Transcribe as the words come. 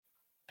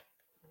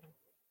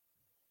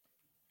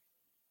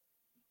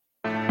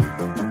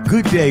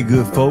Good day,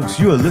 good folks.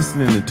 You are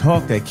listening to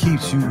Talk That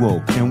Keeps You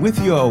Woke. And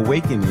with your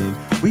awakening,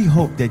 we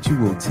hope that you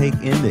will take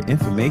in the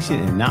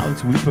information and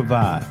knowledge we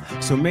provide.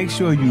 So make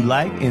sure you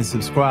like and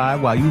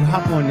subscribe while you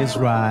hop on this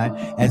ride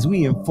as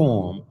we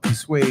inform,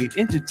 persuade,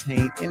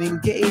 entertain, and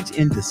engage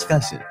in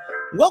discussion.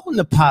 Welcome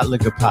to Pot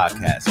Liquor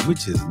Podcast,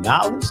 which is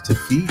knowledge to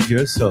feed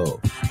your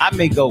soul. I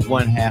make up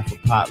one half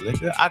of Pot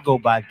Liquor. I go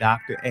by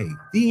Dr. A,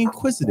 the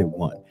inquisitive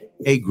one,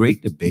 a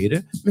great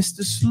debater,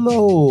 Mr.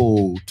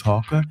 Slow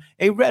Talker,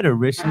 a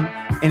rhetorician,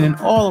 and an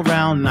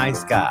all-around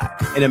nice guy,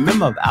 and a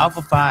member of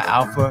Alpha Phi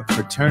Alpha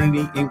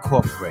Fraternity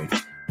Incorporated.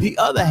 The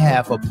other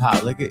half of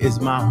Pot Liquor is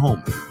my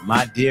homie,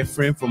 my dear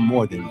friend for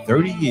more than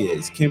 30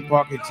 years, Kim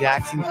Parker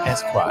Jackson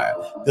Esquire,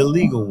 the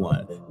legal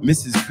one,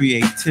 Mrs.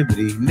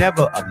 Creativity,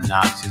 never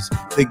obnoxious,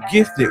 the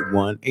gifted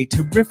one, a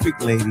terrific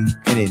lady,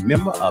 and a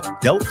member of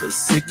Delta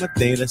Sigma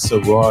Theta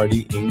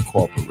Sorority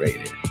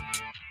Incorporated.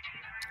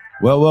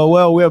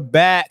 Well, we're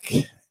back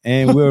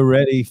and we're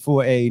ready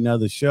for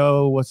another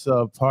show. What's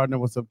up, partner?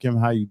 What's up, Kim?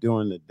 How you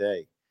doing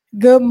today?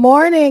 Good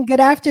morning, good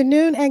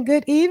afternoon, and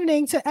good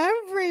evening to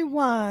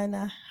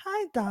everyone.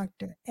 Hi,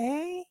 Dr.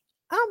 A.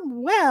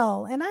 I'm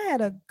well, and I had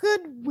a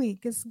good week.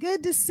 It's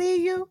good to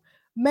see you.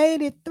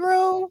 Made it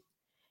through,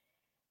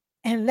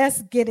 and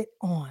let's get it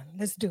on.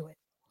 Let's do it.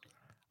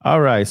 All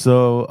right.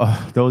 So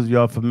those of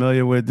y'all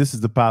familiar with, this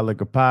is the Pot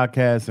Liquor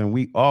Podcast, and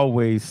we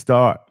always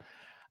start.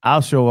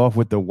 I'll show off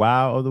with the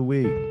wow of the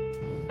week.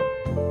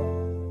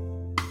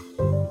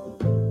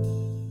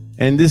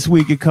 And this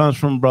week it comes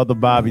from Brother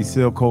Bobby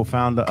Seale,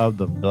 co-founder of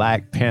the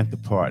Black Panther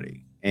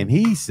Party. And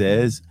he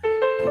says,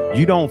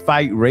 you don't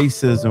fight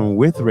racism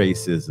with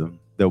racism.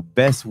 The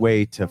best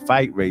way to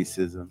fight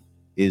racism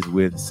is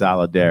with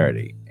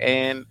solidarity.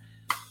 And,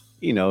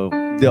 you know,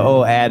 the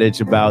old adage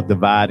about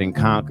divide and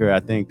conquer, I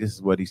think this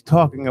is what he's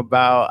talking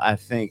about. I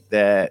think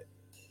that,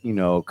 you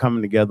know,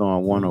 coming together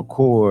on one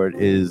accord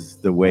is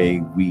the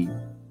way we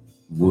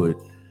would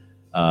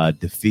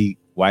defeat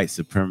white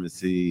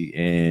supremacy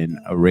and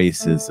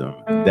racism.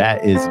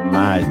 That is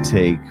my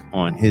take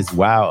on his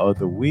wow of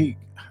the week.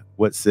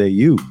 What say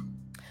you?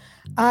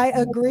 I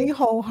agree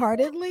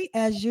wholeheartedly.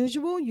 As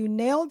usual, you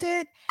nailed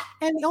it.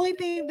 And the only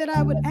thing that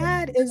I would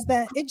add is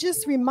that it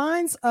just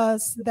reminds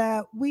us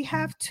that we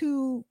have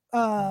to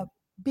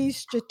be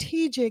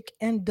strategic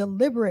and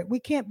deliberate.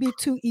 We can't be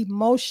too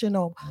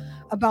emotional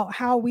about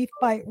how we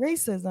fight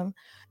racism.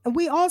 And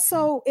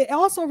it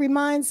also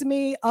reminds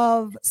me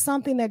of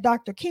something that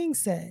Dr. King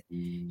said.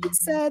 He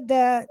said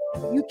that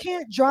you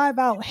can't drive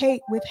out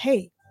hate with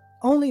hate.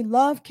 Only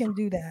love can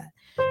do that.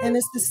 And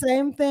it's the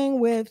same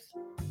thing with,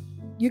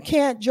 you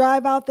can't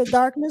drive out the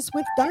darkness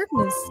with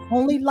darkness.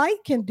 Only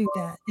light can do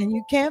that. And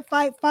you can't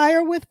fight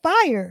fire with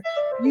fire.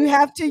 You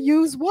have to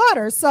use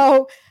water.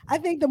 So I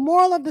think the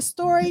moral of the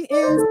story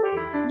is,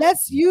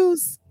 let's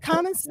use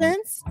common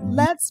sense.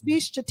 Let's be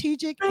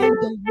strategic and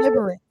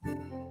deliberate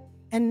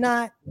and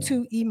not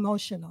too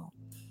emotional.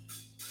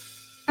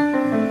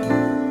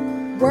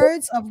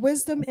 Words of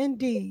wisdom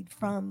indeed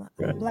from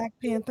Black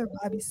Panther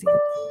Bobby Seale.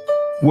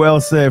 Well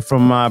said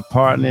from my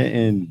partner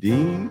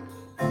indeed.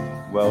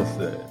 Well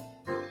said.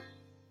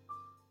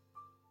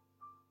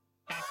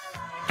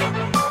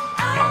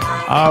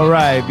 All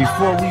right,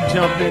 before we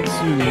jump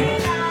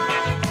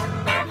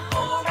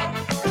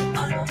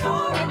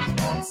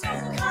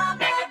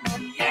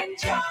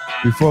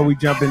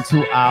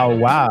into our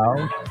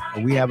wow,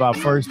 we have our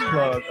first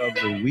plug of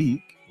the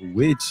week,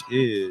 which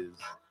is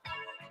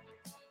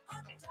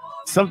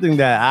something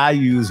that I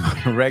use on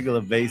a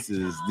regular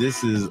basis.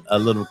 This is a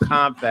little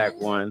compact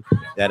one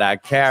that I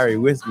carry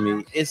with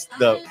me. It's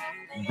the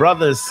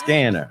Brother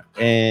Scanner.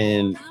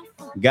 And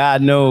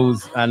God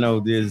knows, I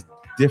know there's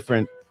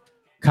different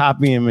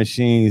copying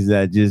machines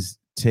that just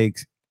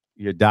takes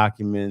your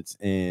documents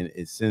and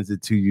it sends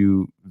it to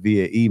you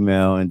via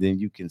email, and then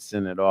you can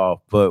send it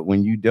off. But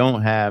when you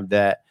don't have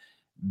that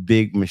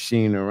big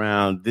machine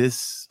around,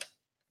 this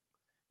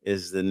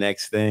is the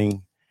next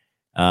thing.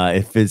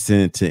 It fits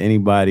into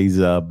anybody's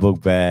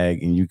book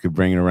bag, and you could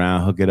bring it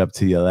around, hook it up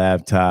to your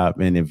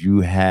laptop. And if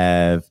you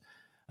have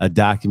a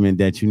document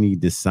that you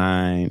need to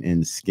sign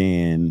and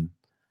scan,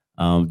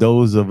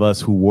 those of us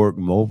who work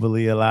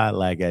mobilely a lot,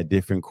 like at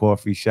different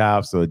coffee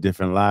shops or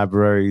different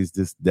libraries,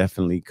 this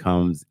definitely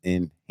comes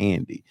in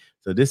handy.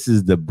 So this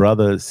is the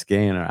Brother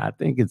Scanner. I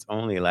think it's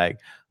only like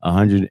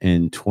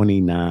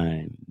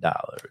 $129.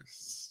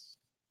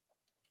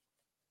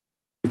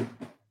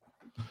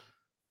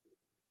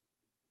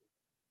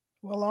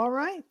 Well, all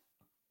right.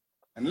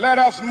 And let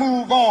us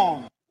move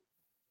on.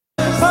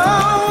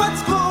 Oh,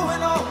 what's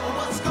going on?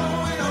 What's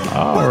going on?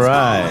 All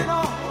right.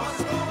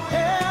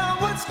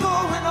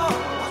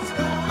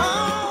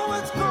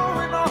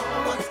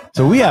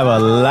 So we have a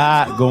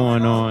lot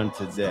going on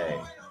today,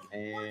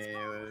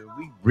 and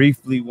we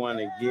briefly want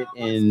to get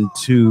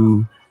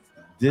into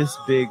this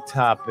big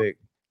topic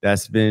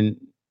that's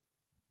been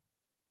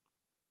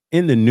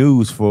in the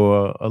news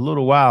for a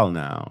little while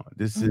now.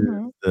 This is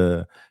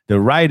the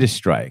writer's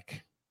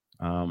strike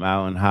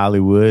out in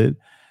Hollywood.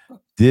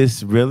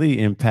 This really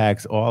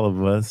impacts all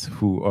of us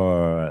who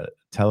are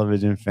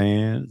television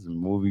fans,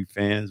 movie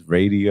fans,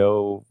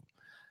 radio,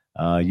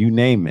 you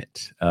name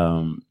it.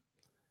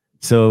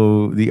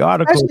 So the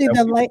article, Especially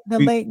that the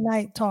late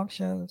night talk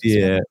shows.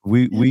 yeah,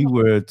 we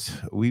were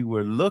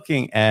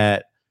looking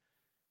at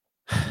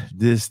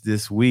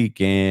this week,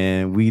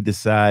 and we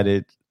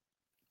decided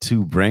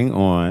to bring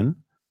on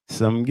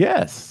some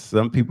guests,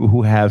 some people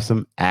who have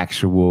some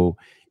actual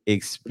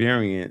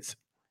experience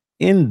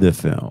in the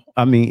film.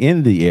 I mean,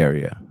 in the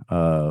area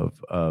of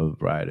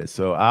writers.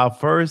 So our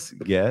first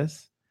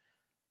guest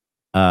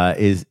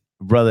is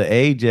brother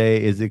AJ.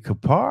 Is it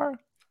Kapar?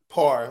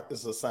 Par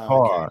is a silent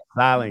Par, K.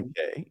 silent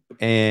K,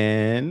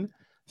 and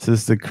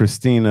sister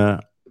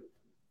Christina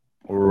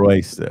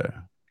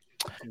Royster.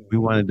 We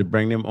wanted to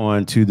bring them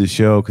on to the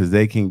show because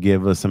they can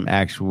give us some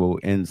actual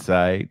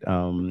insight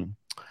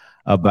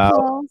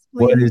about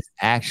what is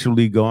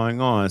actually going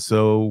on.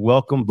 So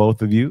welcome,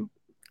 both of you.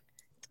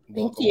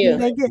 Thank you. Do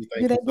they get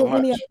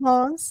any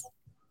applause?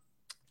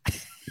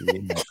 Yeah,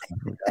 I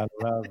forgot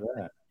about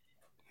that.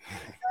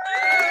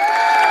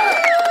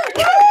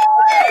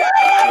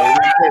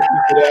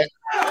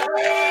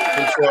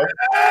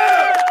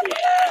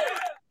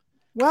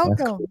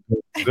 Welcome.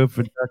 Good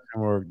production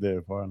work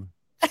there, partner.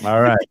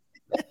 All right.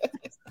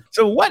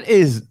 So what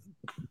is,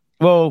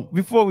 well,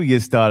 before we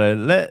get started,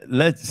 let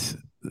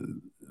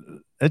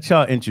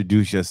y'all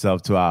introduce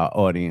yourself to our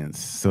audience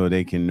so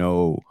they can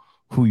know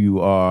who you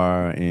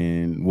are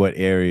and what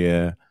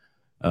area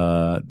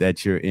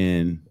that you're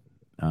in,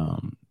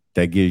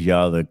 that gives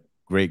y'all the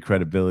great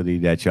credibility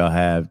that y'all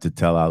have to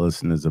tell our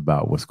listeners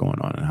about what's going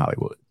on in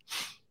Hollywood.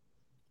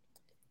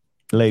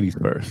 Ladies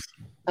first.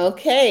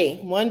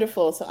 Okay,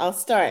 wonderful. So I'll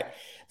start.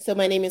 So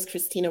my name is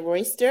Christina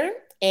Royster,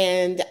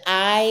 and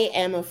I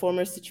am a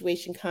former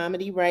situation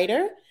comedy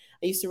writer.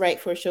 I used to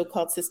write for a show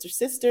called Sister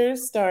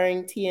Sisters,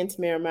 starring Tia and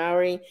Tamara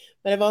Mowry,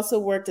 but I've also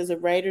worked as a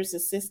writer's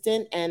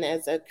assistant and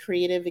as a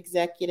creative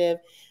executive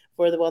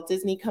for the Walt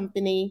Disney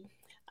Company.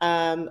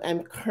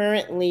 I'm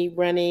currently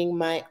running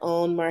my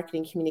own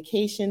marketing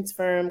communications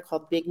firm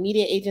called Big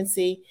Media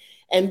Agency,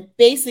 and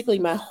basically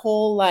my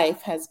whole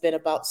life has been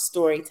about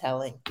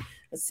storytelling.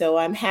 So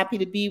I'm happy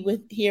to be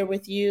here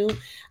with you,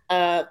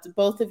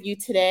 both of you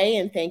today,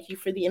 and thank you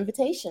for the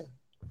invitation.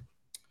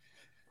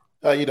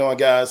 How you doing,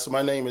 guys? So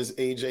my name is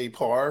AJ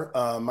Par.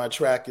 My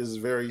track is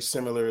very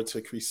similar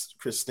to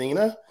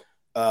Christina.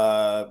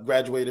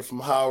 Graduated from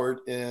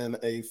Howard in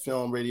a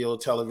film, radio,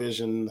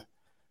 television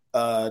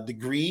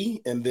degree,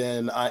 and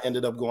then I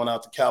ended up going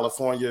out to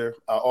California.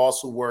 I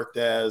also worked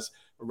as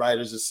a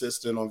writer's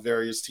assistant on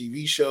various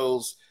TV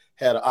shows,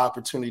 had an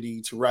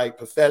opportunity to write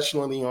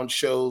professionally on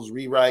shows,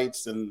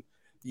 rewrites, and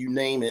you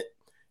name it.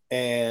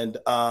 And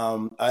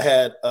I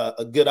had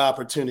a good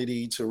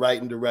opportunity to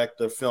write and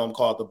direct a film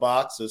called The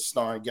Box,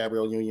 starring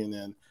Gabrielle Union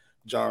and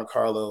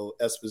Giancarlo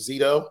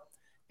Esposito,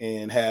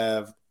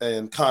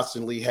 and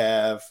constantly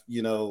have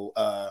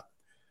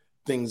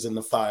things in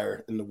the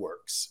fire in the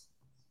works.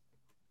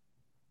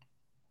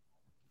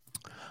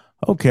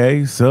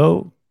 Okay,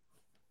 so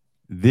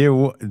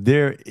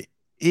there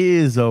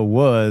is or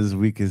was,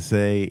 we could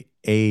say,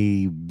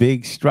 a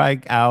big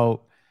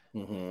strikeout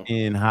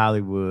in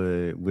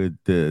Hollywood with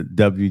the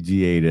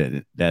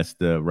WGA, that's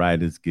the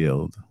Writers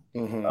Guild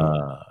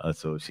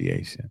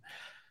Association.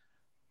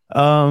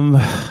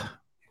 Let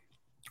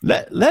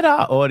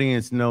our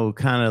audience know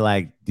kind of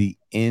like the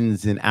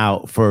ins and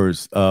out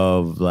first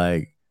of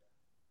like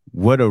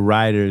what a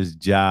writer's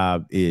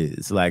job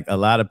is. Like a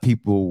lot of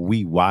people,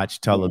 we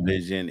watch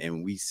television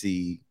and we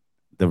see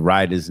the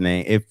writer's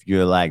name. If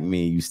you're like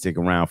me, you stick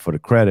around for the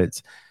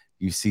credits,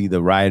 you see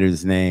the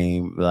writer's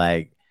name.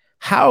 Like,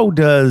 how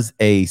does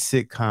a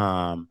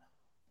sitcom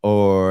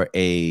or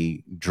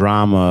a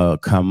drama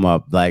come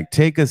up? Like,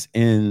 take us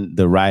in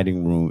the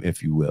writing room,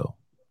 if you will.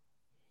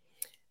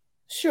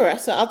 Sure.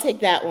 So I'll take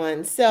that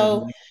one.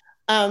 So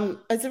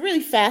it's a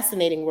really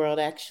fascinating world,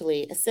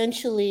 actually.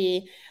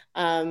 Essentially,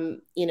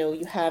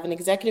 you have an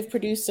executive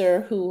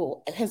producer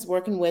who has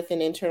working with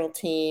an internal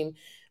team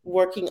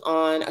working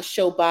on a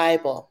show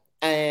Bible,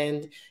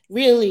 and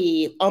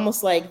really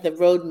almost like the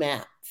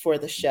roadmap for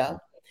the show.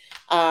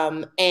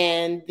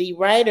 And the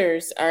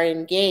writers are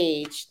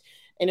engaged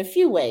in a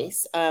few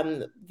ways.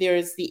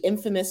 There's the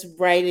infamous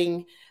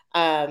writing,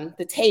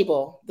 the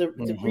table, the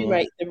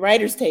rewrite, the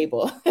writer's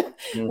table,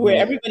 where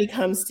everybody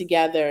comes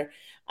together.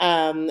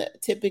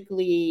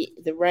 Typically,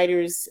 the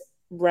writers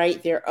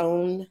write their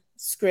own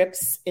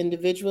scripts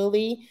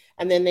individually,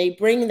 and then they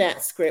bring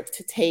that script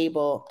to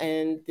table,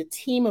 and the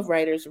team of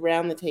writers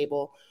around the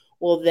table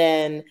will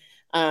then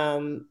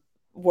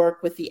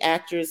work with the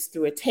actors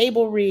through a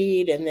table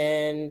read, and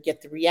then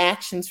get the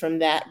reactions from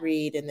that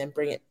read, and then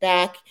bring it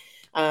back,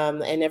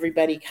 and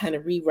everybody kind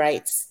of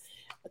rewrites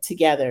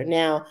together.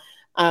 Now,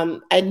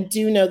 I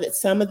do know that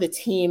some of the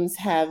teams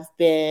have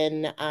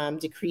been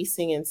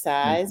decreasing in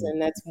size, and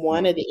that's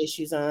one of the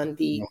issues on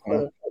the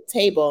quote-unquote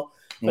table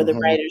for the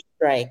writers'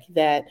 strike,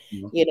 that,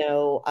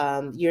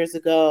 years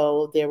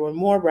ago, there were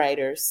more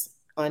writers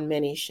on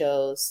many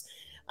shows,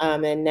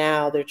 and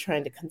now they're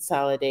trying to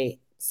consolidate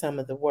some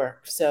of the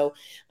work. So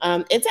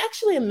it's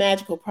actually a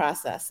magical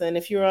process. And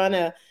if you're on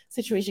a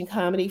situation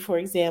comedy, for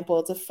example,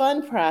 it's a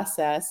fun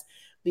process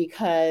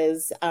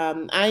because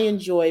I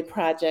enjoy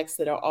projects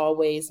that are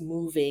always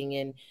moving,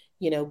 and,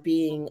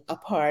 being a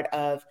part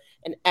of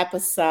an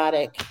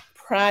episodic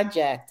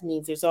project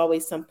means there's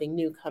always something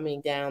new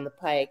coming down the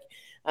pike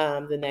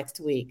the next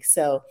week.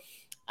 So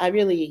I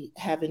really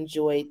have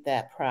enjoyed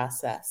that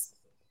process.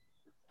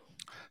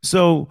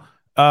 So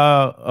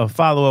a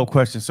follow-up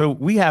question. So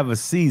we have a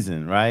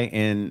season, right?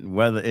 And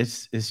whether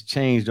it's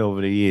changed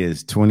over the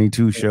years,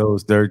 22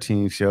 shows,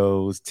 13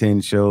 shows, 10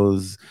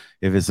 shows,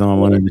 if it's on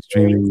one of the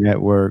streaming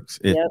networks,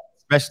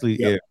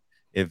 especially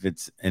if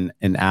it's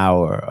an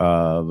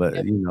hour.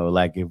 But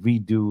like if we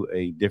do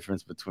a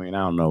difference between, I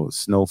don't know,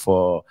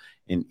 Snowfall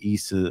and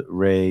Issa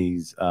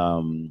Rae's,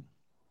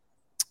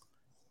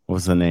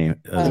 what's her name?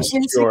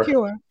 Insecure.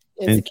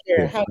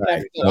 How could I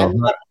forget? I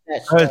love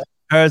that show.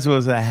 Hers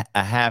was a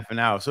half an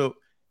hour. So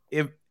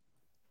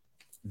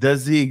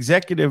does the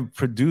executive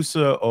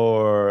producer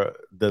or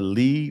the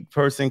lead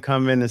person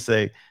come in and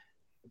say,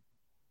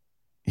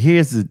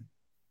 here's the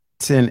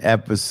 10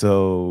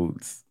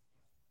 episodes,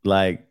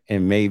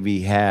 and maybe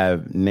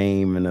have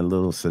name and a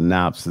little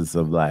synopsis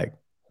of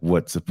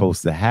what's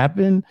supposed to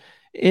happen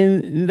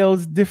in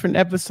those different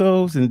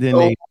episodes, and then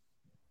I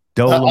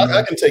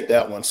can take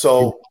that one.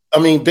 So I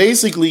mean,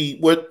 basically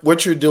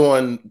what you're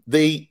doing,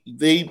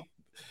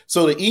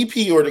 so the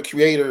EP or the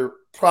creator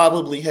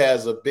probably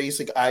has a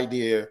basic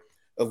idea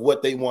of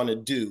what they want to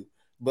do.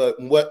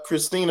 But what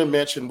Christina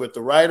mentioned with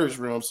the writer's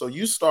room, so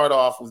you start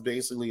off with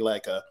basically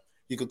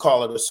you could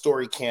call it a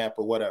story camp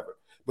or whatever,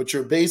 but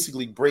you're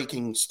basically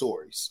breaking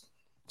stories.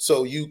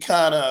 So you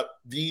kind of,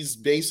 these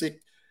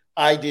basic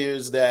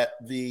ideas that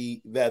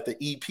the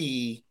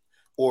EP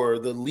or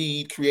the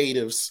lead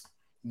creatives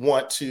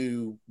want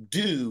to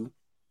do,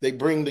 they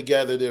bring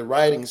together their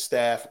writing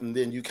staff, and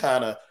then you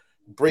kind of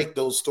break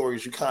those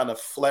stories, you kind of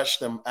flesh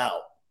them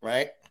out,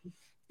 right?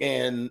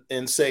 And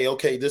say,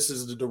 okay, this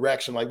is the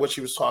direction, like what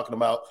she was talking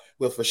about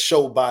with a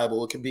show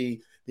Bible. It could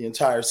be the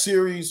entire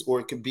series, or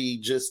it could be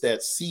just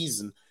that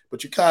season,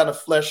 but you kind of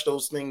flesh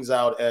those things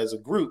out as a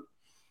group.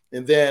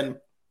 And then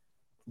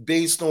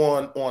based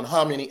on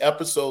how many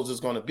episodes it's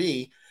going to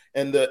be,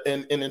 and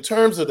in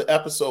terms of the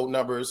episode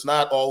number, it's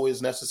not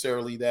always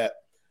necessarily that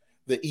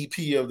the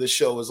EP of the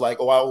show is like,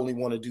 oh, I only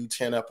want to do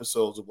 10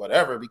 episodes or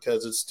whatever,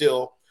 because it's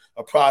still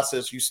a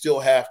process. You still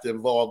have to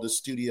involve the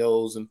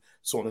studios and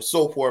so on and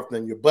so forth, and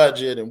then your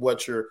budget and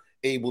what you're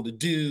able to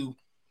do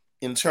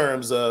in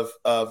terms of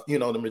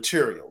the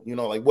material,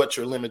 like what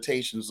your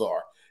limitations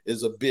are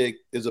is a big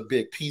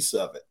piece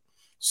of it.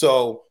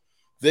 So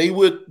they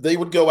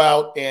would go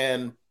out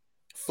and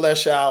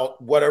flesh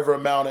out whatever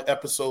amount of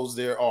episodes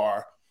there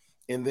are,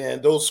 and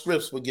then those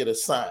scripts would get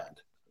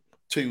assigned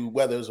to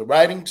whether it's a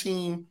writing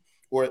team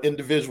or an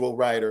individual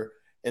writer,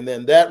 and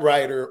then that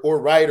writer or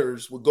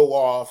writers would go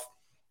off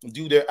and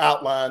do their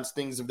outlines,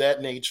 things of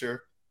that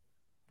nature.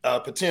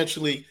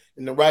 Potentially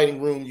in the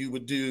writing room, you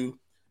would do,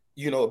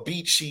 a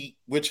beat sheet,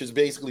 which is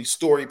basically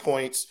story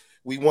points.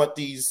 We want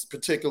these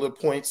particular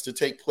points to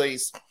take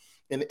place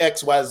in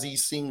XYZ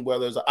scene,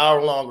 whether it's an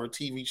hour long or a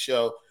TV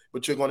show,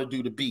 but you're going to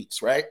do the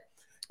beats, right?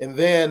 And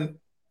then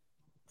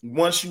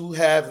once you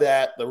have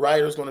that, the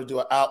writer is going to do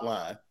an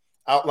outline.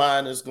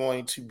 Outline is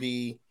going to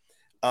be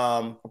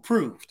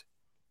approved,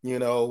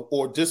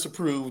 or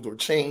disapproved or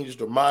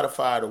changed or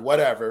modified or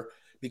whatever,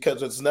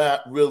 because it's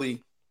not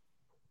really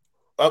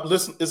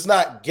it's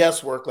not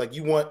guesswork. Like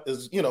you want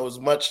as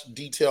much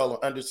detail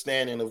or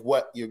understanding of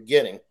what you're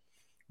getting.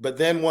 But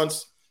then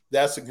once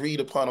that's agreed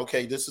upon,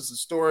 okay, this is the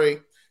story,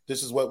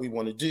 this is what we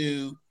want to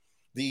do,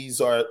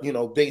 these are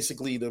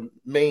basically the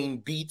main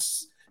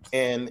beats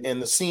and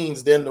the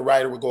scenes, then the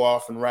writer would go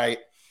off and write.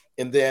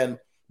 And then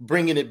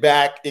bringing it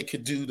back, it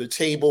could do the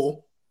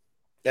table,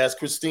 as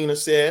Christina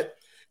said,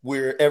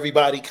 where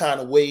everybody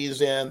kind of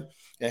weighs in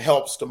and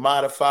helps to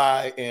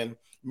modify and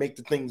make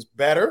the things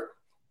better.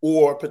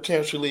 Or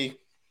potentially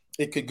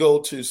it could go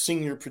to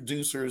senior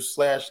producers /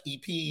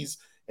 EPs,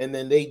 and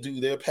then they do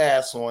their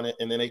pass on it,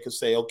 and then they could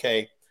say,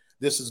 okay,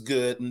 this is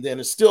good. And then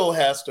it still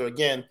has to,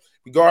 again,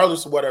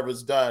 regardless of whatever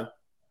is done,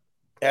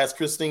 as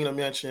Christina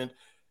mentioned,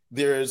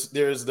 there's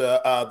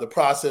the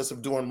process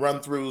of doing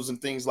run-throughs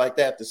and things like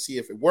that to see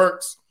if it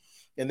works.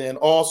 And then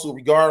also,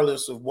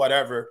 regardless of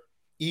whatever,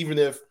 even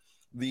if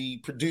the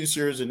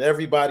producers and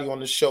everybody on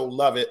the show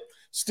love it,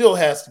 still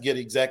has to get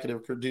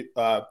executive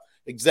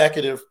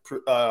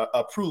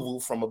approval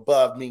from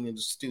above, meaning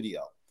the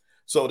studio.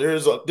 So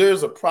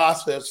there's a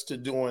process to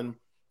doing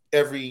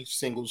every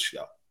single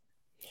show.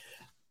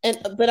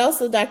 But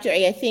also, Dr.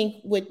 A, I think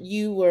what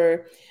you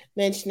were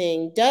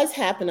mentioning does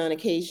happen on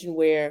occasion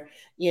where,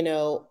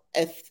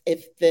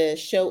 if the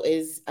show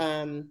is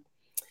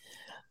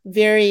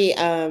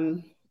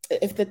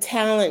if the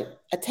talent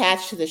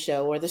attached to the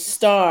show or the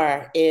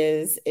star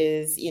is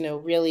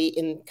really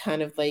in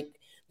kind of like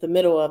the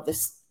middle of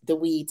the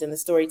weeds and the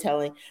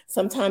storytelling,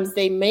 sometimes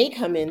they may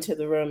come into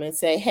the room and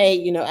say,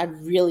 hey, I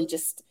really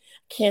just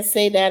can't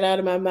say that out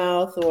of my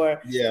mouth,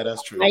 or yeah,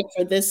 that's true. like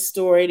for this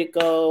story to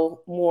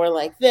go more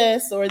like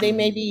this, or they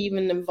may be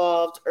even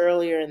involved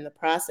earlier in the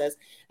process.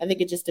 I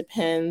think it just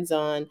depends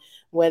on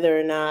whether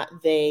or not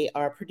they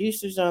are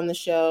producers on the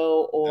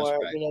show, or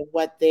right.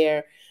 what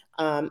their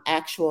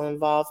actual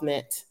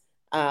involvement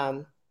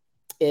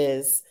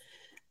is.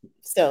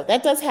 So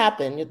that does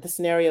happen. The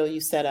scenario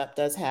you set up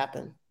does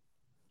happen.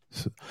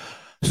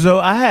 So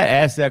I had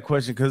asked that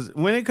question because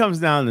when it comes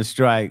down to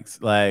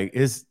strikes, like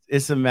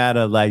it's a matter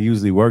of like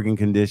usually working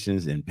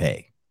conditions and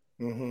pay.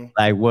 Mm-hmm.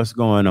 Like what's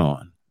going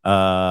on?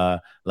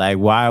 Like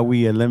why are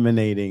we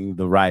eliminating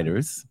the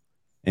writers?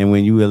 And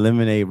when you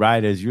eliminate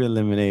writers, you're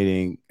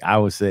eliminating, I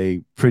would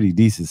say, pretty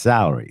decent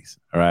salaries.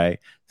 All right.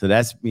 So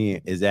that's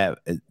is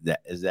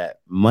that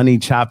money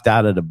chopped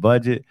out of the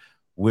budget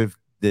with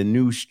the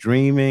new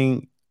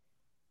streaming?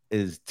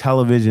 Is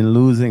television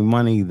losing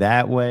money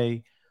that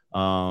way?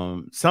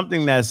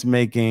 Something that's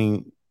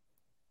making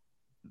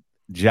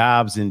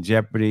jobs in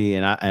jeopardy,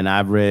 and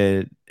I've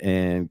read,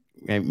 and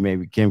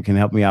maybe Kim can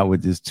help me out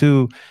with this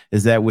too,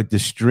 is that with the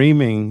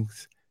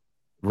streamings,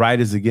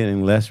 writers are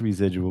getting less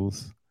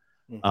residuals.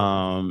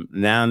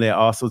 Now they're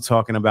also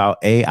talking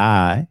about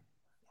AI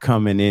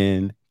coming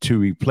in to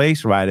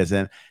replace writers,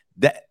 and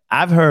that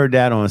I've heard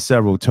that on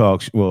several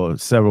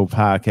several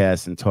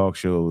podcasts and talk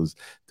shows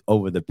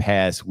over the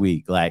past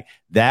week. Like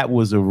that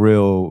was a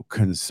real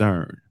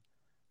concern.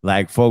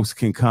 Like folks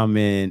can come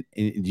in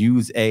and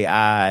use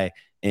AI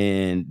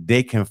and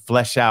they can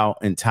flesh out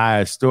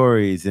entire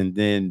stories, and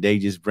then they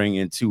just bring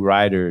in two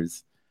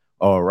writers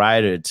or a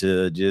writer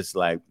to just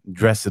like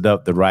dress it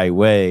up the right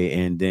way,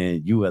 and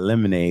then you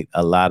eliminate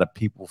a lot of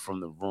people from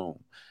the room.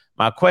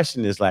 My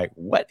question is like,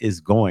 what is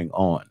going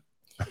on?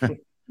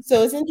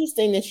 So it's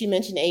interesting that you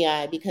mentioned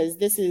AI, because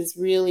this is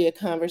really a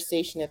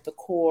conversation at the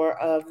core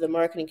of the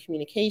marketing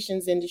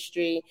communications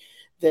industry,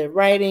 the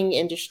writing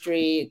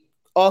industry,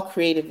 all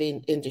creative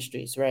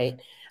industries, right?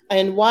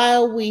 And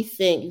while we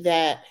think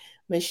that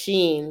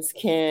machines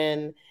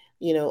can,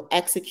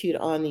 execute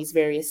on these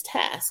various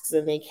tasks,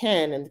 and they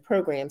can, and the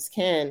programs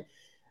can,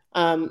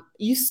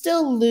 you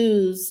still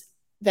lose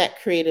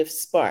that creative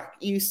spark.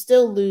 You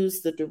still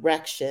lose the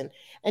direction,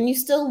 and you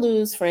still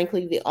lose,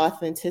 frankly, the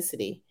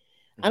authenticity.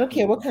 I don't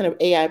care what kind of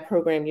AI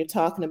program you're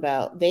talking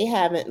about. They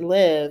haven't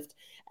lived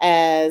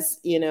as,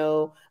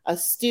 a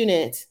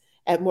student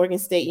at Morgan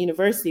State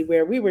University,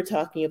 where we were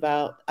talking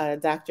about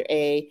Dr.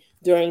 A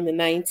during the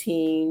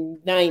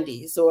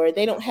 1990s, or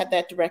they don't have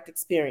that direct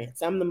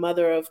experience. I'm the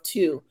mother of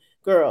two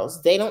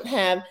girls. They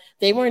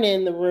weren't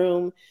in the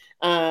room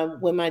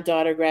when my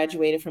daughter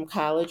graduated from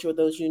college, or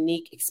those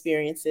unique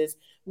experiences.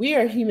 We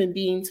are human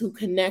beings who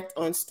connect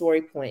on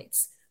story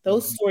points.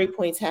 Those story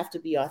points have to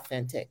be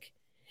authentic.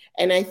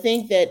 And I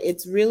think that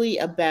it's really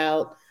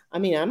about,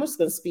 I'm just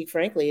going to speak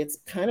frankly, it's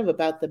kind of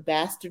about the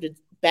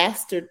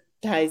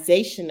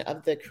bastardization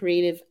of the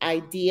creative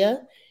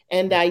idea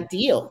and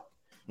ideal.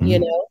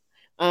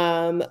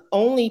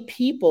 Only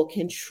people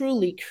can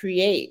truly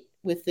create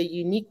with the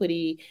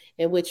uniquity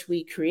in which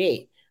we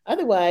create.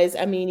 Otherwise,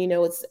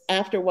 it's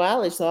after a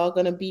while, it's all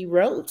going to be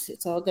rote.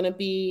 It's all going to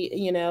be,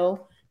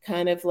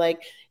 kind of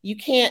like you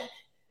can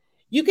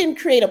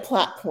create a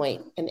plot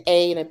point, an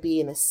A and a B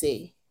and a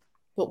C.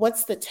 But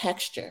what's the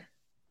texture?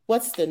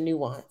 What's the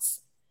nuance?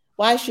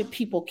 Why should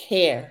people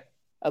care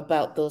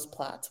about those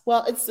plots?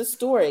 Well, it's the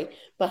story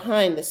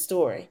behind the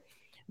story.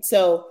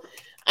 So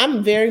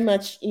I'm very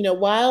much,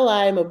 while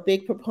I'm a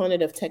big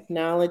proponent of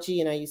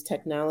technology, and I use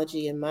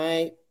technology in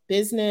my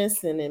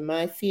business and in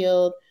my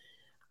field,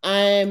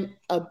 I'm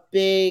a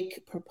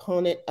big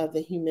proponent of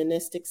the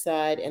humanistic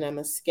side, and I'm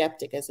a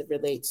skeptic as it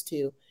relates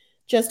to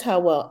just how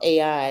well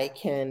AI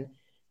can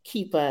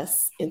keep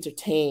us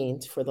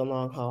entertained for the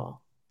long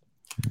haul.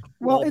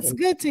 Well, it's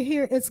good to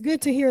hear. It's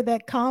good to hear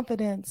that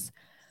confidence.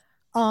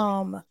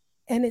 And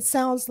it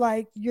sounds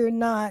like you're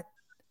not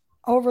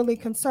overly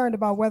concerned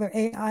about whether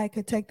AI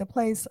could take the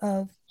place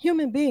of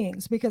human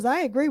beings, because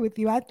I agree with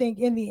you. I think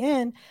in the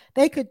end,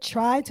 they could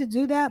try to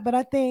do that, but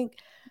I think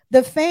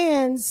the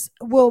fans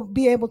will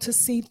be able to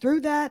see through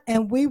that,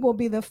 and we will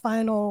be the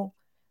final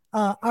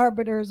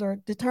arbiters or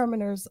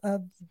determiners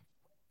of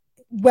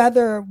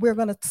whether we're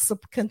going to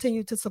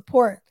continue to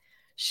support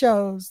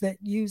shows that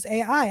use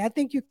AI. I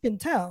think you can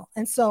tell.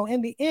 And so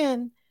in the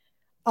end,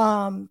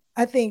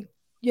 I think,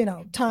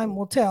 time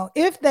will tell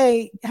if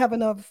they have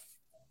enough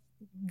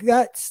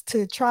guts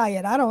to try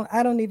it. I don't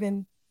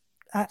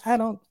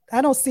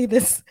see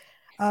this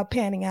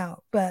panning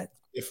out, but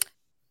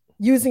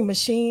using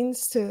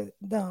machines to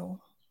no.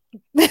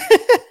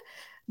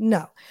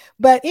 No.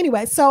 But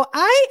anyway, so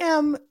I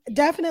am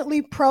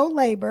definitely pro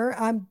labor.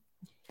 I'm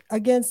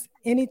against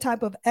any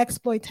type of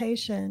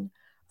exploitation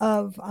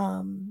of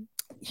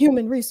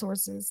human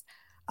resources.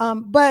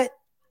 But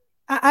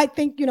I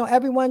think,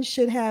 everyone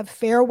should have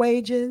fair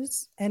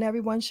wages, and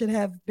everyone should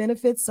have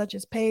benefits such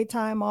as paid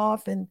time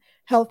off and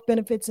health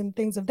benefits and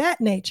things of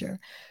that nature.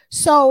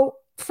 So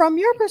from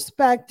your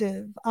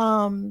perspective,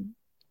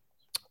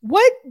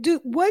 what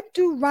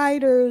do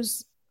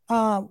writers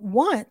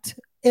want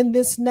in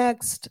this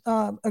next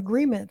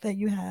agreement that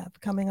you have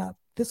coming up,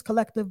 this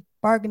collective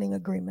bargaining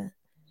agreement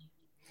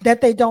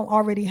that they don't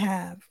already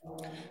have?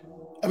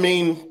 I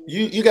mean,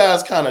 you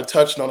guys kind of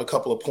touched on a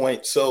couple of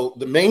points. So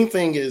the main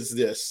thing is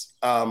this.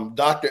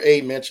 Dr.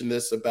 A mentioned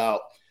this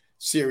about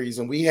series,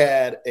 and we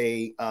had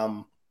a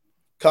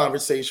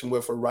conversation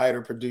with a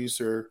writer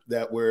producer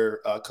that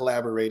we're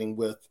collaborating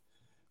with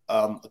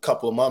a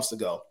couple of months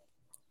ago.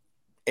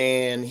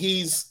 And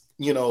he's,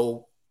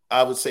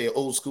 I would say an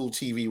old school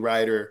TV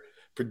writer,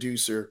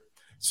 producer.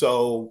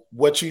 So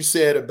what you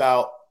said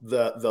about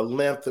the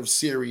length of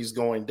series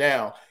going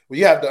down, well,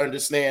 you have to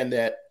understand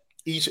that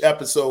each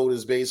episode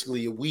is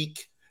basically a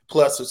week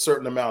plus a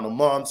certain amount of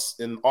months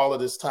and all of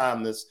this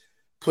time that's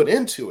put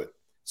into it.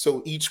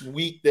 So each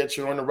week that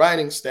you're on the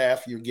writing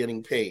staff, you're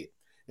getting paid.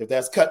 If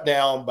that's cut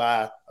down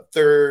by a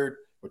third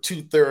or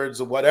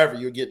 2/3 or whatever,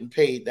 you're getting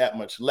paid that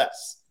much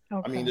less.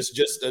 Okay. I mean, it's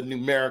just a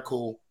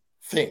numerical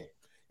thing.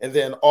 And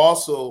then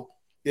also,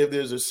 if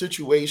there's a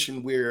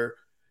situation where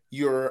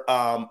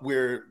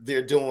where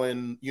they're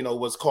doing,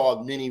 what's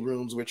called mini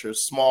rooms, which are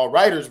small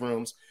writers'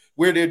 rooms,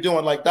 where they're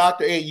doing, like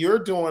Dr. A, you're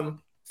doing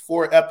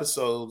 4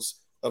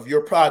 episodes of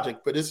your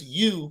project, but it's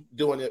you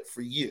doing it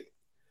for you.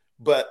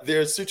 But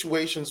there's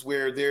situations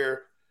where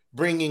they're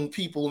bringing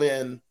people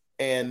in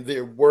and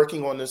they're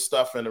working on this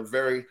stuff in a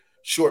very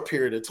short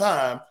period of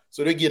time.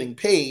 So they're getting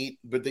paid,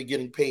 but they're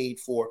getting paid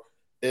for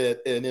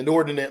an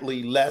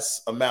inordinately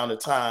less amount of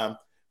time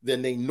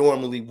than they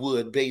normally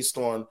would based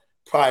on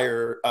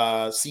prior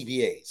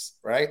CBAs,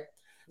 right?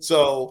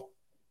 So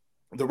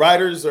the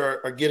writers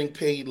are getting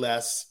paid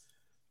less.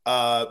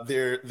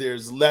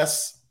 There's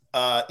less,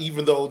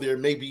 even though there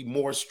may be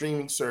more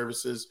streaming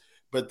services,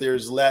 but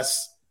there's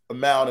less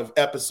amount of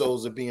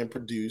episodes are being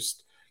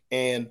produced.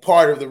 And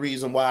part of the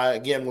reason why,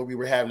 again, when we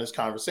were having this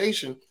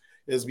conversation,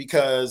 is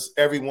because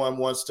everyone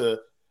wants to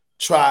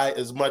try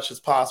as much as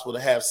possible to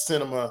have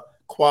cinema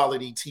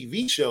quality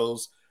TV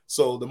shows.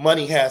 So the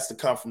money has to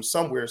come from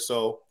somewhere.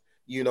 So,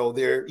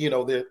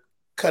 they're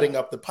cutting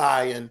up the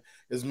pie in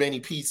as many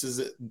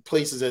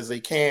places as they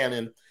can,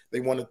 and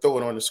they want to throw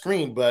it on the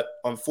screen. But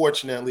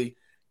unfortunately,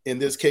 in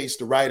this case,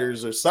 the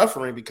writers are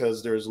suffering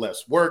because there's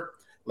less work,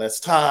 less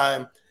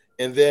time.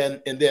 And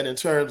then in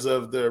terms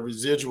of the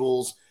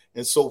residuals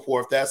and so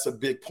forth, that's a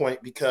big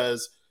point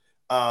because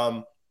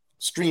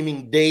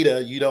streaming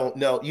data, you don't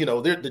know,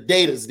 the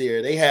data's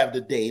there. They have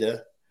the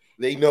data.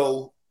 They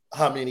know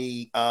how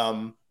many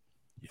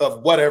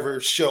of whatever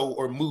show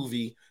or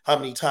movie, how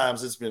many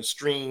times it's been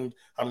streamed,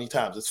 how many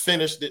times it's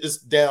finished. It's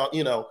down,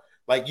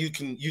 like you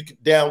can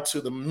down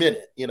to the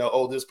minute,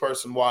 this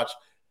person watched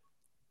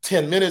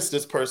 10 minutes,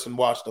 this person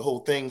watched the whole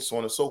thing, so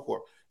on and so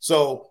forth.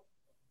 So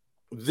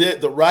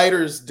the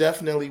writers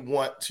definitely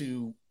want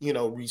to,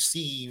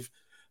 receive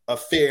a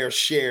fair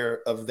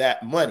share of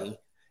that money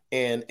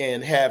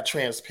and have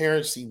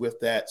transparency with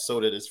that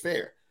so that it's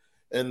fair.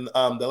 And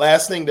the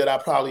last thing that I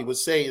probably would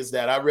say is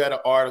that I read an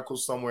article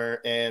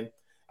somewhere, and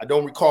I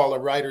don't recall a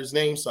writer's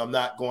name, so I'm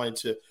not going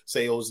to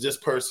say, oh, it's this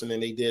person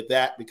and they did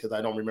that, because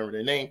I don't remember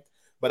their name.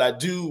 But I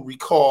do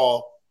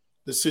recall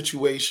the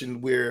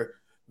situation where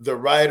the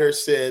writer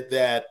said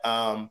that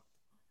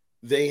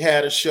they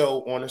had a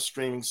show on a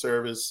streaming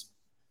service.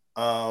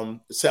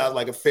 It sounds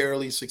like a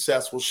fairly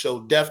successful show,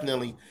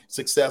 definitely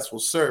successful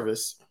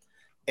service.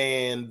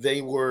 And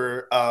they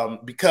were,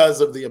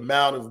 because of the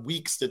amount of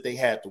weeks that they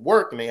had to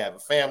work, and they have a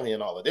family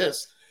and all of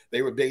this,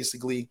 they were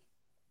basically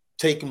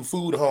taking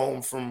food home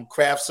from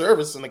craft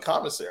service in the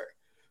commissary.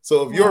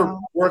 So if you're a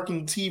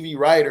working TV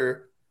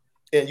writer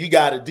and you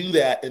got to do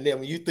that, and then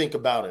when you think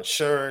about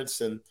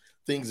insurance and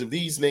things of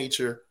these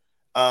nature,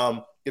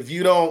 if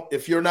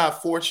you're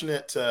not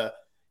fortunate to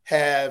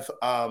have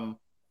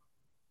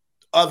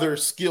other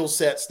skill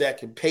sets that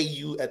can pay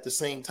you at the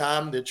same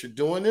time that you're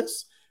doing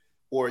this,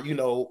 or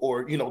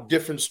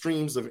different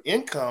streams of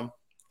income,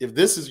 if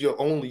this is your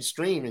only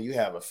stream and you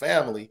have a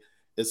family,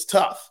 it's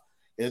tough.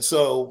 And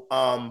so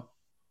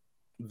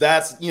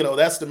that's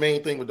the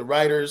main thing with the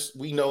writers.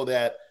 We know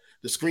that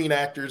the Screen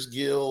Actors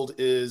Guild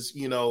is,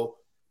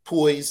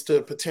 poised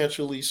to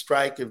potentially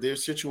strike if their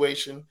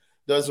situation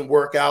doesn't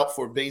work out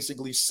for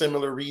basically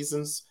similar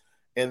reasons.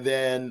 And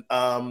then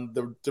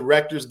the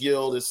Directors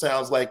Guild, it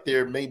sounds like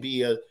there may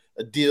be a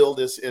deal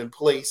that's in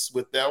place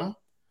with them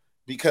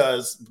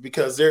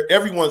because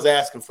everyone's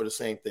asking for the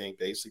same thing,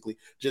 basically,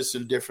 just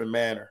in different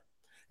manner.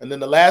 And then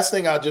the last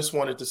thing I just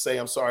wanted to say,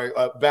 I'm sorry,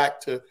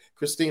 back to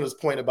Christina's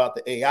point about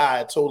the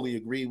AI, I totally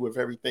agree with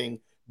everything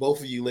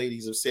both of you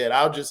ladies have said.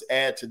 I'll just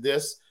add to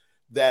this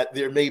that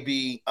there may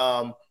be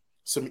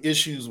some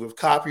issues with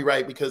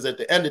copyright, because at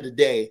the end of the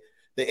day,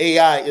 the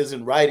AI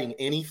isn't writing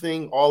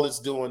anything. All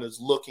it's doing is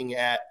looking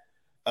at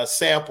a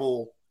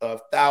sample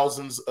of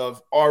thousands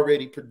of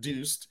already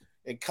produced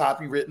and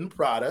copywritten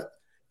product,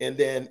 and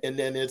then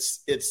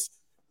it's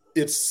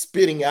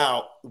spitting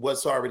out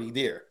what's already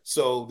there.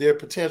 So there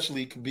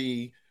potentially could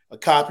be a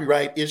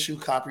copyright issue,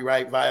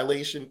 copyright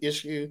violation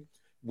issue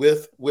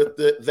with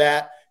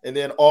that. And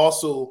then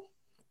also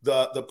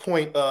the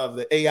point of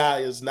the AI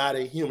is not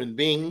a human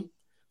being.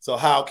 So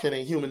how can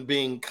a human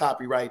being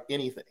copyright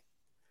anything?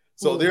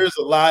 So there's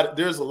a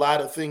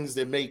lot of things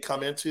that may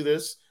come into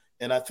this,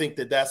 and I think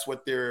that that's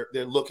what they're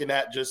looking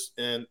at, just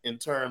in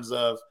terms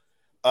of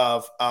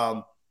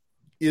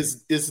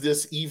is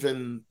this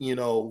even, you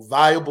know,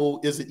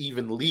 viable? Is it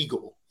even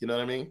legal? You know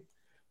what I mean?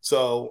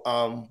 So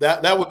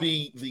that would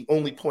be the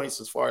only points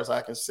as far as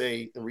I can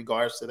say in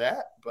regards to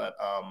that. But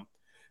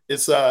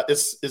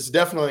it's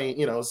definitely,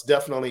 you know, it's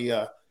definitely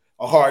a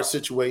hard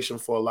situation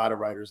for a lot of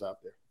writers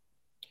out there.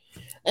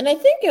 And I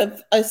think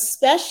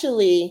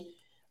especially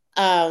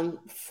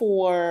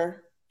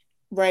for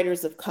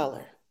writers of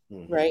color,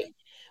 right?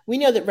 We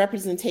know that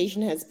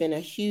representation has been a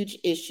huge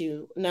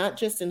issue, not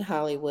just in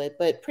Hollywood,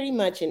 but pretty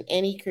much in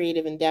any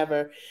creative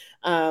endeavor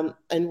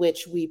in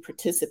which we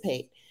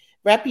participate.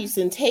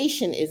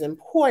 Representation is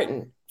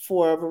important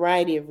for a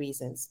variety of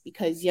reasons,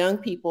 because young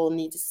people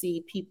need to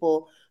see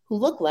people who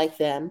look like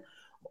them,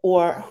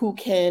 or who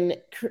can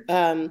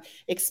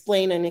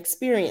explain an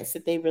experience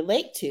that they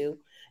relate to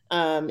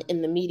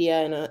in the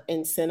media and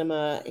in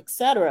cinema,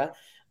 etc.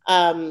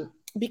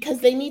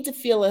 Because they need to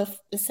feel a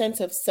sense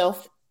of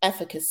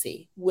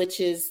self-efficacy, which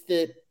is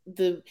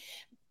the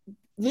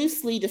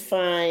loosely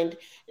defined,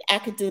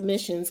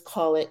 academicians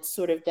call it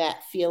sort of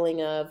that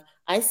feeling of,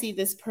 I see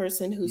this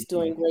person who's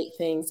doing great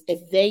things.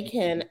 If they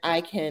can,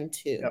 I can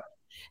too. Yep.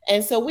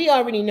 And so we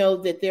already know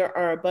that there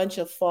are a bunch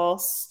of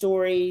false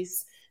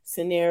stories,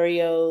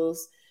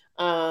 scenarios,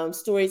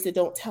 stories that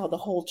don't tell the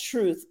whole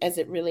truth as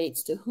it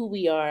relates to who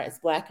we are as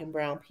Black and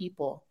brown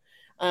people.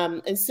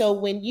 And so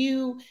when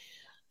you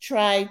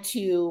try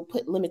to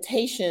put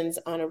limitations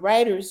on a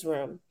writer's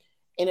room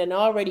in an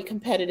already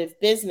competitive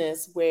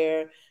business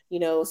where, you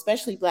know,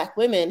 especially Black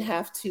women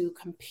have to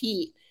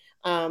compete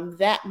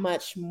that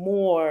much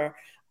more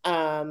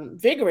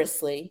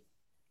vigorously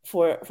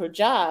for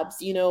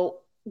jobs, you know,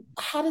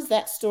 how does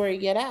that story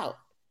get out?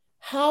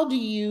 How do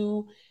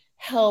you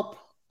help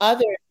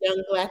other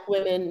young Black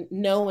women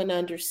know and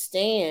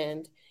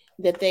understand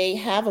that they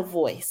have a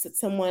voice, that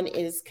someone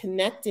is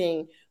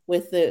connecting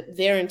with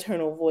their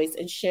internal voice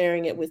and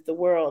sharing it with the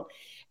world?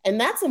 And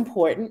that's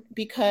important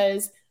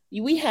because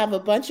we have a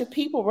bunch of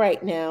people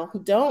right now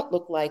who don't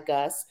look like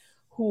us,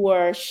 who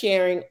are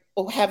sharing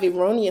or have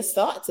erroneous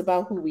thoughts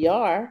about who we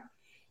are.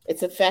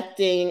 It's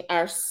affecting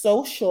our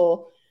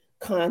social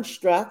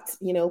construct,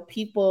 you know,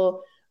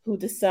 people who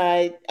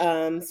decide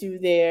through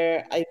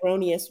their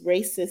erroneous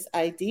racist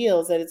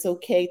ideals that it's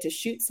okay to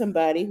shoot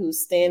somebody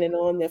who's standing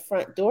on their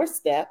front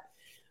doorstep.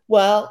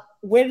 Well,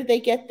 where did they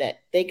get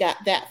that? They got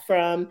that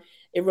from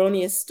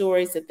erroneous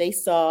stories that they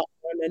saw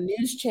on a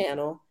news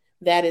channel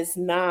that is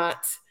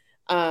not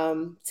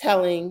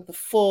telling the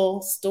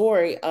full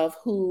story of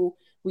who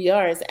we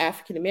are as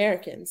African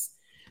Americans.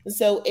 And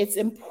so it's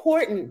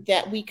important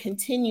that we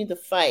continue the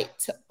fight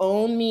to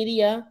own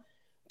media,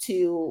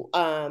 to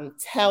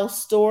tell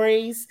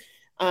stories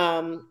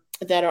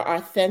that are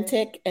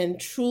authentic and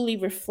truly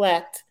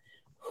reflect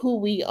who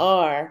we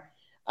are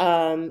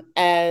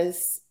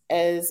as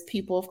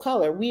people of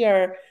color. We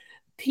are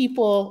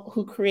people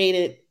who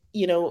created,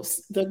 you know,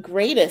 the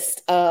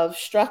greatest of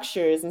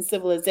structures and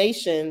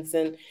civilizations,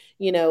 and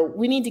you know,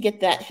 we need to get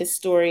that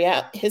history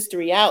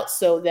out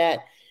so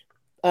that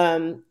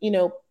you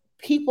know,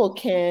 people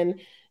can,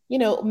 you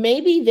know,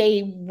 maybe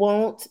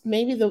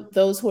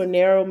those who are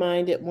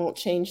narrow-minded won't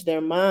change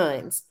their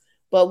minds,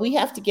 but we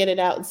have to get it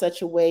out in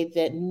such a way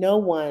that no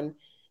one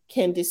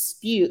can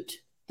dispute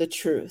the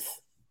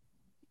truth.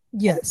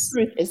 Yes.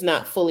 The truth is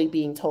not fully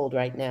being told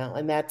right now.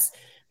 And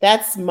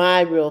that's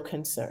my real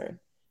concern.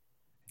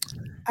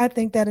 I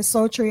think that is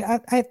so true.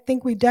 I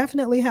think we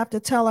definitely have to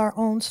tell our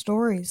own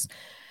stories.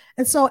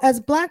 And so as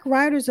Black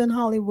writers in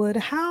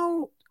Hollywood,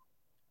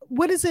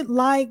 what is it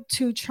like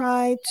to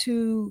try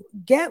to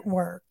get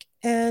work?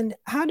 And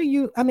how do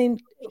you,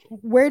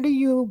 where do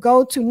you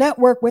go to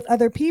network with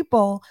other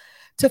people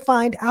to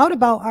find out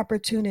about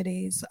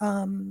opportunities?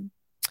 From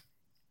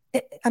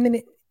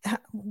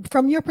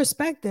your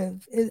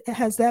perspective,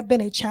 has that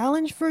been a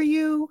challenge for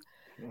you?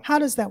 How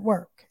does that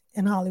work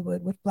in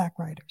Hollywood with Black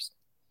writers?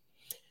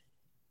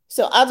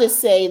 So I'll just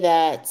say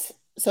that,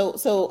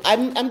 so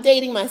I'm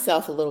dating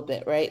myself a little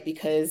bit, right?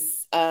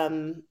 Because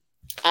even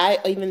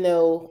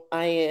though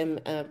I am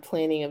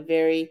planning a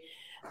very,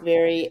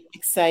 very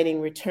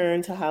exciting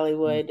return to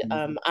Hollywood,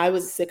 I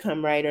was a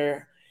sitcom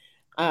writer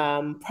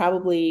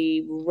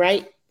probably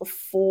right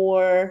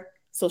before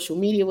social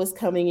media was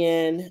coming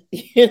in,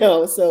 you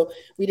know, so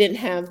we didn't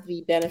have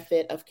the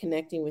benefit of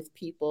connecting with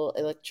people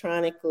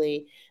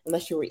electronically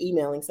unless you were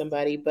emailing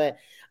somebody. But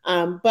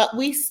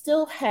we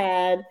still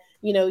had,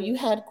 you know, you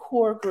had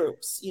core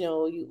groups, you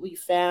know, we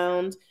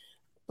found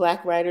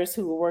Black writers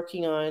who were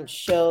working on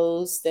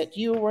shows that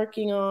you were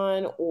working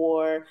on,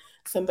 or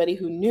somebody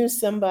who knew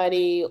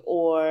somebody,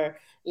 or,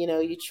 you know,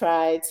 you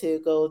tried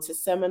to go to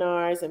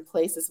seminars and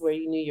places where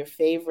you knew your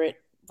favorite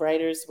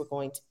writers were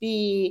going to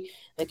be.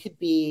 That could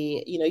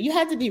be, you know, you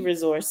had to be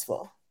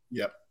resourceful.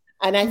 Yep.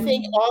 And I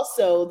think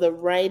also the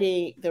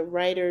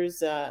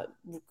writers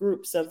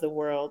groups of the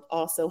world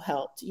also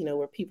helped,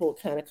 where people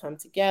kind of come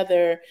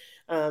together.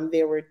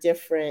 There were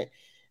different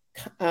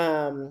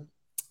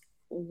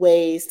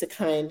ways to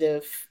kind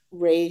of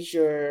raise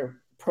your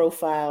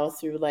profile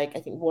through, like, I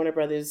think Warner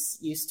Brothers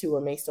used to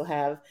or may still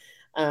have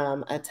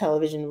a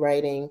television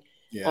writing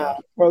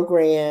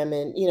program.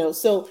 And,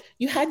 so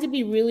you had to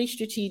be really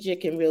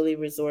strategic and really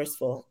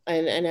resourceful.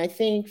 And I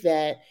think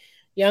that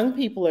young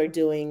people are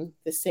doing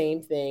the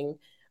same thing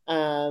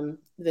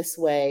this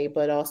way,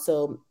 but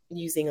also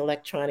using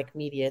electronic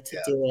media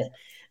to do it.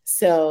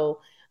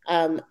 So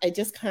it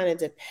just kind of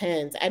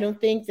depends. I don't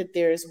think that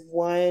there's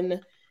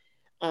one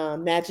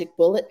magic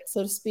bullet,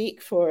 so to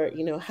speak, for,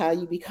 how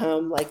you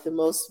become like the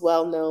most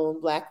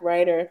well-known Black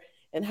writer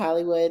in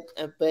Hollywood.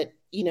 But,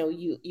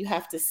 you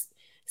have to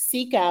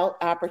seek out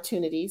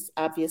opportunities,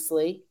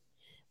 obviously.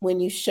 When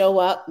you show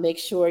up, make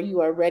sure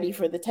you are ready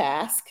for the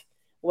task,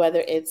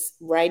 whether it's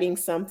writing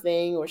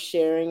something or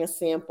sharing a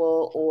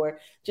sample or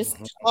just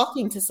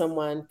talking to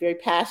someone very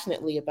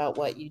passionately about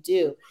what you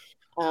do.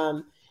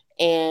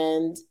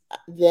 And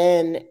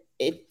then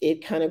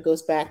it kind of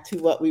goes back to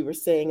what we were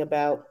saying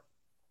about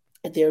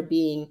there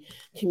being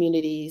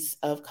communities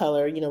of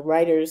color,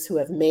 writers who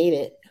have made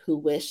it, who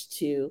wish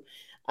to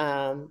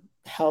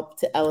help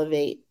to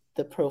elevate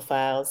the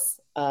profiles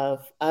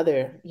of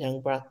other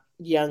young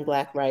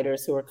Black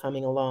writers who are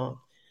coming along.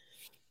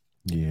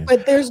 Yeah.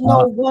 But there's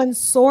no one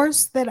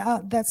source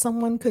that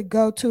someone could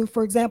go to.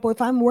 For example,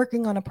 if I'm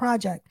working on a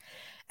project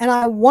and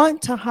I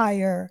want to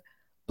hire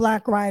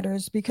Black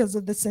writers because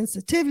of the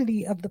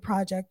sensitivity of the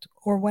project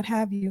or what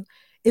have you,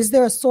 is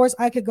there a source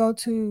I could go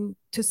to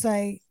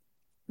say,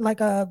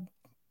 like I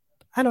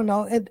don't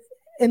know,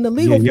 in the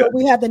legal field,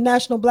 we have the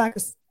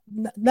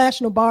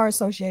National Bar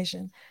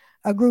Association,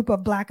 a group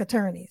of Black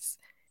attorneys.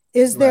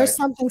 Is there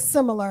something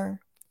similar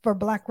for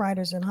Black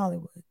writers in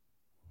Hollywood?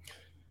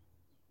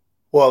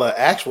 Well, an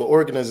actual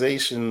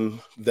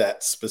organization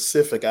that's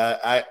specific,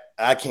 I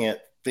can't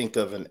think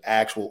of an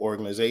actual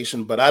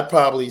organization, but I'd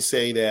probably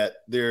say that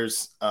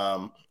there's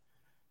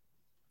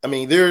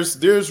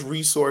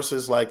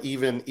resources like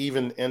even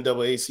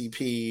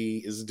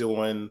NAACP is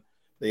doing.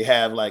 They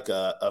have like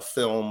a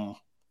film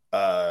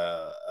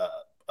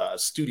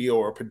studio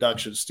or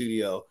production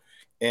studio,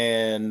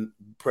 and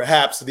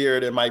perhaps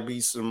there might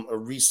be a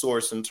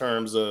resource in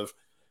terms of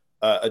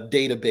a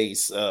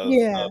database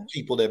of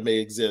people that may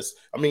exist.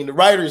 I mean, the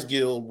Writers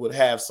Guild would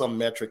have some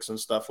metrics and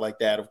stuff like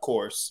that, of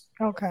course.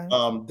 Okay.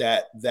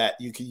 That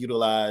you can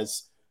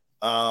utilize.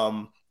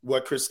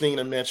 What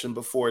Christina mentioned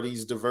before,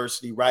 these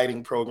diversity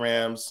writing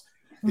programs.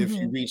 If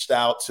you reached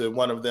out to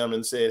one of them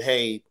and said,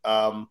 "Hey,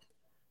 I'm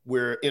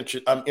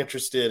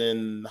interested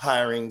in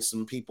hiring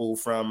some people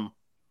from,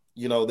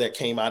 that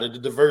came out of the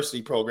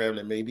diversity program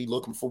that may be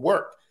looking for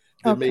work."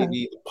 There may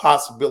be a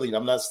possibility.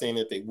 I'm not saying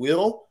that they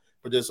will,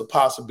 but there's a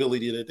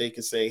possibility that they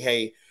could say,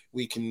 "Hey,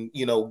 we can,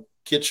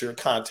 get your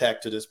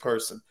contact to this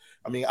person."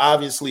 I mean,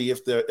 obviously,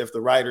 if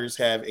the writers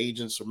have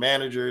agents or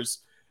managers,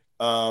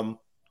 and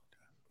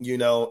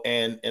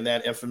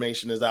that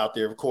information is out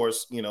there, of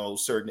course,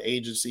 certain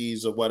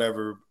agencies or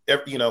whatever,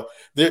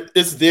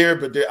 it's there,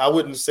 but I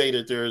wouldn't say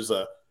that there's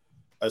a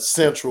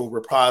central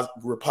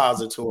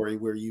repository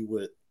where you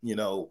would,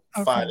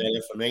 find that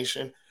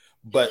information,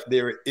 but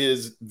there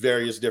is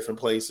various different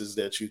places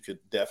that you could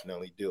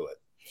definitely do it.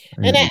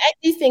 And I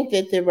do think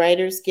that the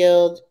Writers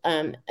Guild,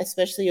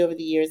 especially over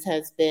the years,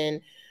 has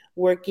been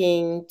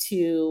working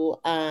to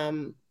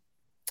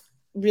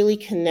really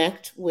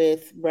connect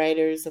with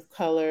writers of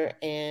color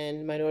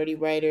and minority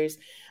writers.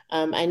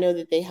 I know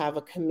that they have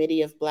a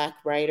committee of Black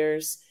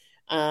writers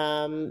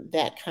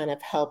that kind of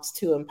helps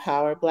to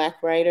empower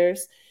Black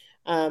writers.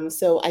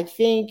 So I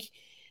think,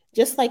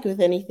 just like with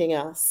anything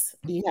else,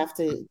 you have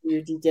to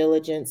do due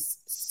diligence,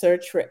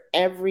 search for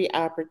every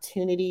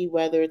opportunity,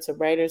 whether it's a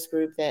writers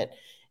group that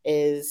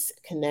is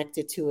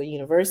connected to a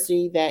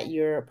university that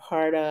you're a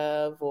part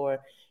of, or,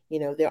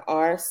 there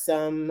are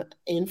some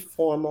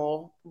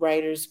informal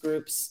writers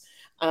groups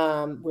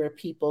where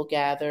people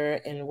gather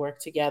and work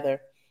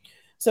together.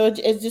 So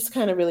it just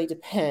kind of really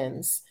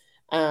depends.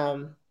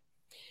 But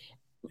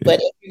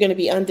if you're going to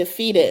be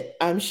undefeated,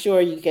 I'm sure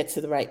you get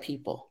to the right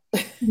people.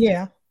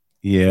 Yeah.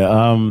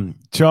 Yeah.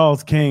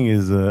 Charles King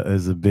is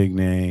a big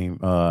name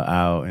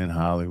out in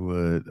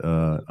Hollywood,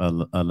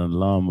 an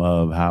alum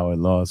of Howard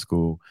Law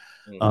School.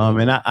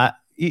 And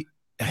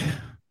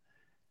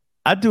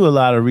I do a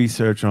lot of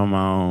research on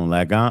my own.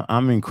 Like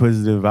I'm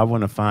inquisitive. I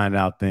want to find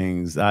out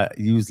things. I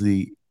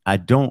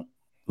don't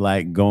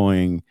like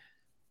going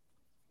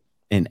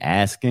and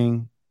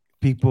asking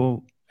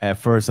people. At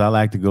first, I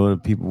like to go to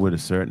people with a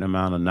certain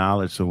amount of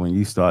knowledge. So when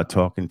you start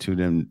talking to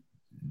them,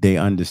 they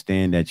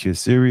understand that you're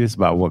serious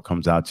about what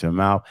comes out your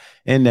mouth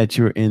and that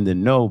you're in the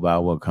know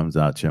about what comes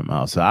out your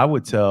mouth. So I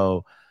would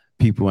tell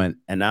people, and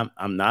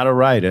I'm not a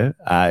writer.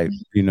 I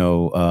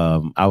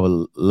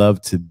would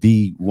love to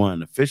be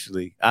one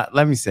officially.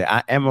 Let me say,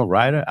 I am a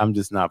writer. I'm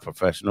just not a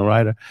professional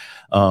writer.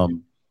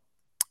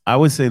 I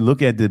would say,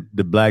 look at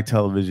the Black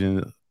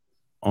television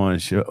on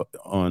show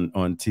on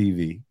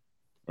TV,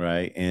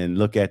 right, and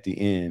look at the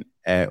end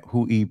at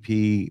who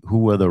EP, who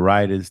were the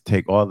writers,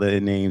 take all their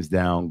names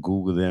down,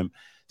 Google them,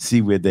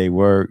 see where they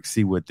work,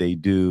 see what they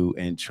do,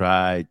 and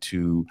try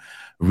to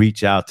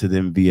reach out to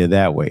them via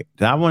that way.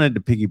 I wanted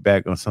to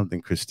piggyback on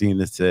something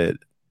Christina said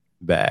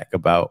back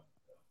about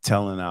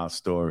telling our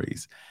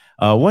stories.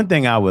 One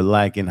thing I would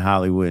like in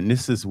Hollywood, and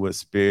this is what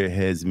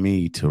spearheads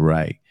me to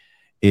write,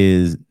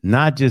 is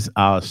not just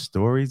our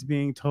stories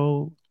being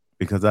told,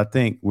 because I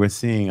think we're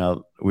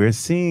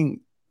seeing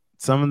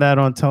some of that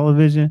on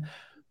television,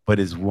 but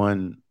it's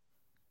one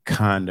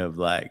kind of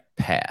like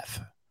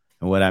path.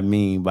 And what I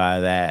mean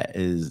by that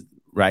is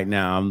right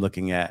now I'm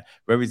looking at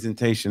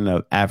representation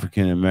of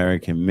African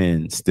American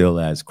men still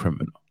as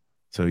criminal.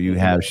 So you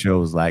have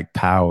shows like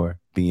Power,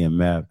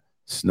 BMF,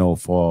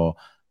 Snowfall,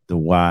 The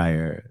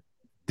Wire,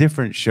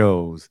 different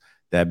shows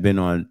that have been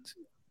on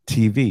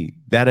TV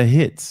that are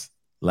hits.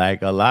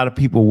 Like a lot of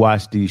people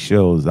watch these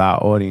shows,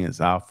 our audience,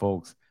 our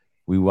folks,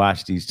 we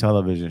watch these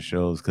television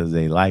shows because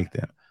they like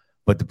them.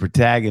 But the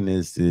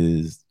protagonist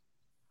is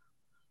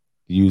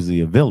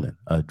usually a villain,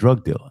 a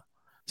drug dealer,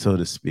 so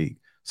to speak.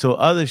 So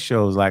other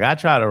shows, like I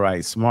try to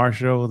write smart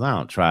shows. I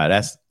don't try.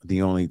 That's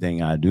the only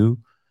thing I do,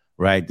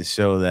 right? To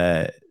show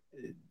that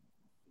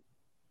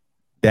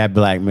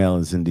black male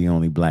isn't the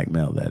only black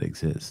male that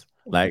exists.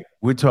 Like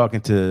we're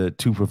talking to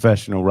two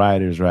professional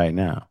writers right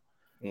now.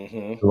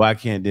 So why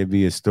can't there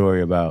be a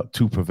story about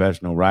two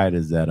professional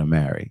writers that are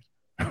married,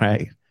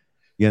 right?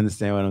 You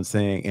understand what I'm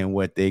saying? And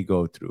what they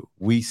go through.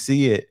 We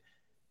see it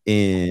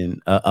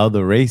in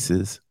other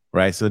races,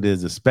 right? So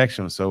there's a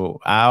spectrum. So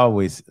I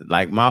always,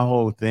 like my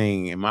whole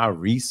thing and my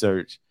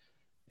research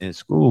in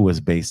school was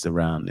based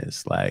around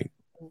this. Like,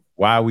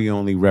 why are we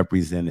only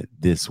represented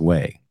this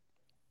way?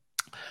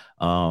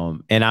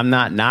 And I'm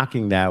not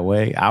knocking that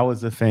way. I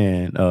was a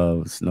fan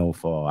of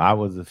Snowfall. I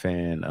was a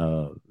fan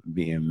of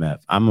BMF.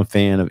 I'm a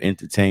fan of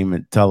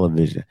entertainment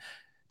television,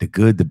 the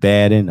good, the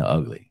bad, and the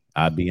ugly.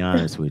 I'll be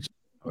honest with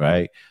you,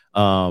 right?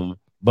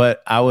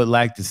 But I would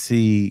like to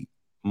see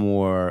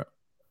more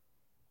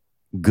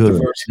good.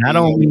 Diversity I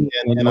don't mean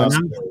when I'm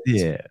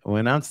saying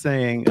when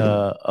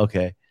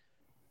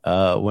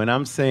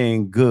I'm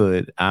saying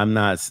good, I'm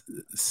not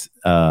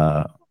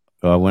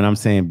or when I'm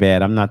saying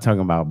bad, I'm not talking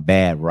about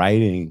bad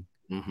writing.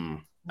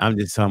 I'm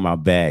just talking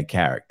about bad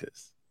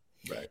characters.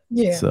 Right.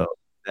 Yeah. So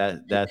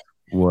that's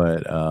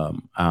what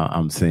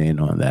I'm saying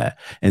on that.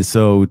 And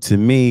so to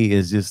me,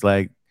 it's just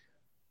like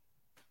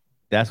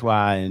that's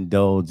why I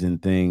indulge in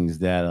things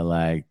that are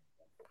like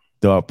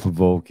thought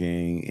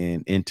provoking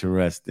and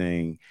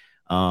interesting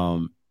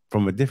from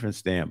a different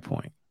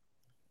standpoint.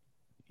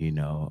 You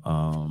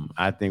know,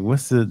 I think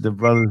what's the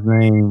brother's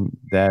name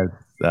that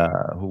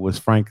who was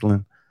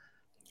Franklin?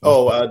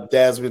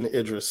 Desmond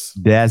Idris.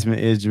 Desmond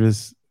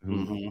Idris,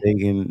 who's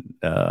taking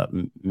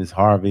Miss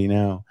Harvey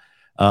now.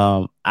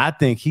 I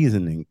think he's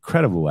an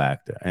incredible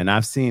actor, and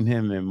I've seen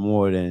him in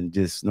more than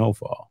just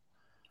Snowfall.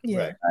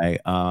 Yeah.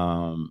 Right.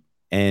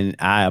 And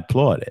I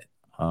applaud it.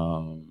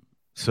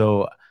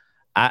 So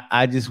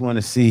I just want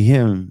to see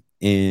him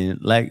in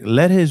like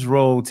let his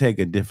role take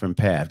a different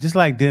path, just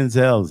like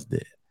Denzel's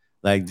did.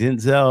 Like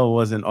Denzel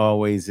wasn't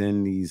always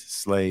in these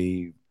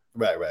slave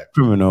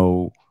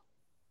criminal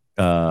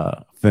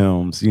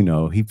films. You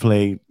know, he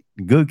played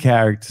good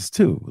characters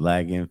too,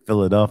 like in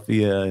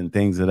Philadelphia and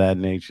things of that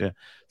nature.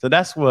 So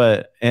that's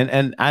what,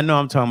 and I know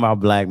I'm talking about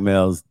black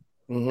males.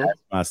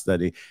 That's my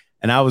study.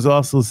 And I was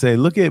also saying,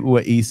 look at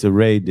what Issa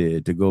Rae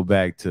did, to go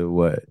back to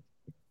what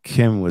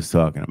Kim was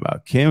talking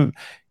about.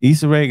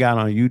 Issa Rae got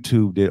on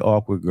YouTube, did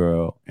Awkward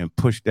Girl, and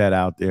pushed that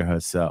out there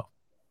herself.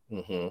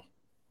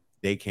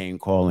 They came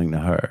calling to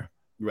her.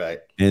 Right.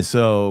 And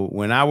so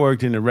when I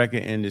worked in the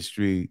record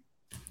industry,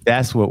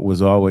 that's what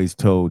was always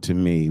told to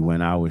me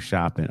when I was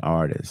shopping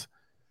artists.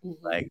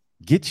 Like,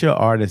 get your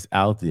artists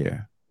out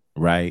there,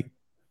 right?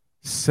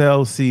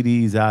 Sell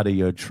CDs out of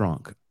your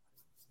trunk.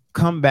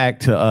 Come back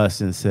to us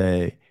and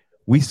say,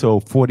 we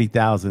sold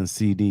 40,000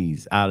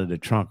 CDs out of the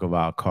trunk of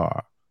our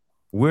car.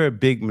 We're a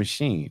big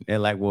machine. They're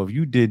like, well, if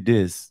you did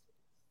this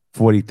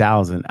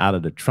 40,000 out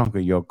of the trunk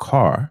of your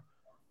car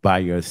by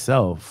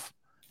yourself,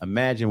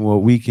 imagine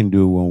what we can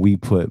do when we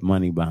put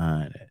money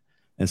behind it.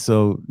 And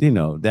so, you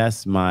know,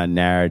 that's my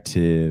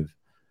narrative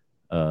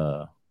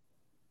to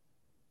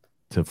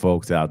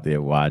folks out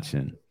there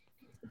watching.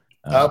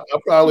 I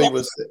probably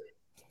was.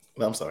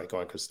 No, I'm sorry. Go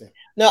on, Christine.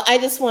 No, I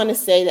just want to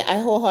say that I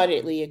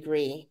wholeheartedly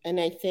agree. And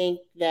I think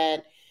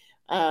that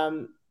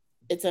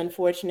it's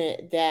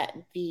unfortunate that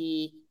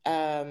the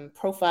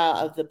profile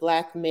of the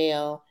Black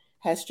male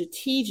has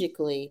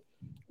strategically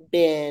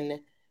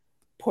been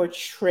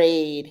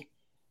portrayed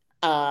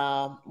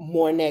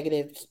more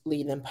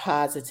negatively than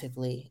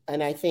positively.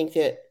 And I think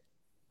that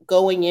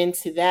going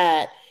into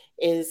that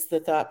is the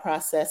thought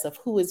process of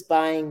who is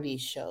buying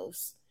these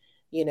shows,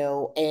 you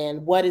know,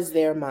 and what is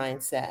their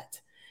mindset.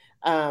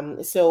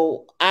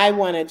 So I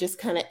want to just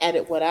kind of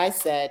edit what I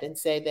said and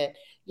say that,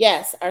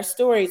 yes, our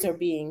stories are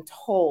being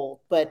told,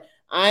 but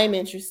I'm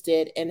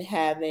interested in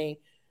having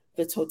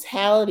the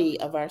totality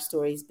of our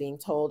stories being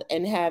told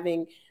and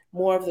having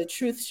more of the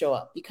truth show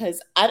up.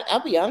 Because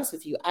I'll be honest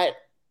with you, I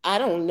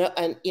don't know.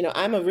 And,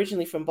 I'm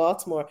originally from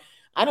Baltimore.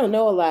 I don't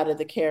know a lot of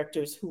the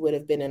characters who would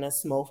have been in a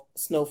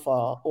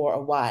Snowfall or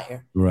A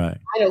Wire. Right.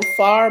 I know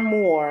far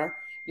more,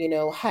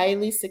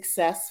 highly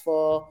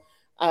successful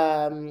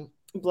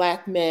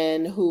Black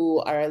men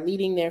who are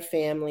leading their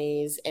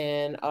families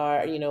and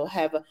are,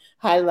 have a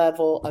high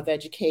level of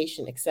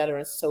education, et cetera,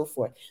 and so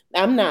forth.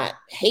 I'm not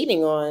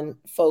hating on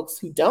folks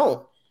who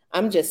don't.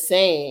 I'm just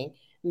saying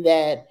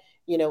that,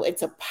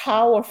 it's a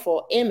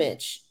powerful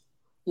image,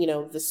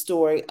 the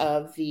story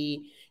of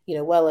the,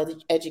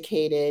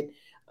 well-educated,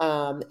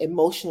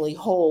 emotionally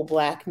whole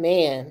Black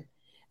man.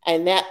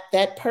 And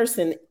that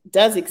person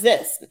does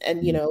exist.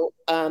 And,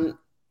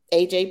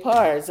 AJ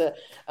Parr is a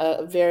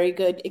very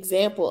good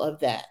example of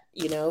that.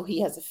 He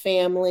has a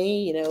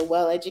family,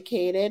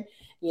 well-educated,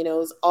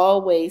 is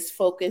always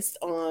focused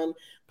on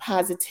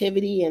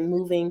positivity and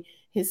moving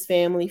his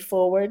family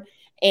forward.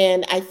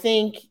 And I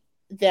think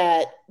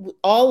that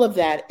all of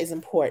that is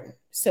important.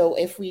 So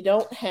if we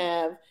don't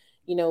have,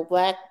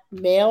 Black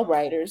male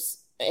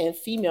writers and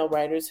female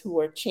writers who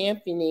are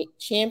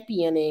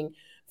championing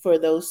for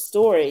those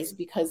stories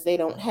because they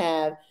don't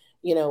have,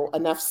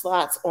 enough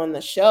slots on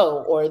the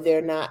show, or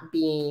they're not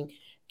being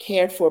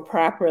cared for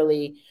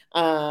properly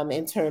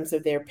in terms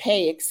of their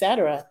pay, et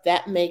cetera,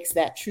 that makes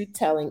that truth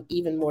telling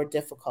even more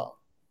difficult.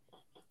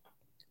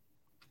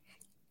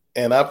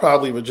 And I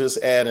probably would just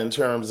add, in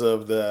terms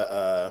of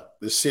the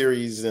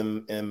series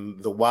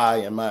and the why,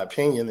 in my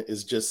opinion,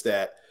 is just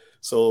that.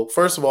 So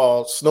first of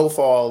all,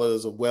 Snowfall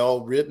is a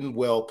well-written,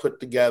 well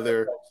put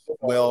together,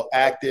 well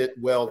acted,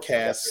 well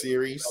cast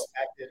series.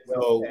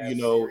 So,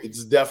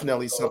 it's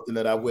definitely something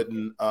that I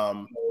wouldn't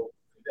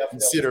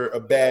consider a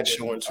bad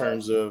show in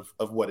terms of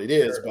what it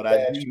is. But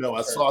I do know,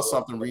 I saw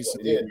something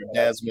recently where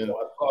Desmond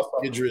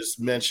Idris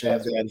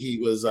mentioned that he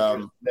was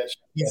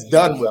he's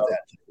done with that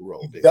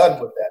role.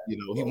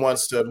 He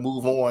wants to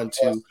move on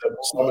to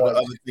some of the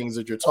other things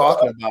that you're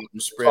talking about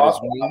and spread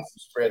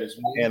his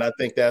wings. And I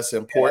think that's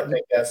important.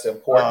 It's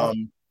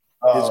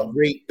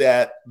great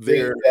that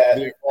there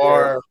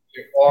are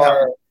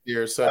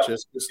such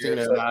as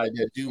Christina and I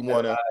that do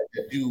want to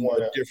do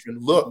a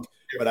different look,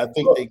 but I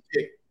think they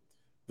pick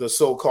the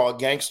so-called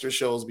gangster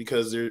shows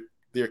because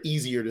they're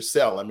easier to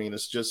sell. I mean,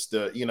 it's just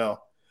the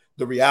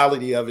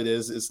reality of it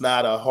is it's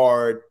not a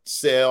hard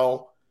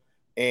sell,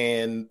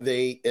 and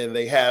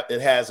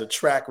it has a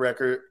track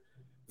record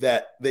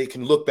that they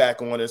can look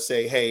back on and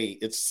say, hey,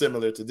 it's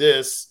similar to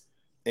this,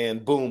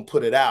 and boom,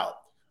 put it out.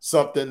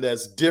 Something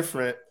that's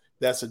different,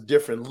 that's a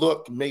different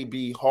look, may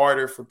be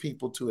harder for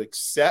people to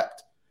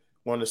accept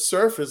on the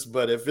surface,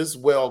 but if it's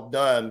well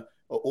done,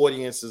 an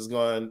audience is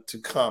going to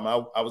come.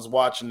 I was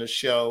watching the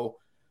show,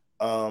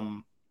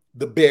 The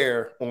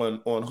Bear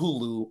on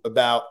Hulu,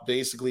 about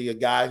basically a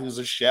guy who's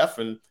a chef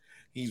and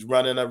he's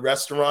running a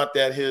restaurant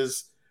that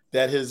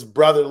his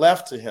brother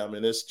left to him.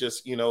 And it's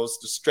just, it's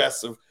the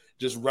stress of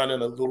just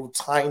running a little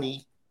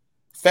tiny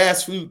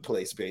fast food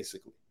place,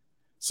 basically.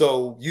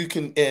 So you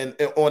can, and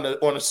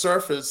on a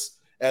surface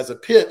as a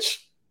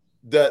pitch,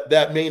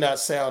 that may not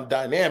sound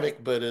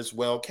dynamic, but it's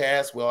well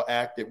cast, well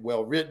acted,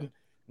 well written,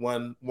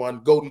 won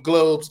Golden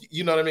Globes,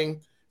 you know what I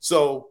mean?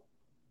 So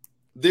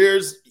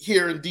there's,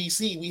 here in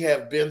DC, we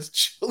have Ben's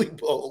Chili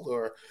Bowl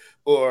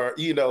or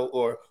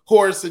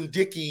Horace and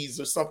Dickey's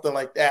or something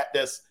like that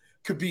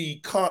could be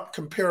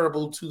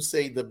comparable to,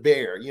 say, The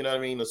Bear, you know what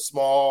I mean? A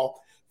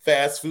small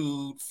fast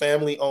food,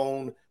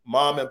 family-owned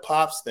mom and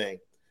pops thing.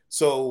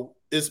 So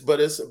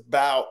it's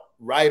about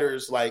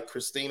writers like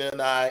Christina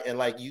and I, and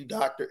like you,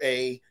 Dr.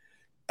 A,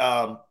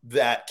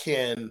 that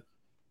can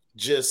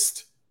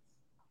just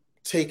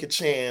take a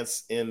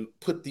chance and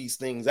put these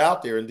things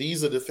out there. And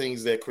these are the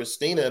things that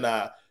Christina and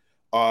I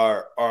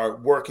are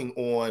working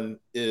on,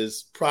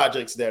 is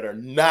projects that are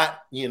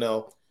not,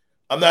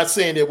 I'm not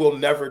saying that we'll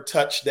never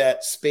touch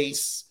that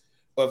space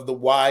of The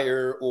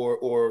Wire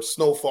or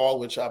Snowfall,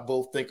 which I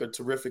both think are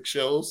terrific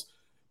shows,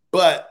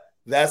 but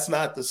that's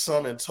not the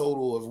sum and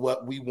total of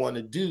what we want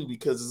to do,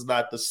 because it's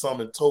not the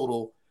sum and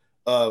total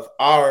of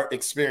our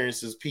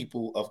experience as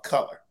people of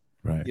color.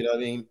 Right. You know what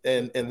I mean?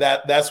 And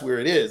that's where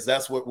it is.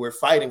 That's what we're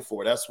fighting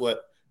for. That's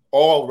what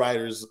all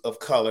writers of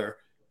color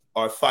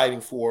are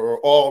fighting for, or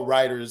all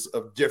writers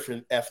of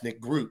different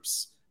ethnic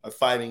groups are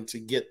fighting to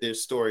get their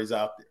stories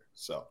out there.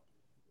 So.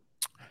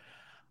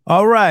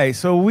 All right.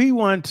 So we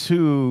want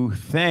to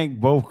thank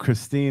both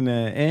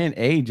Christina and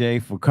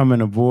AJ for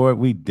coming aboard.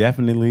 We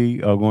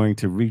definitely are going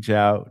to reach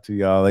out to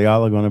y'all.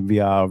 Y'all are going to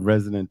be our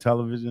resident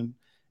television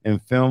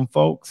and film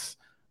folks.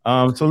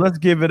 So let's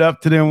give it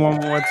up to them one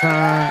more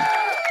time.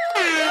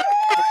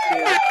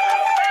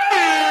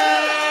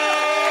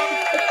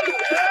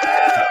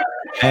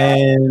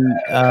 And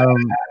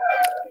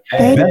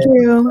thank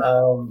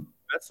you.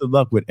 Best of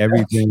luck with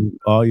everything,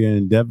 all your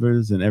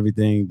endeavors and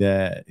everything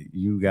that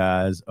you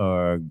guys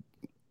are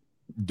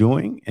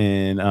doing.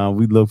 And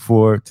we look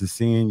forward to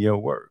seeing your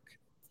work.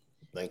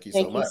 Thank you so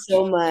Thank much. you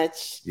so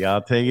much.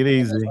 Y'all take it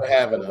easy. Thanks for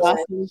having us.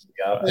 Awesome.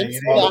 Y'all take Thanks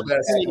it for All the the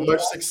best. opportunity.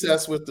 Much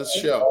success with this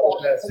show.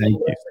 Thank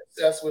you.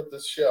 Success with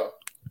this show.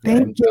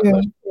 Thank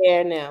you.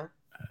 Share now.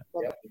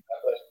 Yep.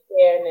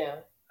 Share now.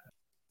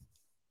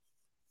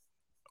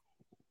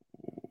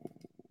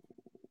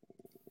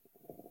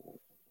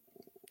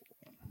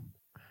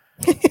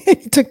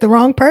 You took the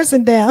wrong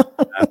person down.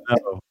 I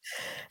know.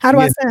 How do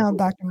Yeah. I sound,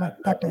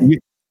 Dr.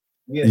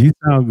 You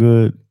sound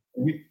good.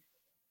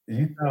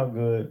 You sound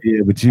good.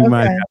 Yeah, but you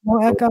might Okay, have no to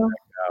go echo. back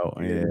out.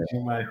 Yeah. You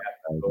might have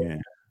to go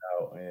Again.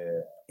 out. Yeah.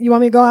 You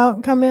want me to go out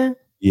and come in?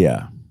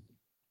 Yeah.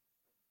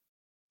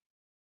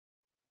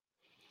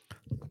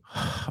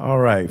 All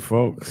right,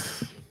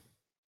 folks.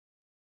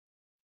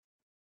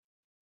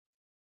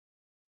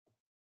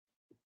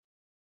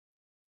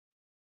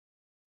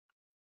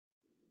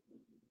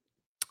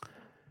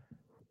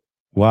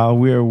 While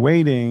we're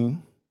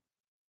waiting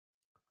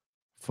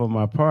for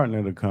my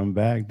partner to come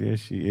back, there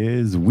she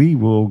is. We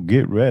will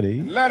get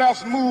ready. Let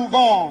us move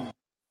on.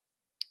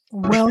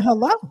 Well,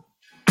 hello.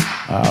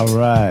 All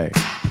right.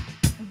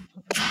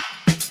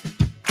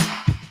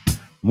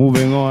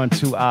 Moving on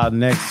to our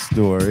next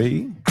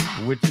story,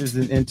 which is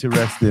an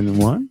interesting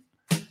one.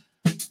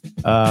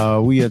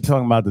 We are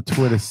talking about the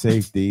Twitter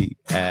safety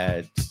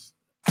at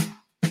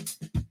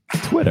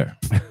Twitter.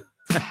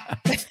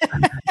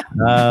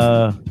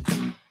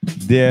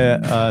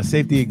 There are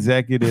safety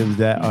executives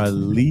that are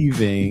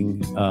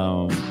leaving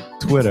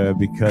Twitter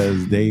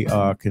because they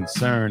are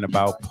concerned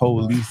about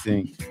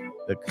policing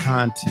the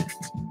content.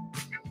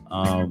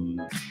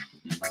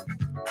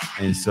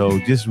 And so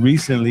just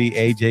recently,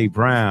 AJ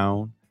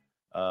Brown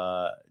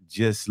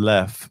just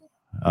left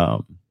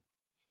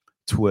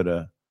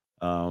Twitter,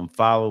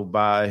 followed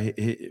by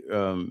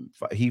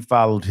he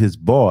followed his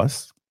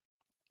boss,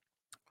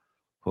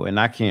 who, and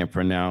I can't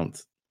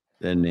pronounce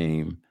their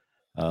name.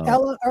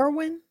 Ella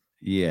Irwin?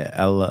 Yeah,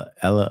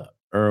 Ella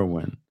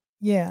Irwin.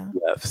 Yeah.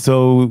 Left.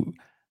 So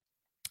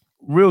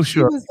real She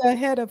short. was the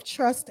head of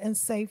trust and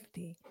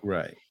safety.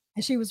 Right.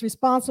 And she was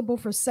responsible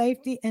for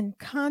safety and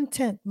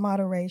content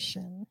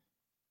moderation.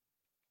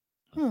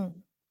 And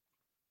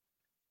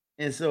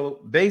so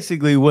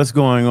basically what's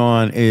going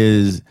on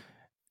is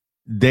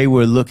they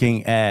were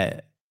looking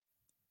at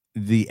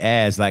the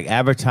ads, like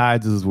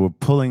advertisers were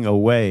pulling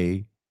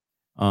away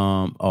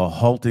or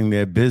halting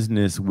their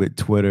business with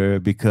Twitter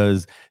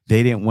because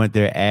they didn't want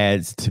their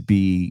ads to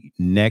be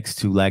next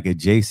to, like,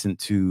 adjacent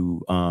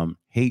to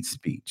hate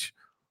speech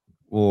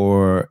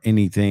or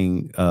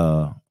anything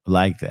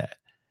like that.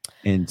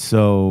 And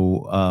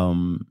so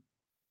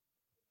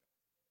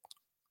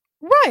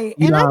right.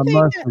 And I Elon think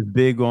Musk is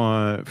big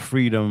on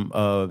freedom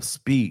of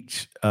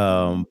speech,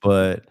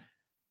 but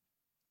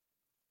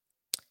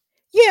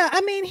yeah,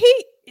 I mean,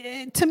 he,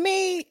 to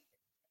me,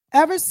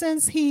 ever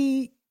since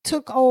he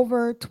took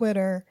over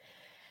Twitter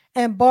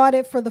and bought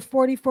it for the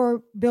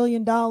 $44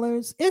 billion,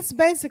 it's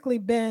basically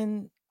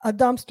been a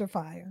dumpster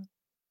fire,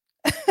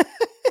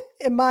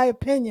 in my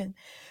opinion.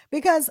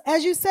 Because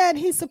as you said,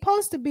 he's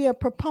supposed to be a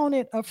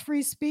proponent of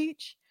free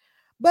speech,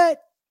 but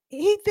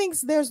he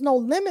thinks there's no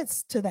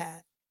limits to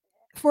that.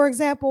 For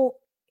example,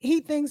 he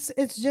thinks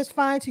it's just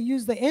fine to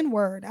use the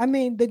N-word. I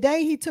mean, the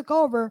day he took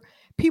over,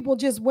 people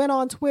just went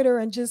on Twitter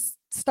and just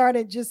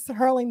started just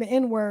hurling the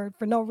N-word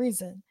for no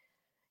reason.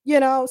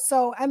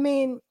 So I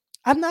mean,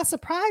 I'm not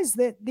surprised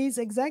that these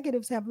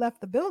executives have left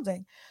the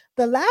building.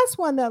 The last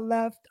one that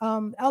left,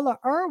 Ella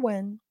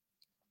Irwin,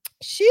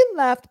 she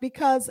left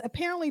because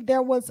apparently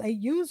there was a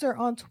user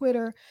on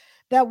Twitter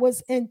that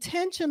was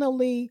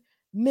intentionally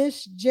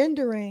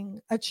misgendering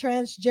a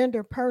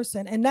transgender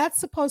person, and that's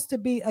supposed to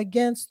be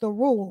against the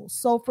rules.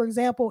 So for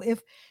example,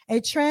 if a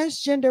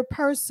transgender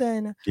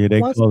person they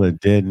call it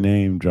dead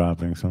name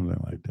dropping, something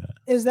like that.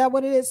 Is that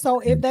what it is? So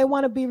if they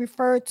want to be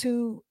referred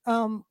to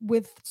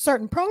with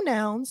certain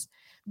pronouns,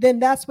 then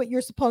that's what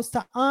you're supposed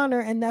to honor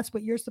and that's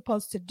what you're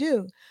supposed to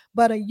do.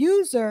 But a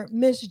user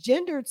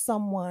misgendered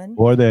someone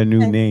or their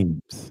new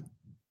names.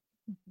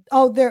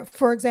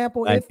 For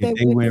example, like if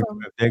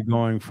they're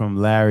going from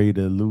Larry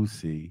to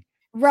Lucy,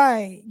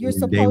 right, you're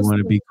supposed they want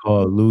to be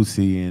called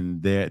Lucy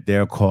and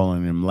they're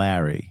calling him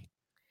Larry.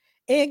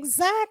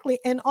 Exactly.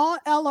 And all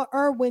Ella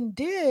Irwin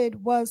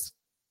did was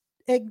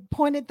it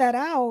pointed that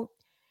out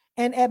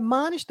and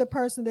admonished the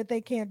person that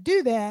they can't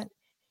do that.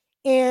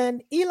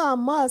 And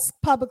Elon Musk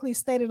publicly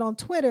stated on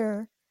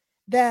Twitter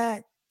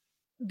that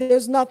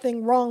there's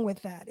nothing wrong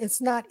with that. It's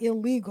not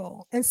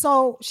illegal. And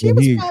so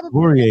he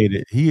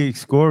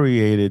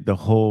excoriated the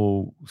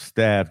whole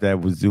staff that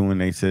was doing.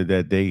 They said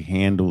that they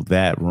handled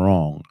that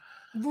wrong.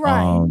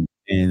 Right.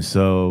 And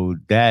so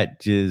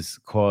that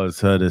just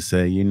caused her to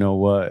say, you know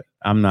what?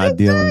 I'm not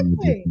dealing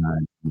with this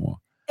anymore.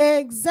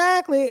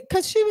 Exactly.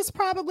 Because she was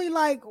probably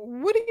like,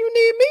 what do you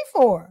need me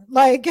for?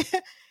 Like,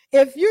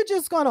 if you're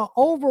just going to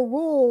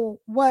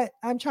overrule what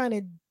I'm trying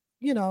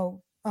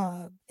to,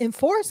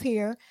 enforce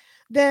here,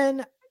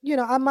 then,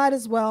 I might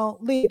as well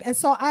leave. And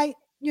so I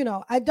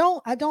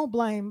don't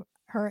blame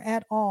her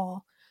at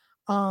all.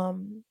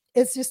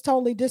 It's just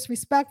totally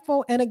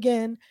disrespectful. And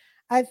again,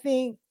 I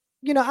think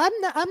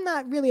I'm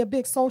not really a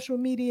big social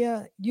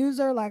media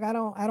user. Like I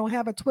don't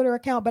have a Twitter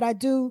account, but I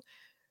do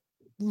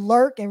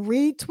lurk and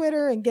read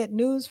Twitter and get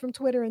news from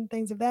Twitter and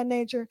things of that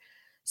nature.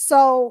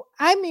 So,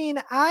 I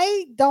mean,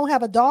 I don't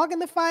have a dog in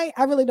the fight.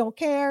 I really don't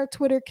care.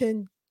 Twitter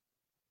can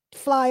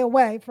fly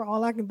away for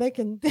all I can. They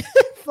can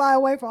fly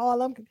away for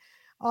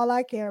all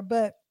I care.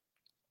 But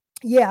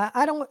yeah,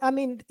 I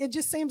mean, it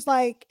just seems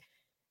like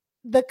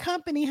the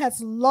company has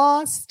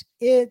lost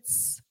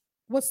its,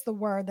 what's the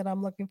word that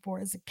I'm looking for?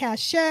 Is it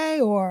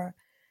cachet or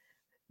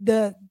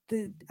the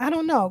I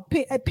don't know.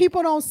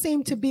 People don't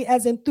seem to be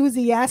as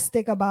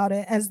enthusiastic about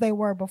it as they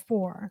were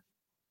before.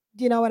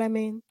 Do you know what I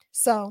mean?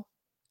 So,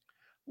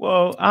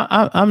 well,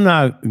 I'm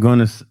not going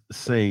to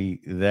say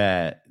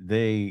that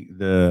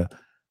the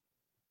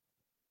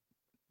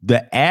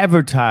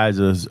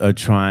advertisers are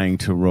trying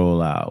to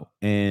roll out,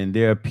 and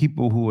there are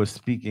people who are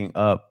speaking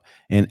up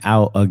and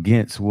out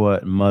against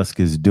what Musk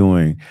is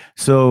doing.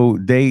 So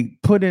they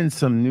put in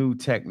some new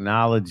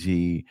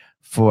technology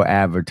for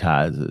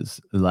advertisers,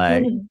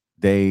 like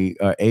they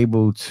are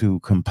able to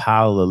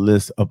compile a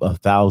list of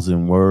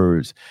 1,000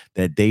 words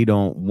that they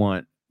don't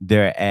want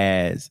their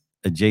ads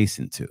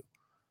adjacent to,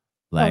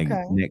 like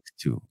next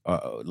to,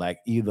 like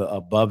either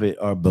above it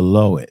or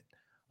below it.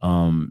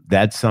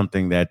 That's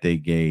something that they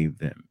gave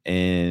them,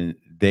 and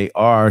they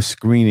are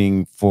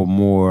screening for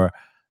more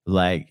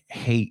like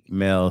hate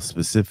mail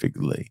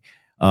specifically.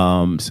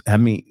 I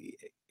mean,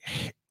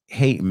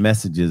 hate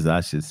messages,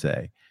 I should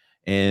say,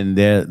 and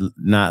they're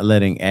not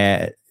letting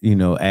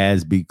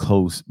ads be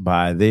close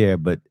by there,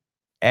 but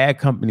ad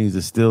companies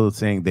are still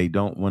saying they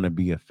don't want to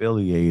be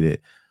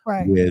affiliated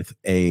with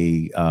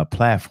a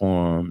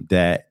platform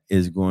that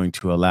is going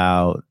to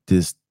allow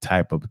this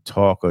type of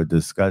talk or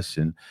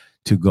discussion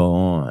to go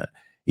on.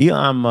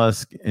 Elon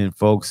Musk and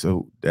folks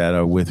that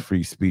are with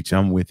free speech,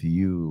 I'm with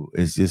you.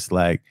 It's just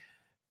like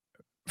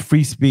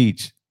free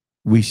speech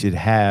we should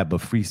have,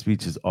 but free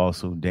speech is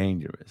also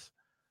dangerous.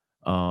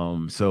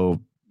 So,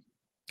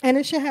 and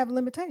it should have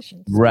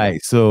limitations,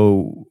 right?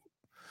 So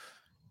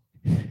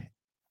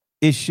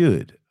it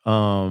should.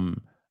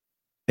 And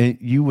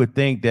you would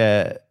think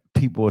that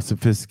people are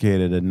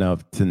sophisticated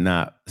enough to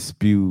not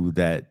spew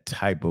that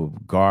type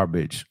of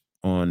garbage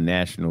on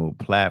national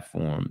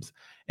platforms.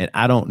 And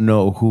I don't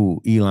know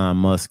who Elon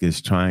Musk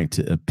is trying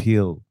to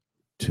appeal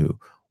to.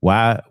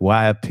 Why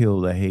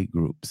appeal to hate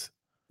groups?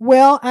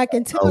 Well, I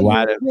can tell you.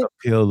 Why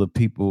appeal to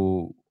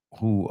people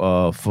who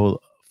are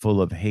full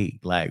of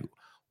hate? Like,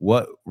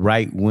 what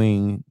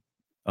right-wing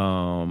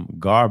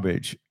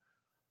garbage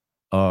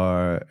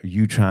are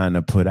you trying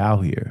to put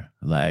out here?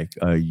 Like,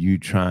 are you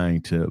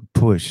trying to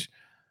push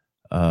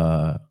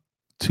to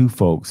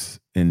folks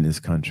in this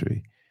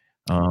country?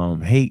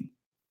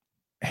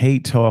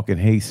 Hate talk and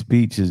hate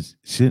speeches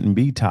shouldn't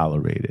be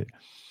tolerated.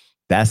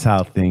 That's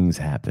how things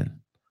happen.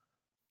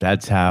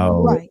 That's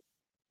how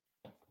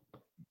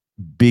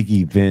big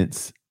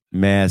events,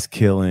 mass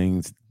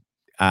killings,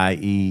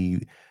 i.e.,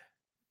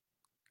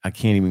 I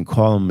can't even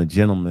call him a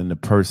gentleman, the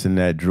person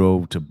that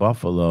drove to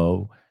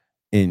Buffalo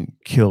and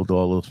killed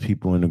all those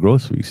people in the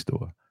grocery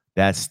store.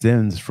 That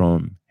stems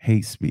from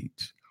hate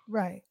speech.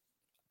 Right.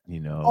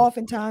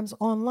 Oftentimes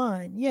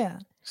online. Yeah.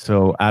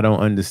 So I don't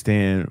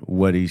understand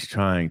what he's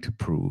trying to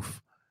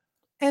prove.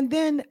 And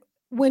then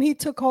when he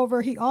took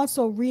over, he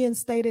also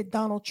reinstated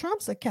Donald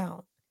Trump's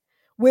account,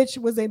 which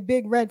was a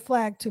big red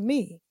flag to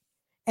me.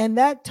 And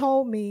that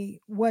told me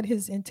what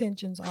his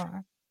intentions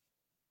are.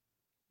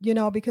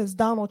 Because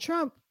Donald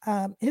Trump,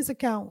 his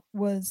account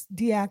was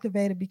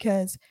deactivated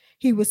because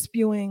he was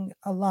spewing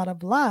a lot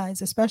of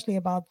lies, especially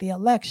about the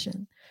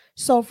election.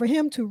 So for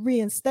him to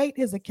reinstate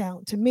his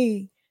account, to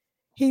me,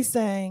 he's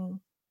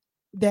saying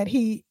that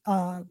he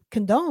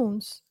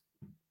condones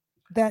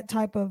that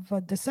type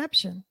of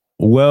deception.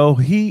 Well,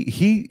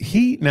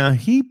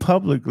 he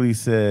publicly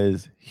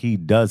says he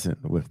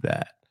doesn't with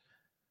that.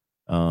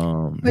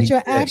 But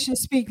your actions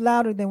speak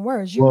louder than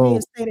words. You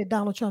reinstated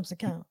Donald Trump's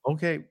account.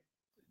 Okay.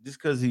 Just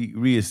because he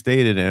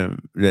reinstated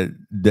him,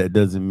 that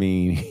doesn't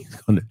mean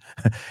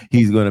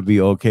he's gonna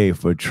be okay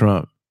for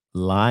Trump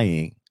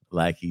lying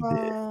like he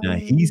did. Now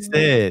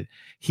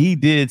he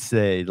did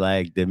say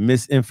like the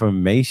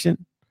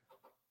misinformation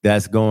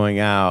that's going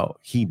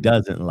out, he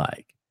doesn't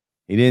like.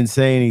 He didn't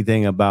say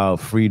anything about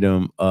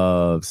freedom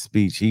of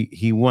speech.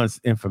 He wants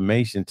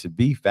information to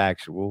be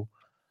factual,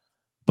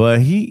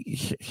 but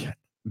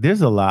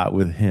there's a lot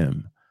with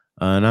him,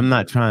 and I'm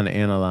not trying to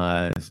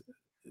analyze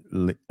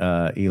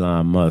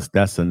Elon Musk.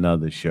 That's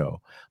another show.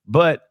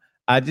 But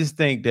I just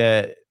think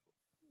that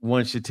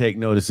one should take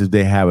notice if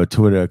they have a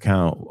Twitter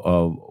account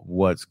of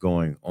what's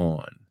going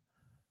on.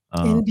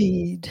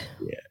 Indeed.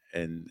 Yeah,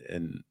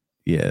 and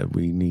yeah,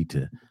 we need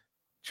to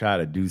try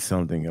to do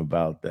something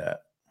about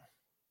that.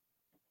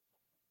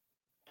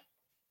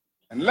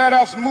 And let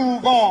us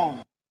move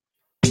on.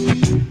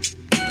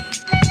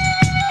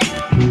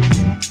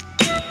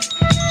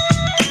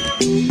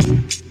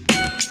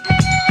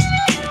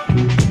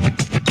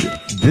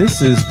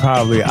 This is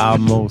probably our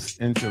most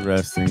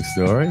interesting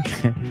story.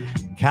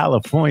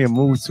 California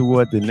moves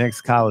toward the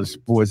next college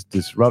sports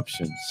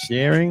disruption,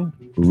 sharing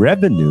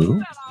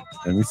revenue.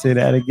 Let me say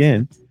that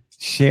again,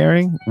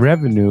 sharing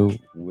revenue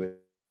with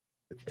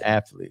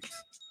athletes.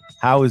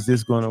 How is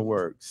this going to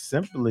work?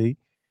 Simply,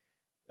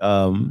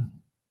 they're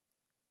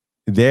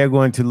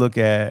going to look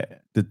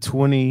at the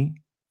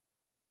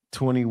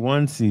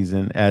 2021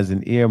 season as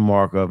an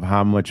earmark of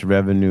how much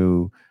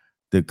revenue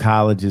the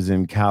colleges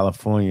in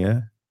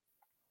California,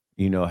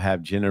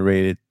 have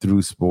generated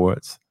through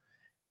sports.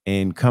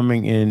 And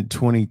coming in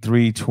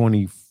 23,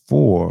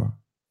 24,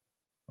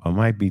 or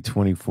might be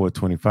 24,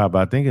 25,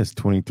 but I think it's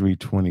 23,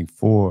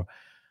 24,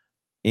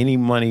 any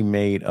money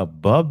made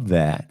above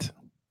that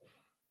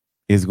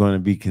is going to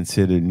be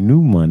considered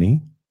new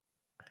money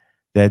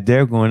that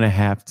they're going to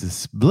have to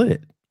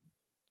split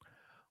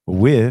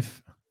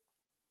with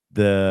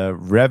the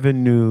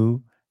revenue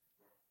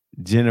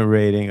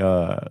generating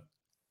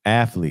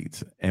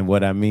athletes. And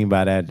what I mean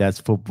by that, that's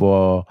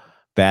football,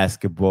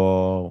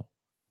 basketball,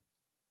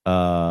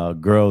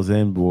 girls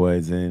and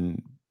boys,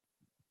 and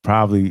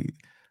probably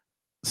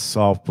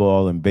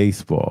softball and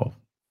baseball.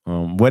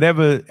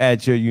 Whatever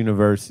at your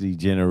university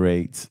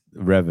generates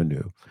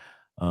revenue.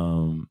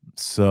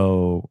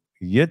 So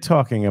you're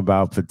talking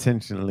about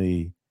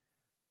potentially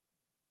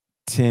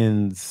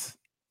tens,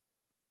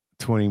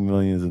 20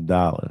 millions of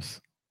dollars.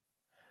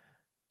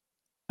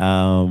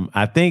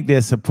 I think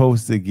they're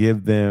supposed to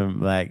give them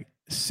like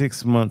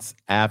 6 months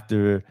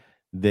after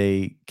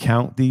they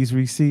count these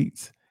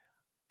receipts,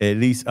 at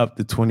least up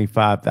to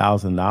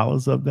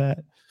 $25,000 of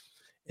that.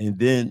 And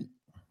then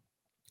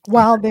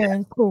while they're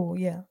in school,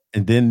 yeah.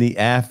 And then the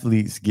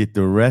athletes get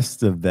the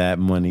rest of that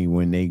money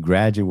when they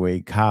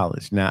graduate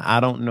college. Now, I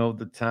don't know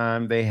the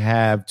time they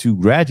have to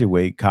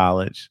graduate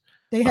college.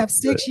 They have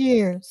 6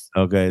 years.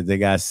 Okay, they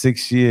got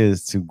 6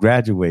 years to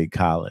graduate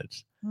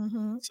college.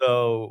 Mm-hmm.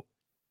 So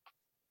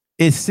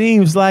it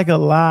seems like a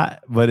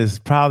lot, but it's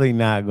probably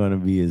not going to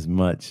be as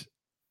much.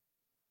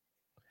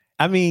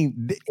 I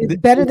mean, it's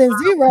better than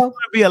zero. It's going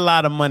to be a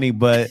lot of money,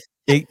 but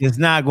it's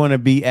not going to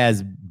be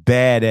as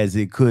bad as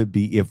it could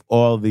be if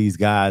all these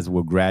guys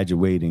were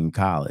graduating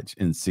college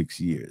in 6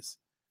 years.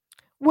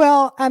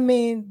 Well, I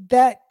mean,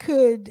 that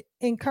could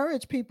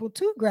encourage people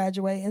to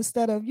graduate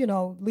instead of,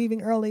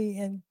 leaving early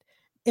and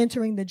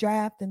entering the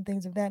draft and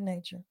things of that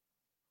nature.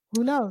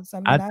 Who knows?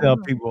 I tell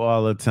people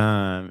all the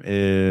time,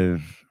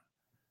 if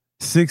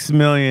 $6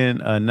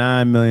 million or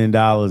 $9 million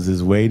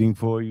is waiting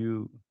for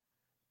you,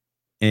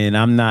 and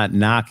I'm not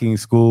knocking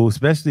school,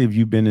 especially if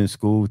you've been in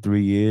school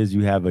 3 years,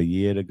 you have a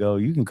year to go,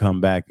 you can come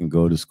back and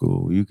go to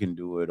school. You can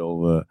do it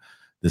over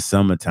the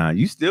summertime.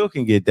 You still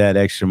can get that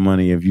extra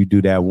money if you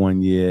do that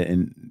 1 year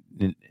in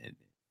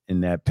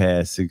that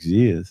past 6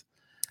 years,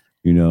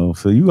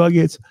 so you gotta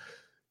get.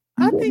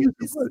 I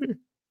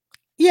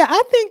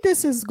think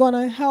this is going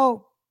to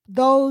help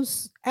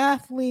those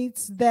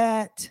athletes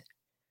that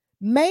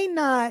may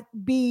not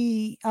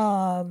be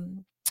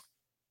NFL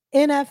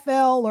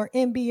or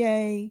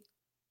NBA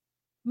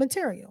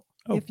material,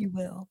 if you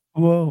will.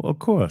 Well, of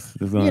course.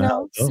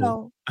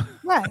 So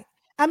right.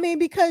 I mean,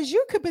 because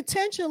you could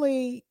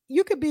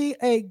be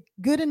a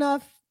good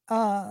enough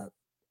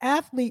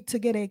athlete to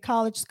get a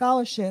college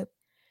scholarship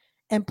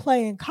and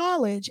play in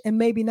college and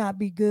maybe not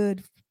be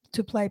good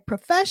to play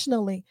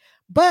professionally.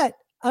 But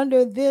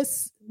under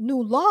this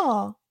new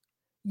law,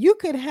 you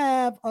could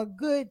have a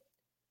good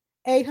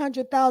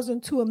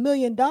 $800,000 to $1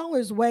 million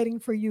waiting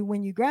for you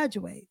when you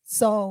graduate.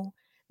 So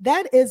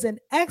that is an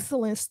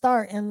excellent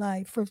start in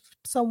life for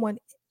someone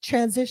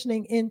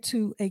transitioning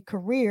into a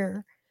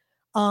career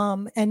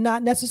and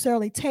not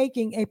necessarily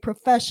taking a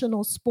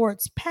professional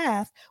sports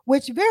path,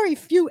 which very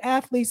few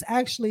athletes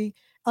actually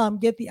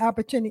get the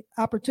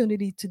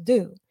opportunity to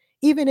do.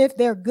 Even if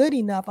they're good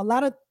enough, a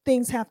lot of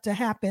things have to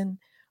happen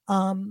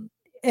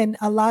and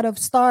a lot of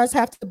stars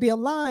have to be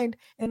aligned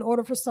in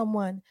order for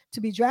someone to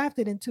be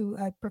drafted into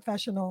a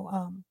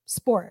professional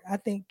sport. I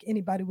think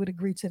anybody would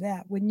agree to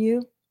that, wouldn't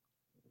you?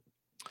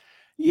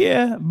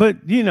 Yeah, but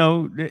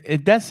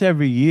that's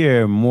every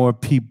year. More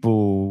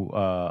people,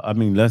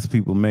 less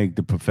people make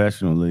the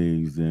professional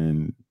leagues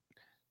than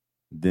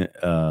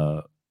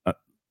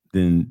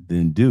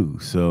do.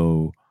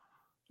 So,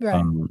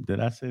 right. Did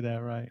I say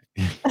that right?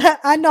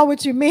 I know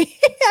what you mean.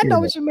 I know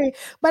what you mean.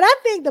 But I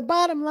think the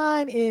bottom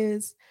line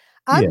is,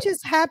 I'm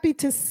just happy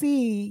to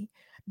see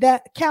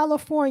that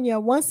California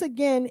once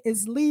again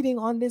is leading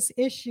on this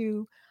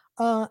issue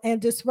and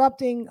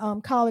disrupting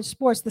college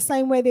sports the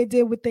same way they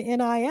did with the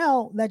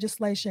NIL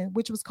legislation,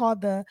 which was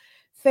called the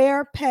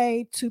Fair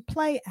Pay to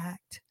Play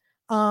Act.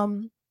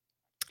 And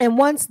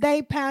once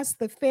they passed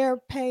the Fair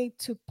Pay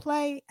to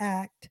Play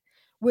Act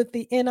with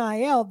the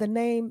NIL, the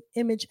name,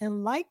 image,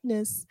 and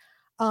likeness,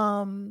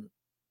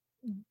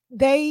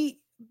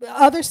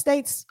 other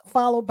states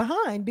follow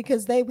behind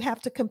because they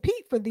have to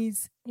compete for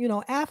these,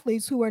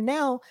 athletes who are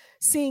now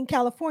seeing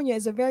California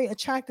as a very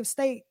attractive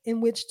state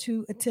in which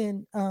to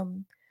attend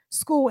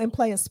school and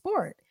play a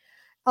sport.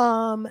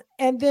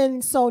 And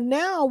then, so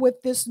now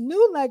with this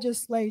new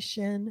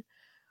legislation,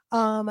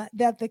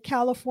 that the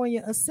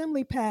California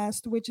Assembly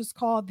passed, which is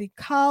called the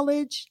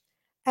College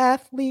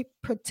Athlete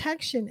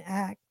Protection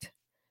Act.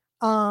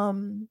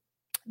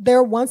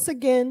 They're once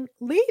again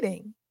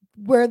leading,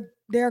 where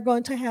they're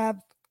going to have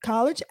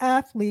college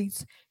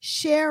athletes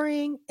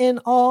sharing in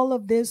all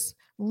of this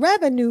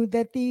revenue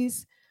that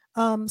these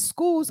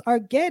schools are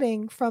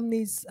getting from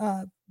these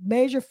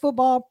major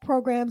football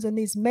programs and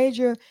these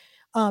major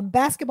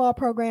basketball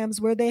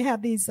programs, where they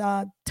have these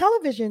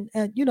television,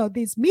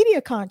 these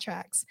media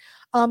contracts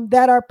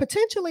that are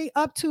potentially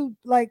up to,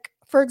 like,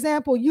 for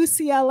example,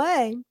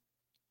 UCLA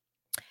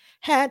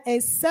had a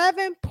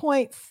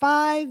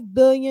 $7.5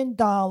 billion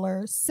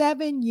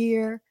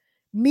 7-year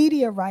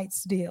media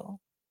rights deal.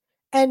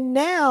 And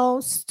now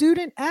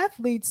student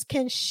athletes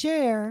can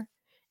share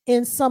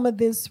in some of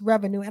this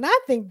revenue. And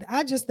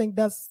I just think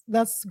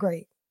that's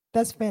great.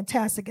 That's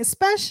fantastic,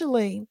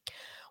 especially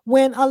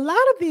when a lot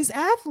of these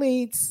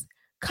athletes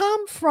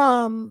come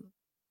from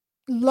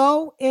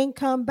low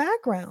income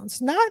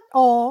backgrounds. Not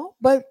all,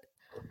 but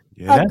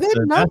a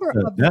good number of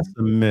them. That's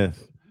a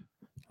myth.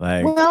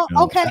 Like, well,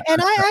 okay.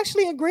 And I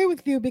actually agree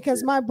with you,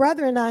 because my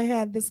brother and I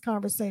had this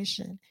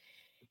conversation.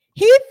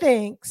 He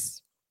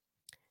thinks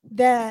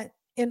that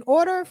in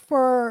order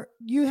for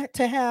you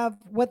to have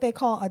what they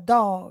call a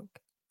dog,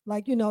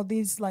 like,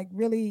 these like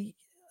really,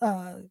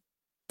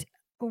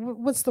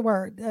 what's the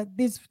word?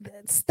 These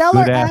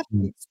stellar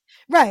athletes,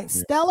 right? Yeah.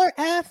 Stellar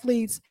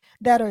athletes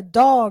that are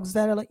dogs,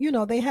 that are like,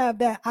 they have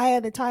that eye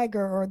of the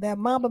tiger, or that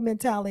Mamba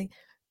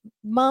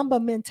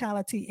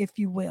mentality, if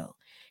you will.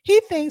 He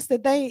thinks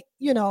that they,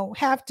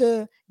 have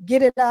to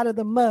get it out of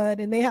the mud,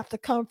 and they have to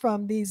come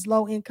from these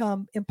low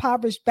income,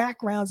 impoverished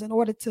backgrounds in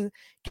order to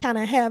kind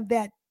of have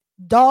that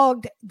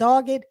dogged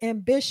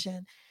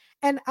ambition.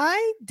 And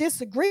I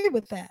disagree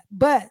with that.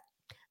 But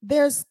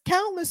there's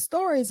countless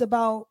stories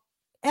about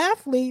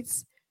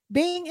athletes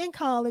being in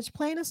college,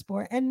 playing a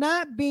sport, and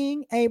not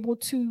being able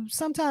to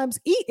sometimes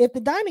eat if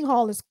the dining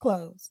hall is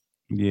closed.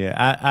 Yeah,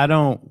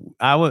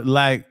 I would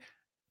like,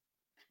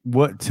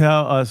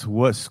 tell us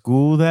what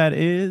school that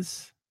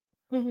is.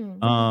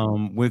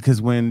 Mm-hmm.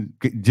 Because when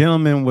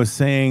gentlemen was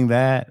saying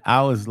that,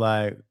 I was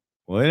like,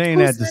 well, it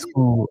ain't at the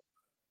school.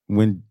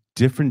 When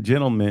different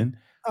gentlemen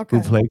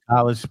who play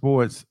college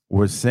sports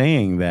were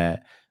saying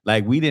that,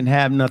 like, we didn't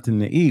have nothing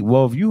to eat.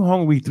 Well, if you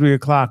hungry 3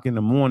 o'clock in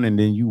the morning,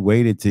 then you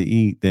waited to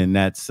eat, then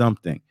that's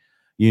something,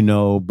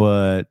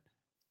 but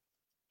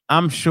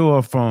I'm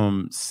sure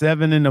from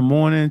 7 in the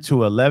morning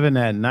to 11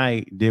 at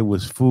night, there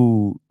was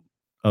food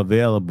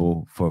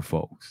available for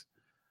folks.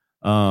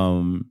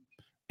 And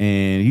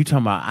you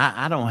talking about,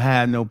 I don't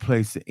have no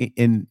place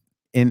in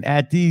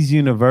at these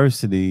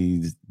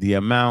universities, the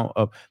amount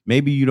of,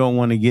 maybe you don't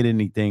want to get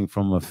anything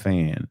from a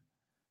fan.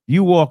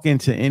 You walk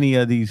into any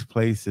of these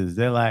places,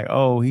 they're like,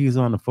 oh, he's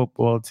on the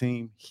football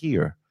team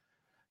here.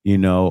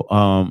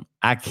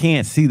 I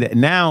can't see that.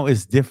 Now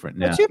it's different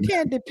now. But you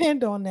can't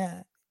depend on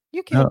that.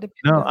 You can't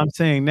depend on I'm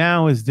saying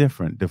now it's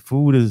different. The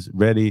food is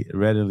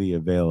readily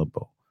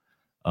available.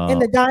 In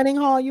the dining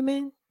hall, you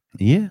mean?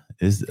 Yeah,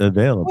 it's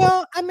available.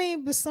 Well, I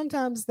mean, but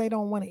sometimes they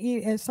don't want to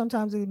eat, and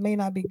sometimes it may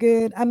not be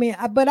good. I mean,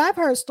 but I've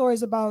heard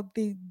stories about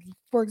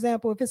for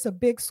example, if it's a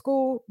big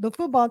school, the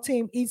football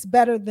team eats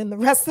better than the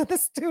rest of the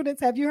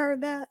students. Have you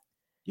heard that?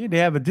 Yeah, they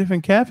have a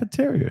different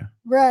cafeteria.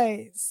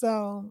 Right.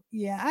 So,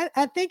 yeah,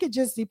 I think it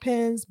just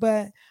depends.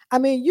 But, I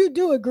mean, you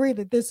do agree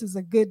that this is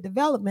a good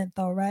development,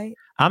 though, right?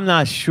 I'm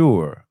not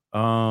sure.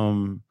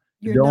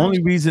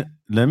 Reason,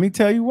 let me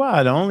tell you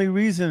why. The only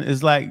reason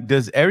is, like,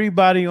 does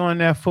everybody on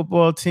that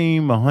football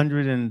team,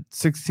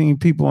 116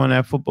 people on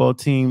that football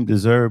team,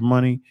 deserve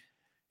money?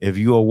 If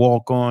you're a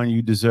walk-on,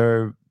 you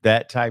deserve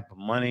that type of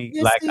money.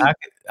 Yes, like,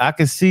 I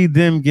could see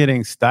them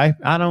getting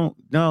stipend. I don't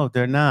know.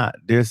 They're not.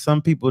 There's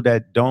some people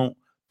that don't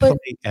play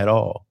at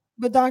all.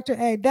 But Dr.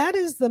 A, that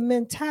is the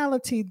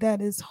mentality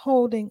that is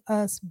holding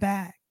us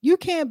back. You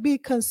can't be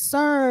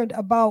concerned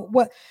about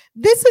what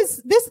this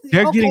is.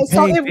 They're okay,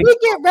 so if we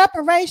get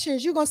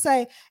reparations, you're gonna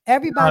say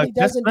everybody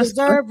doesn't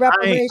deserve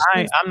reparations.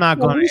 I'm not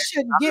going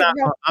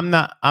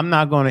to. I'm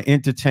not going to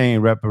entertain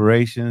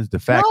reparations. The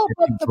fact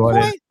that the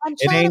point I'm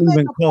trying to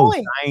make a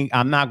point.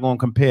 I'm not going to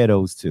compare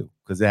those two,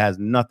 because it has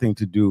nothing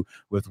to do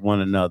with one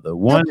another. The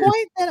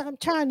point that I'm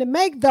trying to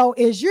make, though,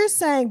 is you're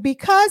saying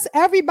because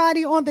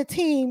everybody on the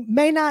team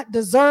may not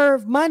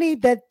deserve money,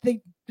 that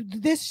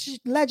this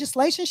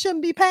legislation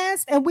shouldn't be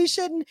passed, and we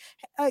shouldn't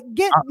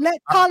let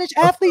college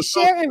athletes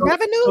share in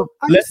revenue.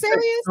 Are you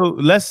serious?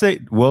 Let's say,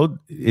 well,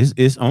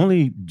 it's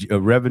only a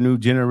revenue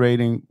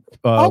generating.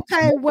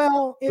 Okay,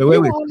 well, if we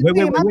were on the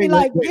team, I'd be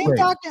like, give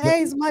Dr.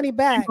 A's money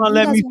back. You gonna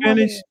let me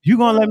finish? You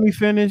gonna let me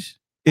finish?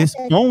 It's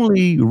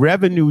only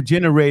revenue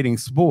generating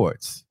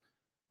sports,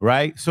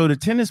 right? So the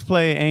tennis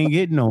player ain't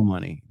getting no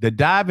money. The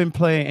diving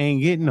player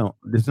ain't getting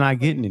it's not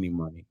getting any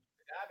money,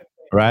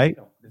 right?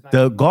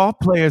 The golf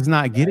player is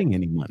not getting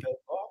any money.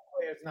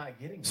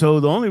 So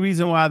the only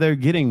reason why they're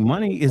getting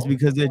money is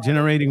because they're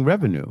generating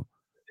revenue.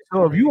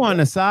 So if you on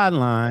the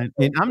sideline,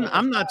 and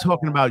I'm not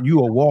talking about you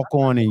a walk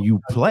on and you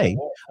play.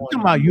 I'm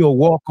talking about you a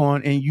walk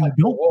on and you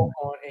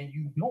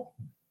don't.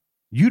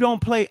 You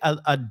don't play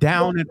a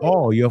down at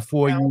all your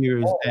 4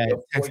 years at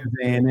Texas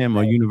A&M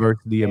or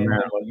University of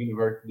Maryland.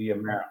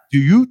 Do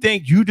you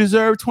think you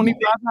deserve $25,000?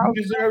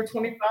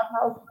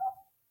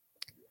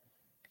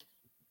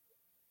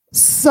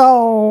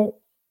 So,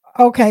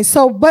 okay.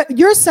 So, but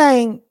you're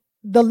saying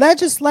the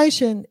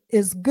legislation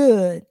is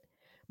good,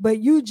 but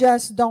you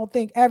just don't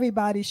think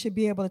everybody should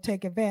be able to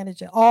take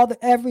advantage of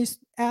every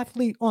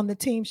athlete on the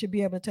team should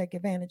be able to take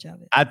advantage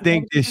of it. I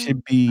think it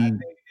should be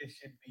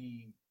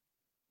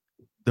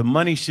the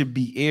money should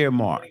be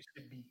earmarked.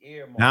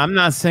 Now, I'm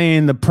not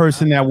saying the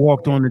person that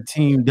walked on the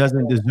team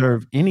doesn't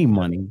deserve any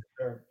money,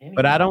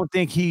 but I don't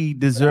think he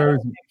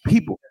deserves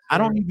people. I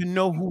don't even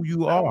know who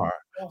you are.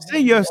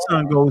 Say your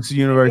son goes to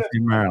University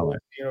of Maryland.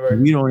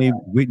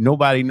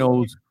 Nobody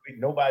knows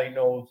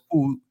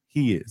who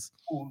he is.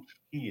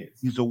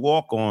 He's a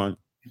walk-on.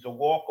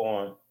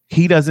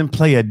 He doesn't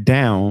play a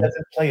down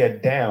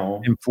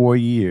in 4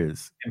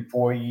 years.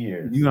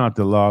 You don't have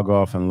to log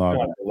off and log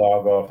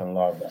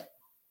back.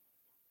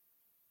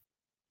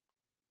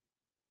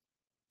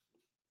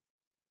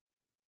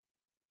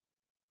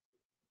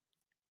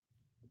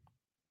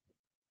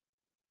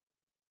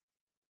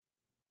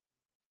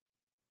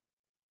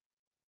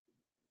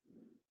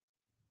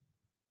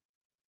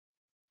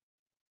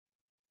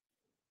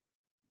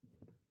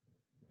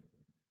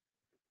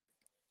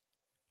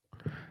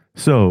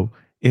 So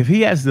if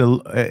he has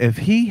to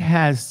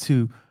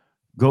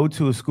go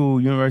to a school,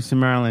 University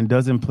of Maryland,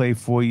 doesn't play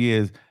 4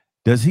 years,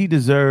 does he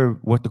deserve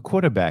what the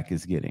quarterback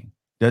is getting?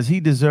 Does he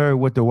deserve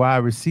what the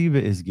wide receiver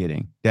is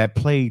getting that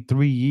played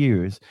 3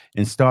 years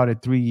and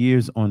started 3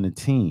 years on the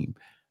team?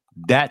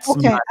 That's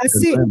okay.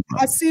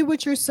 I see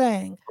what you're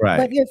saying. Right.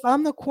 But if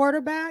I'm the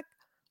quarterback,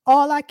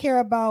 all I care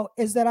about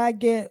is that I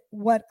get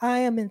what I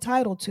am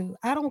entitled to.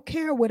 I don't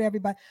care what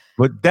everybody.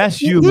 But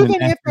that's you,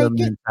 that's your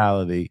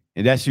mentality,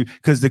 and that's you.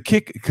 Because we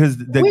can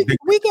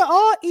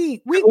all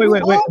eat. Wait, hold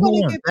on.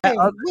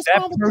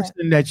 That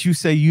person that you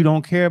say you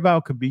don't care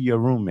about could be your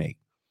roommate.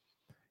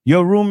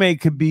 Your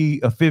roommate could be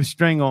a fifth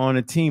stringer on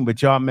a team,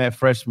 but y'all met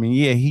freshman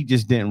year. He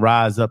just didn't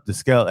rise up the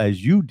scale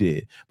as you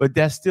did, but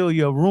that's still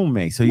your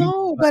roommate. So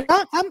but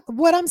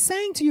what I'm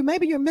saying to you,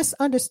 maybe you're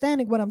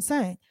misunderstanding what I'm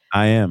saying.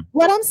 I am.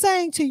 What I'm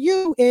saying to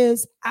you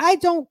is I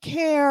don't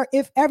care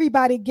if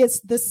everybody gets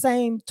the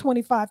same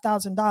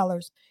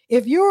 $25,000.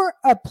 If you're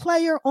a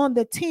player on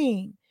the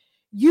team,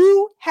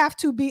 you have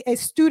to be a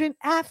student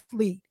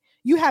athlete.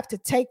 You have to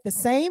take the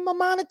same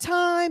amount of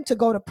time to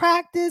go to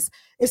practice.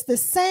 It's the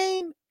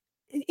same.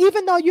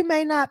 Even though you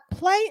may not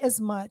play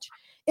as much,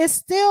 it's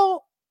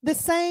still the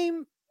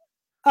same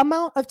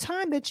amount of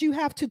time that you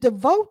have to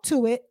devote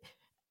to it,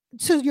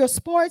 to your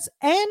sports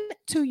and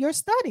to your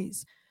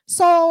studies.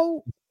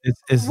 So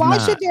why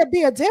should there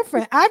be a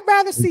difference? I'd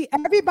rather see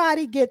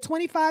everybody get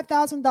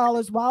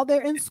 $25,000 while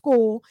they're in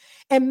school,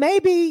 and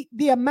maybe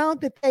the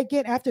amount that they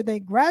get after they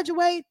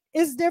graduate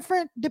is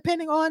different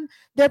depending on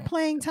their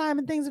playing time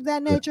and things of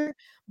that nature.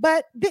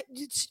 But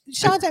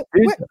Shante,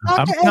 we're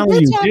talking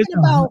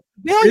about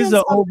billions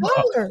of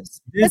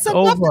dollars. It's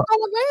enough to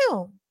go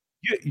around.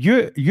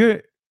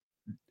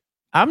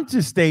 I'm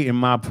just stating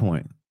my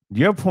point.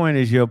 Your point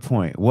is your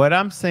point. What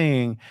I'm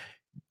saying,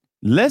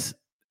 let's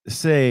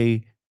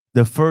say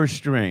the first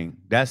string,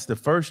 that's the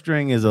first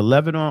string is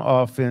 11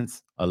 on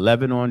offense,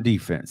 11 on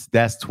defense.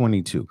 That's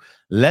 22.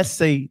 Let's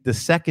say the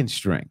second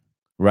string,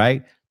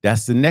 right?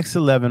 That's the next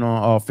 11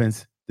 on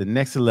offense, the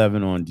next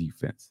 11 on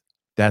defense.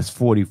 That's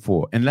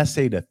 44. And let's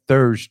say the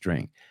third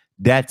string,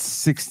 that's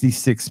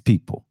 66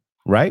 people,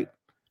 right?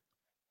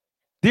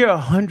 There are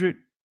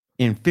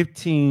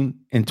 115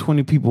 and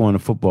 20 people on a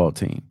football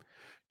team.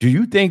 Do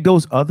you think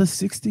those other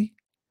 60?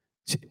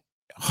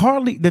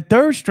 Hardly, the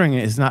third stringer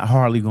is not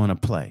hardly going to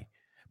play.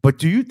 But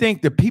do you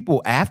think the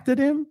people after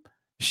them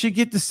should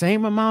get the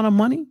same amount of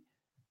money?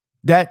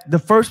 That the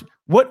first,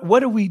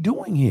 what are we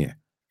doing here?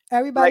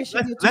 Everybody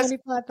should get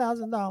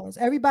 $25,000.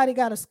 Everybody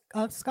got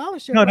a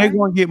scholarship. No, they're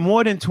going to get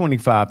more than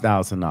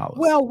 $25,000.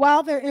 Well,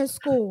 while they're in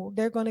school,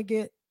 they're going to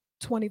get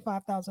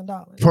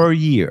 $25,000 per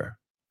year.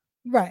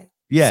 Right.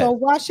 Yeah. So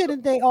why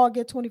shouldn't they all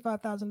get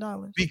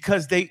 $25,000?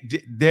 Because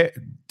they're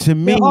to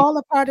me, they're all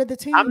a part of the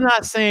team. I'm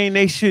not saying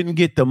they shouldn't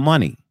get the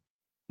money,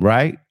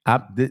 right?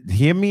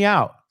 Hear me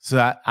out.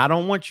 So I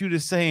don't want you to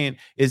saying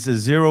it's a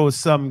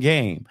zero-sum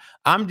game.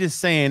 I'm just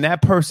saying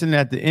that person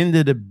at the end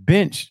of the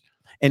bench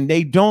and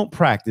they don't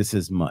practice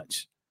as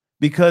much,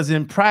 because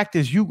in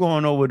practice you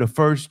going over the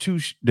first two,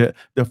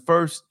 the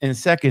first and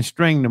second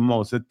string the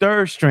most. The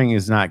third string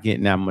is not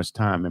getting that much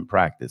time in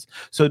practice,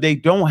 so they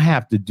don't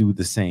have to do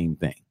the same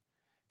thing.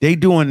 They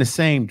doing the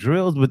same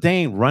drills, but they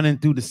ain't running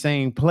through the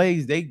same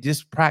plays. They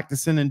just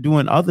practicing and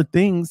doing other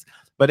things,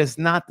 but it's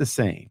not the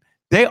same.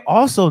 They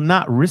also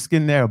not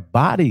risking their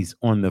bodies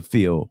on the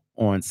field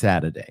on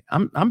Saturday.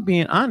 I'm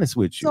being honest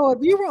with you. So if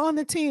you were on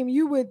the team,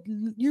 you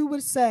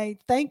would say,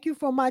 thank you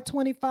for my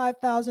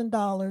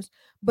 $25,000,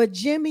 but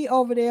Jimmy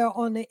over there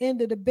on the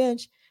end of the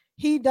bench,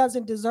 he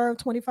doesn't deserve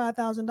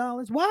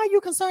 $25,000. Why are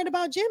you concerned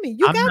about Jimmy?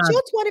 You got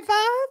your 25.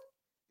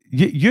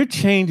 you're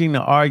changing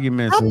the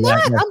arguments. I'm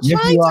not. I'm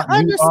trying to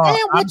understand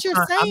what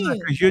you're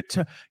saying.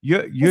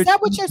 Is that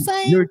what you're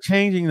saying? You're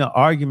changing the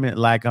argument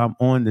like I'm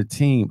on the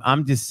team.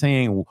 I'm just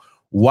saying,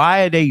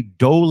 why are they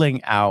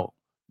doling out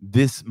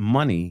this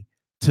money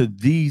to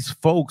these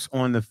folks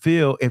on the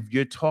field? If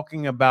you're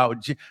talking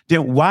about,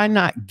 then why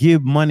not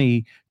give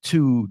money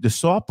to the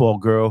softball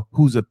girl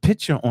who's a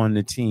pitcher on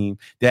the team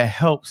that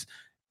helps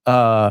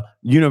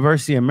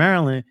University of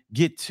Maryland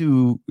get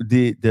to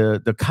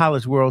the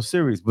College World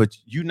Series, but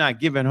you're not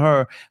giving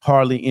her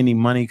hardly any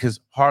money because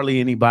hardly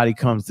anybody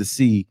comes to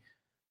see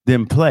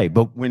them play.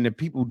 But when the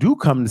people do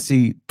come to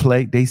see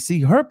play, they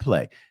see her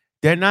play.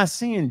 They're not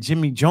seeing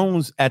Jimmy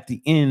Jones at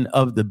the end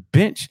of the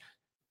bench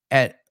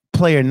at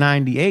player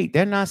 98.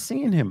 They're not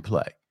seeing him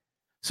play.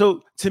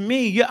 So to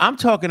me, I'm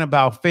talking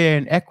about fair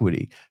and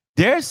equity.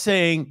 They're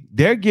saying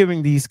they're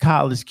giving these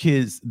college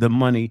kids the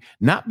money,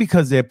 not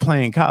because they're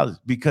playing college,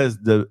 because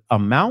the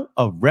amount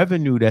of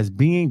revenue that's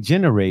being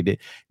generated,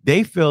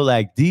 they feel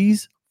like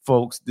these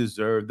folks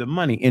deserve the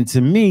money. And to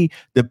me,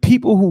 the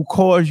people who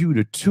cause you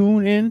to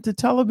tune in to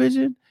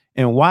television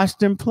and watch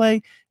them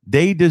play,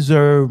 they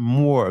deserve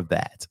more of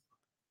that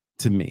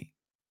to me.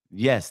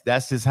 Yes,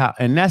 that's just how,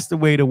 and that's the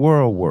way the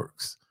world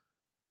works.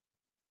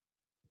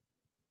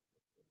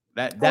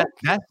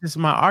 That's just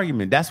my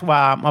argument. That's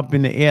why I'm up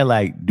in the air.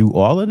 Like, do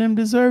all of them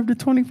deserve the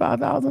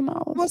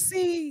 $25,000? Well,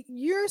 see,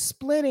 you're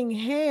splitting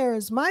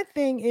hairs. My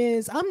thing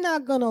is, I'm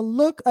not going to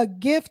look a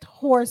gift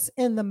horse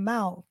in the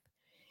mouth.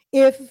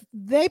 If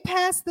they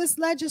pass this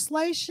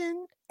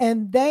legislation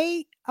and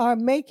they are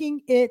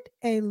making it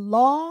a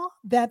law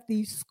that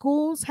the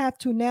schools have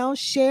to now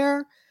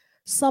share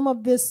some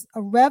of this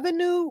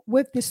revenue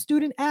with the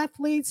student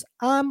athletes,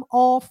 I'm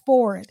all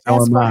for it.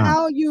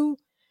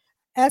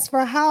 As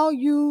for how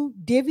you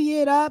divvy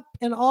it up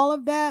and all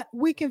of that,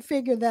 we can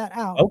figure that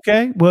out.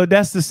 Okay, well,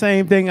 that's the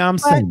same thing I'm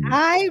saying.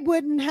 I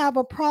wouldn't have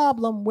a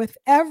problem with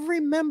every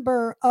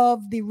member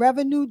of the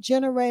revenue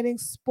generating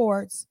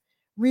sports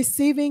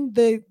receiving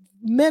the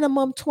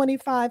minimum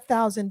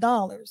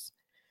 $25,000.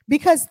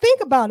 Because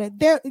think about it,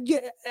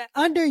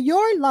 under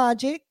your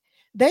logic,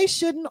 they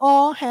shouldn't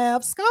all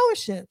have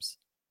scholarships,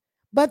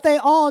 but they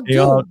all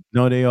do.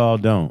 No, they all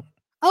don't.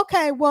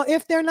 Okay, well,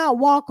 if they're not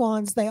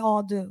walk-ons, they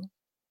all do.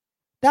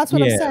 That's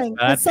what I'm saying.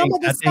 But some of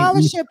the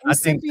scholarship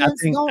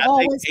recipients don't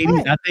always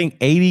play.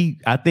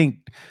 I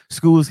think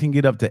schools can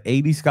get up to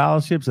 80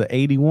 scholarships or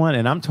 81,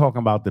 and I'm talking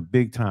about the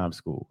big time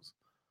schools.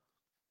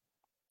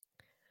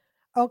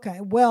 Okay,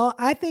 well,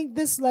 I think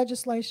this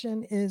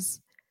legislation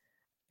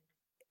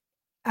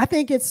I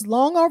think it's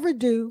long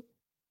overdue.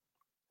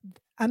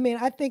 I mean,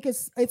 I think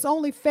it's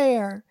only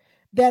fair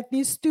that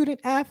these student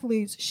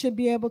athletes should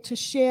be able to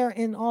share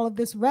in all of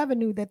this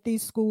revenue that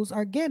these schools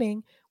are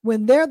getting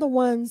when they're the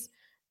ones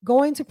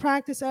going to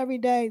practice every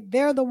day.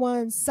 They're the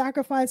ones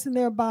sacrificing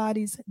their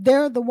bodies.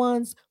 They're the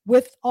ones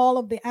with all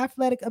of the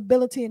athletic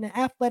ability and the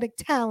athletic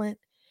talent.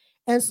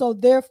 And so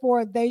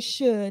therefore they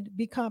should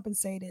be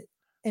compensated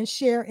and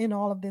share in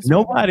all of this.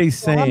 Nobody's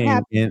saying,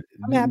 I'm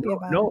happy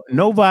about it.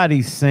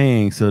 Nobody's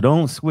saying, so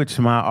don't switch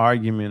my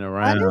argument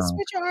around. I didn't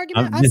switch your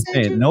argument. I'm just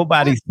saying,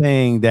 nobody's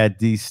saying that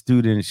these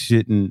students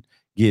shouldn't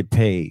get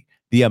paid.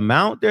 The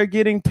amount they're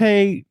getting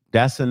paid,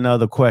 that's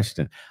another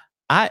question.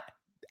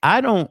 I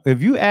don't,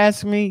 if you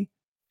ask me,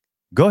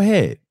 go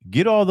ahead,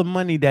 get all the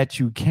money that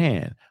you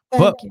can.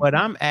 What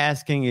I'm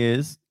asking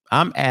is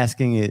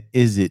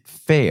it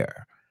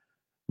fair?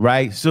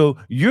 Right? So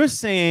you're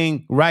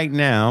saying right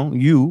now,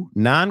 you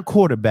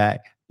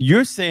non-quarterback,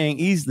 you're saying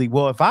easily,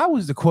 well, if I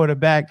was the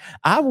quarterback,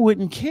 I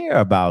wouldn't care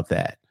about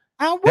that.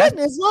 I wouldn't,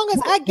 as long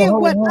as I get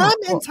what I'm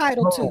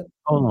entitled to.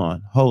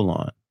 Hold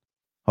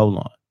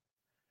on.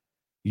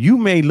 You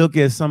may look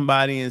at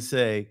somebody and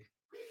say,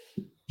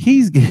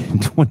 he's getting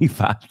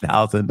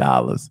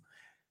 $25,000,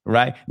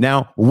 right?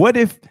 Now, what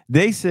if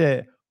they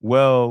said,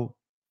 well,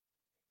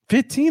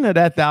 15 of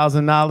that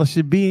 $1,000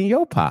 should be in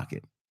your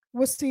pocket?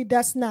 Well, see,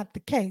 that's not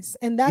the case.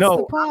 And that's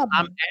the problem.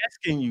 I'm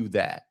asking you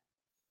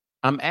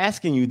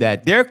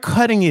that. They're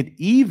cutting it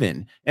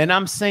even. And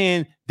I'm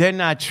saying they're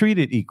not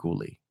treated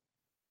equally.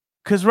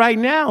 Because right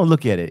now,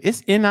 look at it.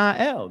 It's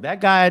NIL.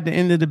 That guy at the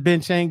end of the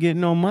bench ain't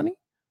getting no money.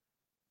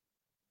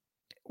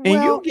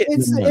 Well,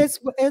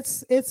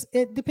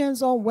 it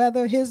depends on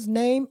whether his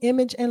name,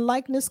 image, and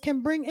likeness can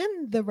bring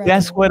in the revenue.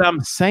 That's what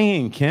I'm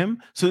saying, Kim.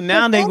 So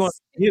now they're going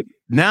to give.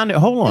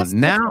 Hold on.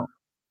 Now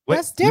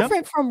that's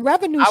different from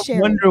revenue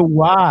sharing.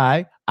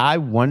 I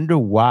wonder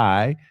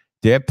why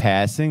they're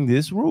passing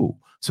this rule.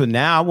 So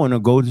now I want to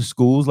go to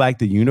schools like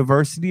the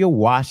University of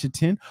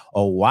Washington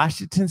or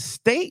Washington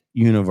State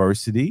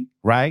University,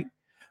 right?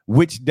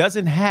 Which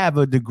doesn't have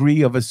a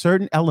degree of a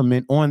certain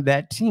element on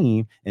that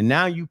team. And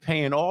now you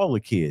paying all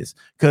the kids.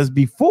 Because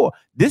before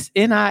this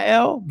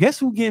NIL, guess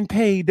who getting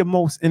paid the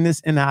most in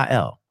this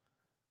NIL?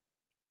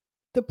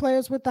 The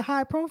players with the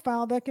high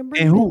profile that can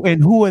bring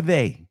and who are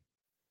they?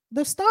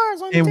 The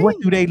stars on the team. And what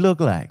do they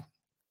look like?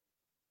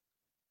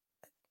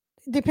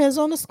 Depends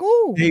on the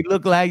school. They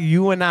look like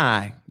you and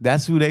I.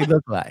 That's who they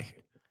look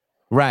like.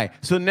 Right.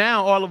 So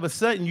now all of a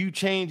sudden you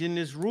changing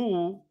this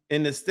rule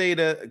in the state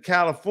of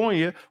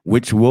California,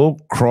 which will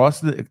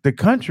cross the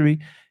country.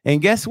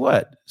 And guess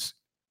what?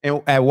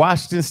 At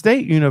Washington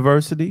State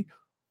University,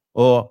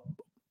 or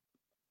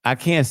I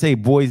can't say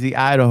Boise,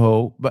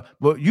 Idaho,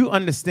 but you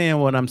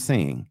understand what I'm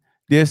saying.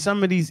 There's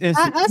some of these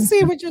institutions. I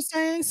see what you're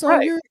saying. So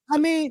Right.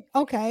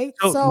 okay.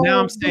 So now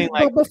I'm saying,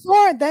 like, but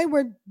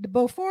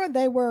before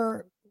they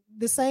were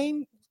the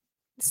same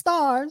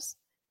stars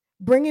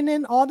bringing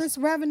in all this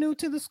revenue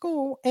to the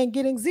school and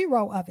getting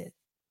zero of it.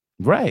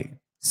 right.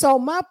 So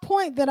my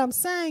point that I'm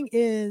saying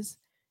is,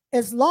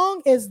 as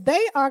long as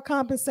they are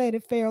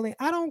compensated fairly,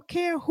 I don't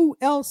care who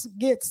else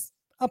gets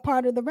a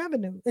part of the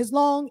revenue. As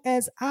long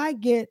as I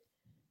get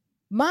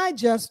my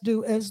just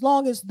due, as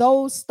long as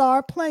those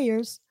star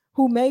players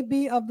who may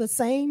be of the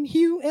same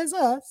hue as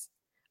us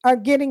are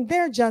getting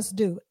their just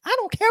due. I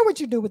don't care what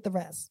you do with the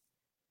rest.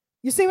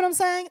 You see what I'm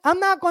saying? I'm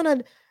not going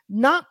to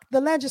knock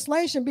the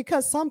legislation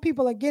because some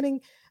people are getting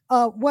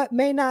what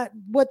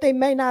they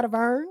may not have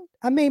earned.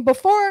 I mean,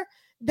 before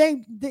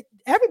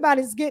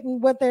everybody's getting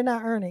what they're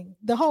not earning.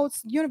 The whole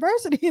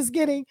university is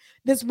getting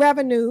this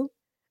revenue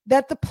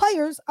that the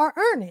players are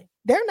earning.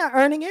 They're not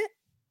earning it.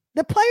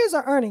 The players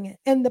are earning it,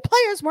 and the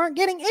players weren't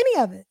getting any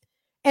of it.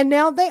 And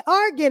now they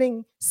are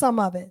getting some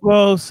of it.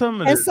 Well,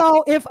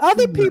 so if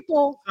other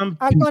people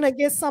are going to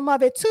get some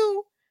of it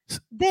too,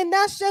 then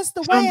that's just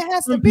the way it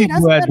has to be.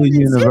 That's at the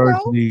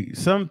university.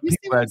 Some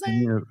people at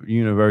the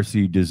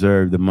university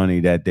deserve the money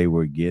that they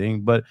were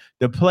getting, but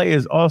the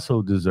players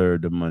also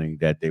deserve the money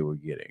that they were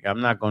getting.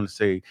 I'm not going to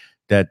say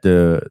that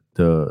the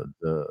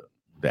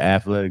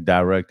athletic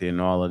director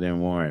and all of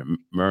them weren't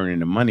earning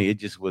the money. It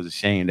just was a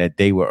shame that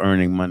they were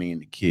earning money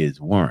and the kids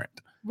weren't.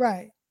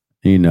 Right.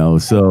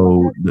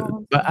 So,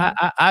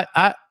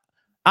 but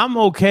I'm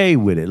okay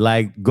with it.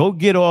 Like, go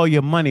get all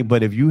your money.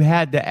 But if you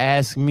had to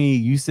ask me,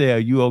 you say, are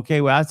you okay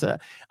with it? I said,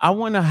 I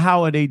wonder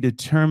how are they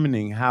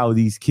determining how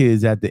these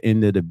kids at the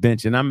end of the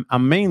bench? And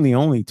I'm mainly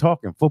only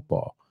talking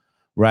football,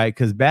 right?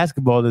 Because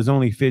basketball, there's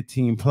only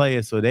 15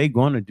 players. So they're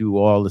going to do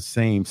all the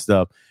same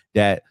stuff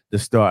that the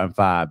starting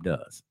five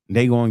does.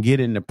 They're going to get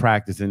into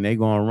practice and they're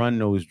going to run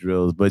those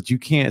drills. But you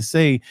can't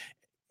say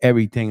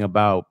everything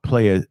about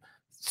players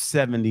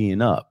 70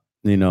 and up,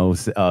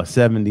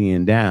 70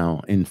 and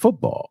down in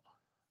football.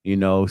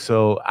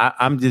 So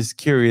I'm just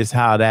curious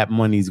how that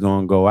money's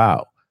going to go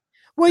out.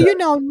 Well,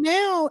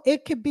 now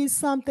it could be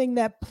something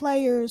that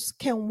players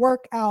can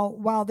work out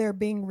while they're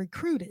being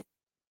recruited.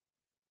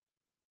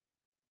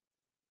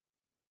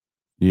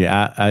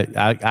 Yeah,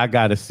 I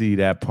got to see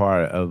that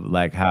part of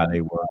like how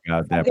they work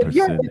out that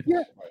percentage.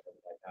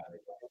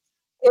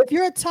 If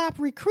you're a top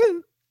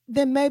recruit,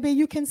 then maybe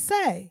you can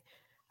say,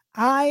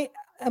 I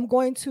am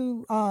going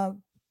to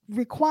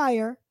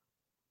require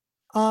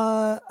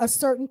a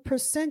certain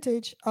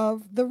percentage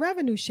of the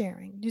revenue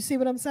sharing. Do you see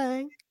what I'm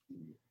saying?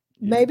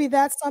 Yeah. Maybe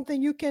that's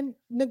something you can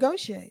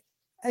negotiate,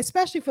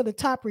 especially for the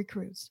top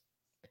recruits.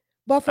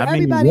 But for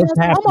everybody else,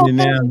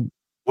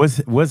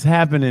 what's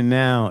happening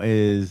now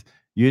is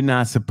you're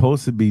not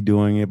supposed to be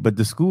doing it, but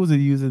the schools are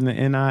using the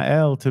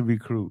NIL to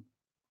recruit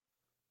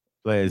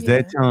players. Yeah.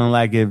 They're telling,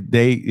 like, if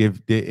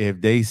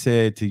they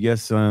said to your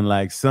son,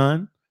 like,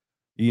 son,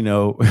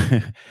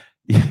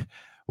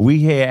 we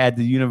here at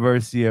the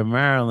University of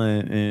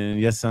Maryland, and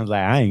your son's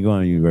like, I ain't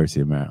going to the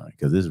University of Maryland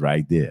because it's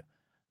right there.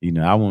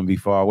 I want to be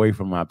far away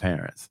from my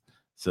parents.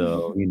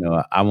 So,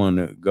 I want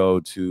to go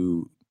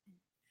to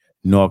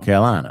North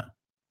Carolina,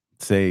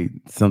 say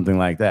something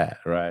like that,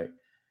 right?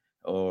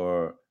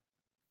 Or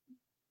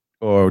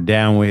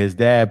down where his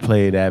dad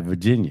played at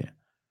Virginia,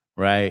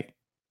 right?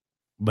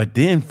 But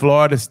then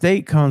Florida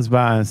State comes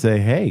by and say,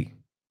 hey,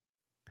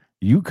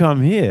 you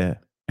come here,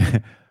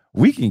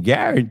 we can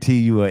guarantee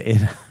you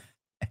an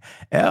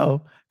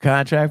NIL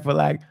contract for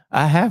like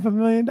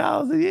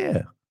 $500,000 a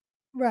year.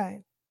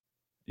 Right.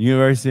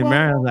 University of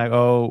Maryland's like,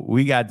 oh,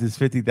 we got this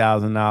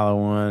 $50,000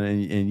 one,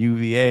 and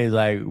UVA is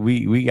like,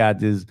 we got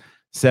this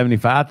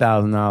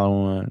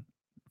 $75,000 one.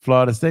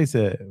 Florida State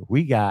said,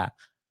 we got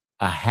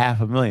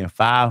 $500,000,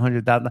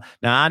 $500,000.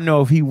 Now I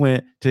know if he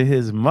went to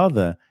his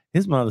mother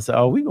said,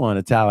 oh, we going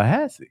to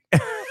Tallahassee.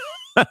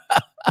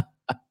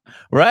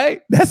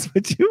 Right? That's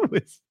what you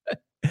would say.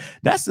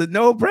 That's a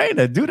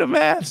no-brainer. Do the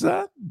math,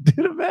 son. Do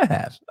the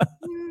math.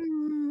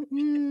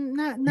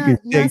 Not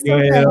you so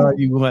fast. All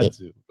you want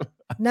to.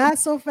 Not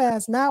so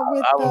fast. Not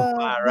with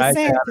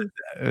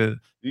DeSantis.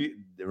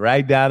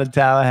 Right down to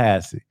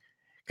Tallahassee.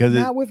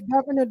 Not with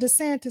Governor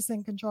DeSantis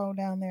in control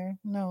down there.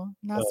 No,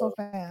 not so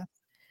fast.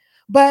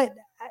 But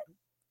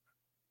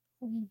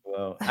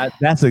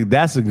that's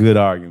a good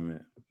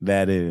argument.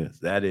 That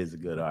is a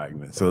good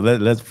argument. So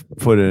let's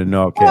put it in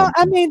North Carolina.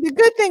 Well, I mean, the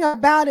good thing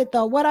about it,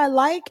 though, what I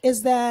like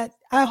is that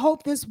I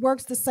hope this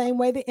works the same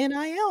way the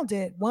NIL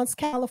did. Once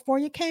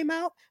California came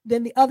out,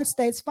 then the other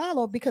states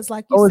followed because,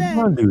 like you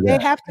said,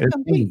 they have to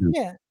compete.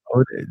 Yeah,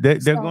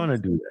 they're going to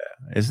do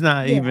that. It's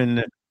not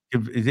even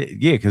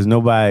because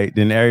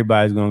then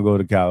everybody's going to go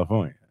to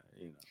California.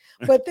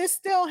 But this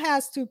still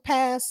has to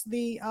pass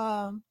the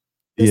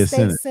the Yeah, state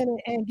Senate.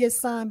 Senate and get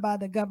signed by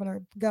the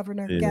Governor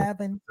Yeah.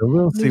 Gavin. So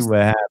we'll see Newsom.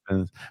 what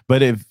happens.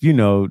 But if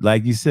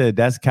like you said,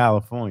 that's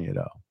California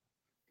though.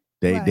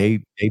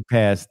 They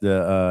passed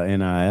the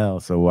NIL,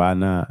 so why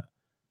not?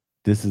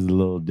 This is a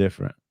little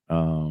different.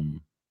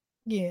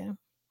 Yeah.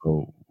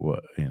 So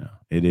what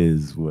it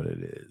is what it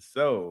is.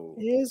 So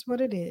It is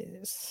what it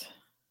is.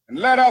 And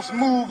let us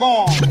move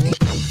on.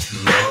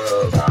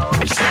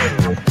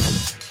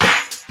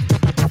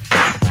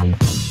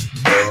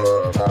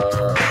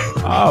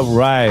 all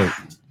right.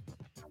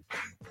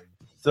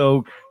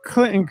 So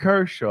Clayton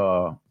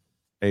Kershaw,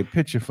 a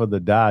pitcher for the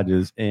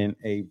Dodgers and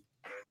a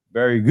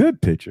very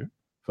good pitcher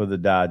for the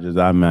Dodgers,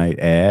 I might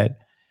add,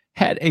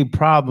 had a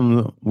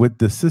problem with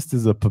the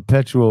Sisters of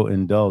Perpetual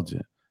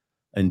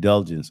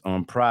Indulgence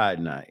on Pride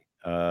Night.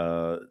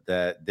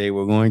 That they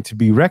were going to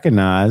be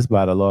recognized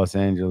by the Los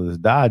Angeles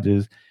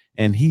Dodgers,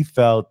 and he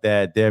felt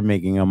that they're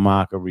making a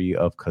mockery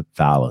of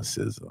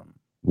Catholicism.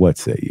 What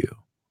say you?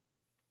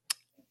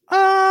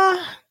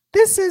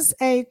 This is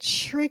a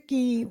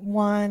tricky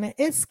one.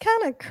 It's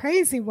kind of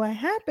crazy what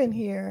happened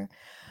here,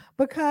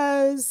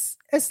 because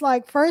it's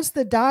like first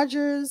the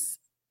Dodgers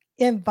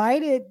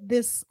invited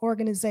this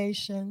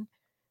organization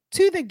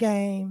to the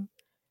game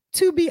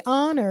to be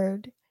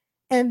honored,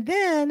 and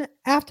then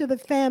after the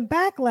fan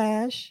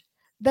backlash,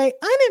 they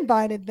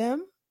uninvited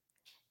them,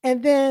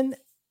 and then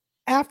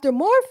after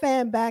more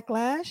fan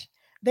backlash,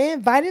 they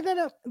invited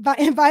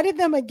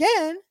them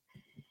again,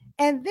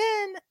 and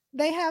then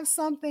they have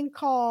something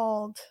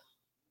called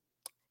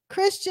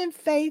Christian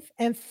Faith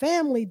and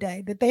Family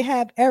Day that they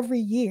have every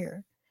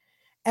year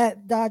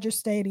at Dodger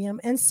Stadium.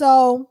 And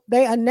so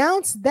they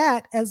announced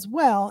that as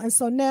well. And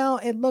so now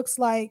it looks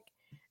like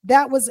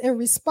that was in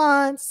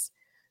response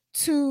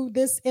to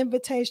this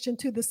invitation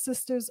to the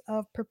Sisters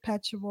of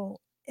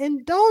Perpetual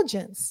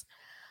Indulgence.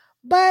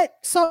 But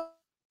so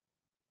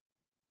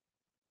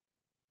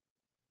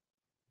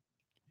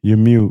You're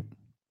mute.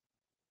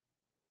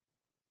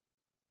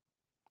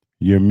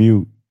 You're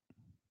mute.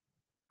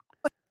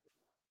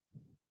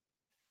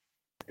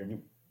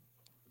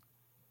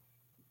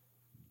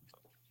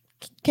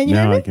 can you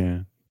hear me? I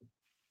can.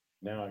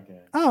 Now I can.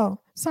 Oh,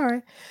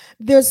 sorry.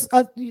 There's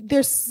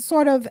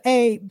sort of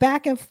a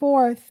back and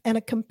forth and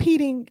a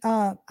competing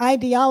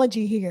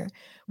ideology here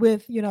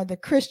with the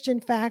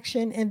Christian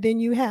faction, and then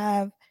you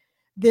have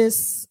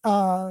this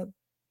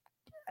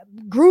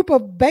group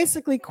of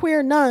basically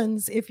queer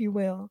nuns, if you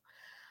will.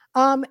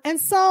 And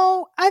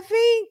so I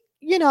think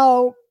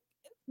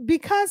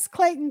because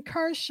Clayton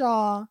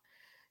Kershaw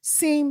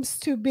seems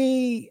to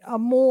be a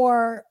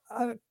more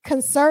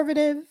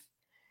conservative,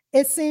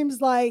 it seems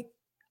like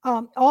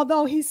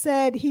although he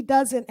said he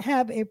doesn't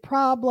have a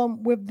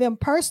problem with them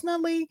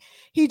personally,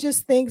 he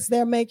just thinks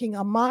they're making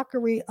a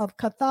mockery of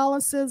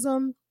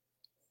Catholicism.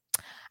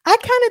 I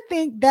kind of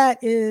think that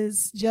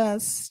is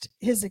just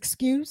his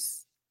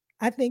excuse.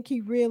 I think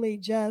he really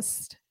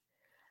just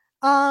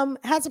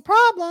has a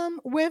problem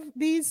with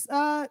these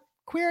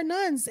queer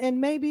nuns and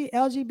maybe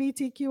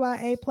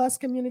LGBTQIA plus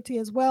community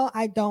as well.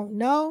 I don't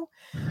know.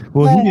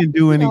 Well, But, he didn't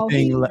do you know,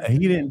 anything.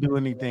 He didn't do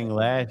anything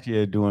last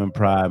year during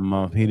Pride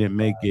Month. He didn't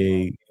make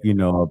a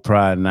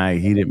Pride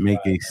Night. He didn't make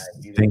a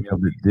think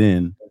of it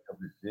then.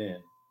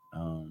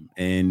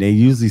 And they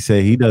usually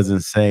say he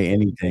doesn't say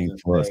anything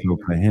for us. So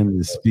for him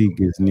to speak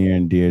is near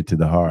and dear to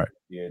the heart.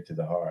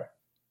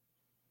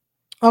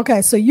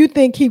 Okay, so you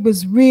think he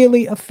was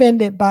really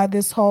offended by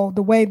the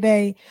way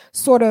they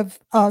sort of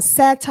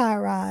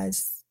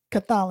satirize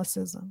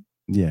Catholicism?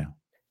 Yeah.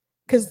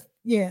 Because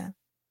I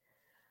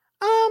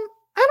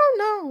don't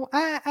know.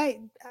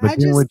 But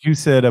then what you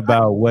said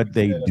about what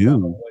they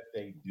do,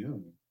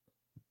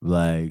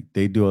 like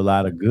they do a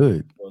lot of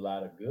good.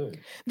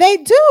 They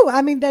do.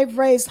 I mean, they've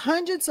raised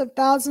hundreds of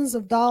thousands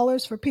of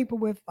dollars for people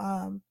with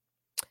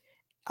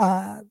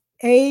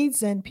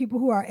AIDS and people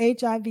who are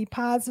HIV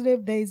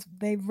positive. They've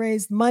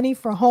raised money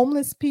for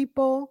homeless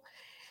people,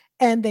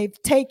 and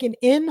they've taken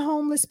in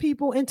homeless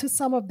people into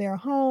some of their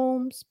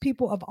homes,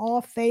 people of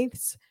all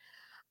faiths.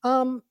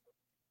 And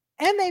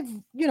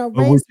they've,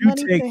 raised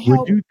money to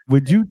help.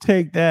 Would you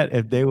take that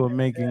if they were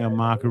making a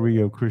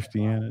mockery of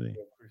Christianity?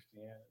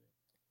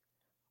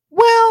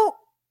 Well,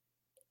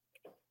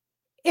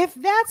 if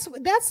that's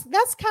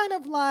kind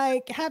of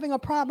like having a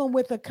problem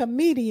with a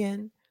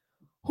comedian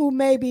who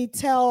maybe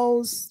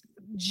tells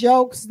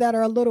jokes that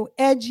are a little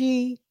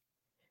edgy,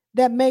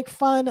 that make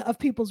fun of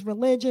people's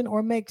religion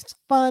or makes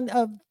fun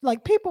of,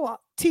 like, people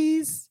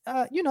tease,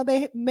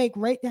 they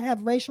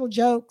have racial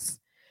jokes.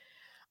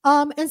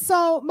 And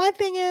so my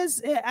thing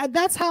is,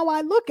 that's how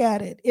I look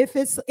at it. If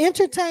it's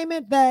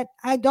entertainment that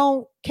I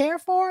don't care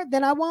for,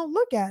 then I won't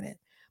look at it.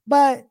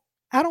 But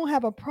I don't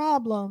have a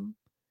problem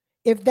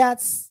if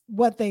that's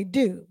what they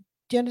do.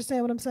 Do you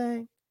understand what I'm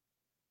saying?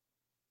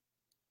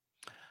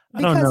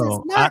 Because I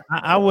don't know.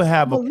 I would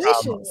have malicious.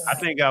 A problem. I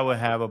think I would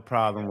have a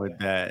problem with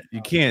that.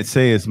 You can't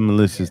say it's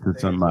malicious to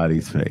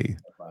somebody's faith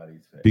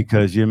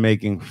because you're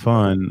making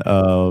fun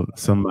of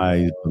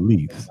somebody's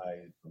beliefs.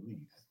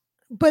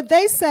 But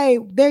they say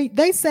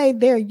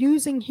they're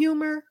using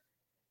humor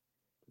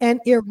and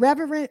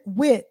irreverent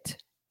wit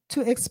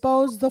to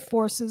expose the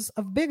forces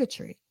of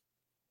bigotry,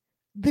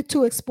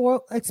 to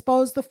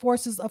expose the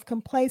forces of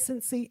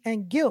complacency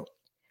and guilt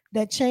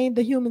that chain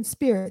the human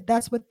spirit.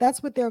 That's what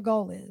their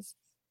goal is.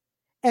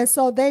 And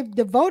so they've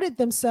devoted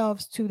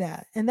themselves to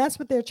that. And that's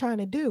what they're trying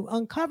to do,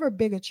 uncover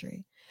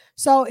bigotry.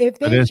 So if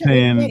they're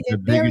saying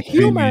if their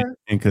humor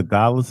in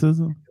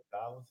Catholicism,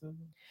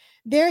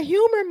 their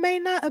humor may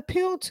not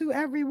appeal to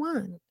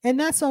everyone, and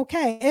that's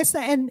okay.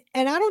 And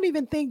I don't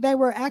even think they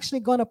were actually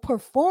going to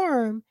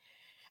perform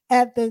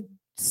at the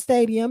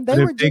stadium. They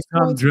were just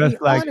come going to dressed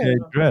be like honored.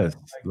 they're dressed.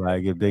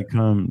 Like if they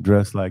come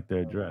dressed like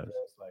they're dressed.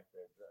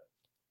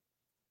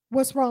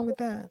 What's wrong with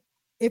that?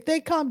 If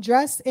they come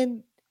dressed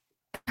in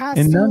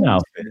In nun costumes,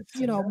 outfits,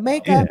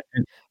 makeup,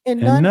 in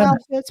nun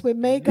outfits with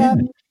makeup,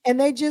 and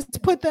they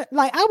just put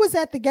I was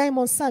at the game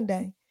on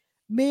Sunday.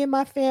 Me and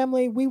my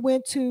family, we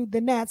went to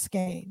the Nats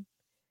game.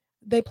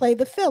 They played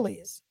the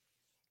Phillies.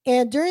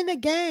 And during the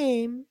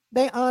game,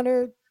 they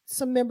honored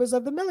some members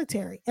of the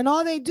military. And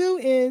all they do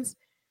is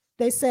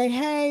they say,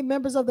 hey,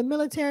 members of the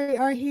military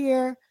are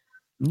here.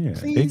 Yeah,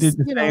 please, they did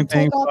the same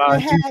thing take off your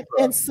hat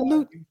and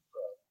salute.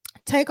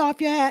 Take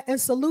off your hat and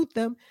salute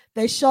them.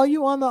 They show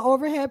you on the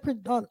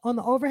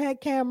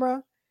overhead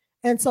camera,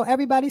 and so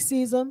everybody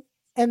sees them,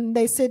 and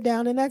they sit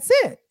down, and that's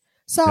it.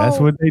 So that's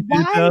what they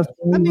did to us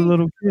when we were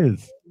little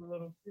kids.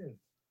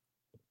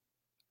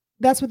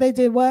 That's what they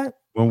did. What?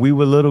 When we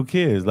were little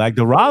kids, like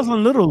the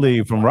Roslyn Little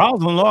League from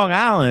Roslyn, Long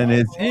Island,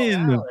 is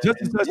in just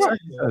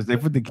as they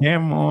put the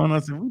camera on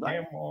us, and we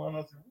like,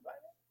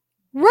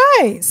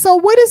 right. So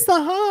what is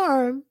the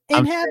harm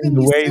in having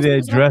the way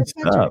they're dressed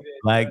up,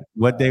 like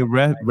what they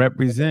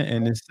represent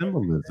and the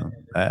symbolism?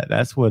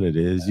 That's what it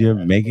is. You're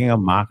making a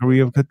mockery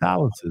of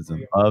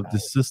Catholicism, of the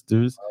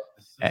sisters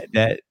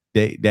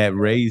that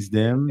raised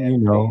them,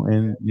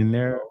 and in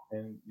their.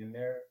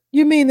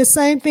 You mean the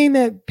same thing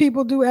that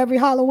people do every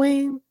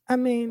Halloween? I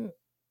mean,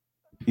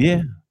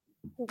 yeah.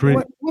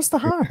 What's the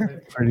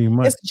harm? Pretty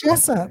much. It's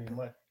dress up.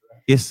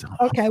 It's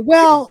okay.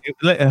 Well,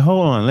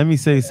 hold on. Let me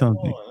say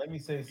something.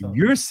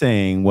 You're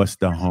saying what's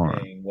the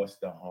harm?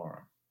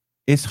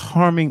 It's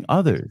harming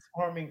others.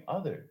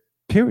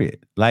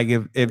 Period. Like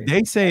if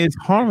they say it's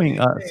harming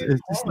us,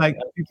 it's just like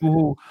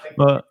people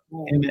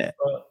who in the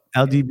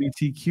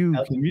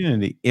LGBTQ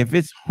community. If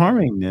it's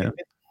harming them,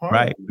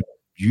 right?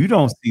 You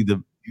don't see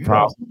the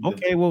problem.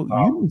 Okay, well, you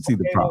don't see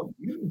the problem.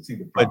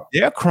 But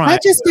they're crying. I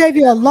just gave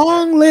you a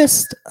long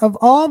list of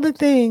all the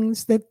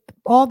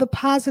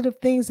positive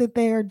things that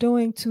they are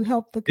doing to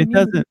help the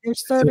community. They're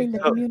serving the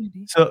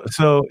community.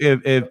 So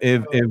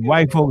if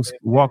white folks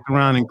walked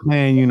around in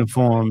Klan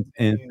uniforms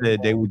and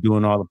said they were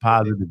doing all the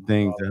positive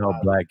things to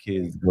help black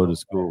kids go to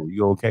school,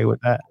 you okay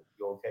with that?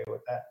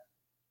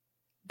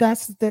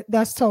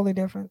 That's totally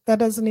different. That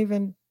doesn't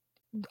even.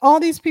 All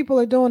these people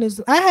are doing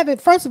is I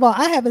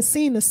haven't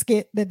seen the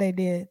skit that they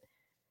did.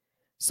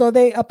 So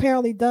they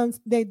apparently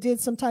did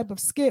some type of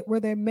skit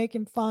where they're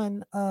making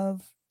fun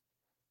of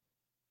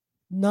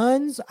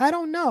nuns. I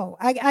don't know.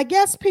 I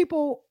guess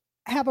people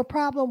have a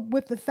problem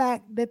with the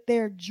fact that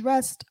they're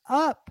dressed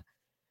up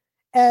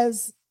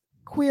as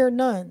queer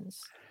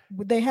nuns.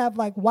 They have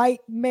like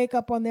white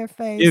makeup on their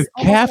face. If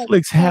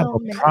Catholics have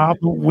a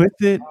problem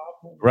with it,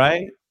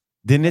 right,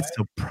 then it's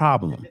a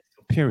problem,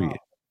 period.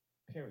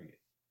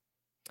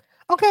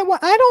 Okay, well,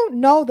 I don't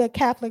know that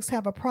Catholics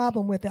have a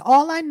problem with it.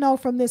 All I know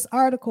from this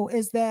article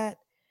is that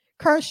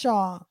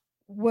Kershaw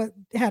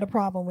had a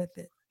problem with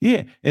it.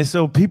 Yeah, and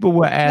so people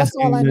were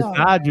asking the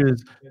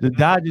Dodgers. The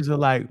Dodgers are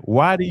like,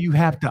 why do you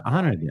have to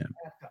honor them?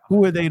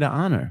 Who are they to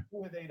honor?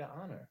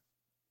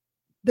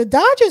 The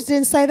Dodgers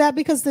didn't say that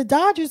because the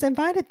Dodgers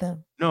invited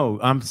them. No,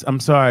 I'm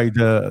sorry.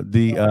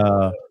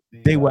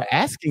 They were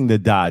asking the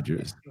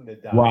Dodgers,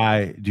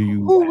 why do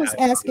you? Who was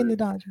asking the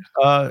Dodgers?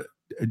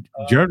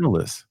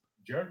 Journalists.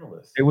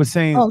 They were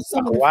saying,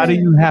 why do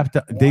you have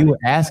to? They were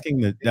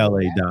asking the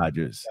LA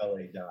Dodgers,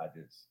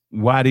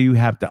 why do you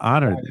have to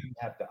honor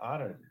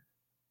them?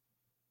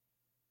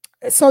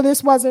 So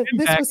this wasn't.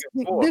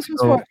 This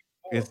was for.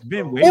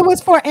 It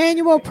was for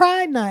annual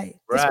Pride Night.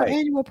 It's for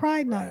annual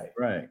Pride Night.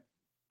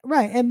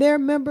 Right, and they're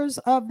members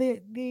of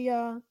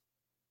the.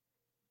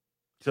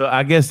 So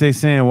I guess they're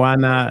saying, why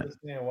not?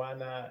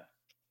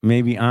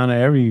 Maybe honor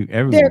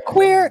everyone.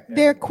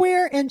 They're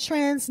queer and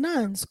trans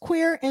nuns.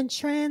 Queer and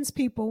trans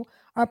people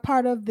are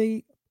part of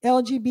the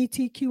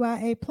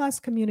LGBTQIA plus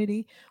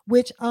community,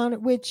 which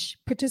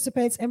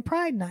participates in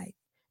Pride Night.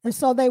 And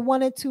so they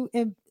wanted to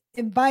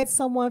invite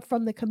someone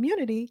from the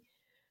community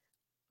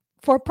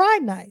for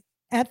Pride Night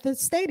at the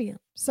stadium.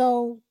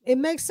 So it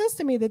makes sense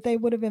to me that they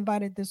would have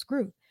invited this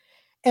group.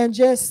 And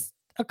just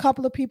a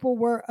couple of people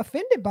were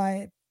offended by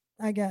it,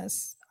 I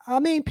guess. I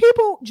mean,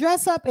 people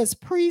dress up as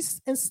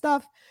priests and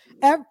stuff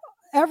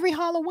every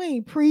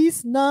Halloween,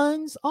 priests,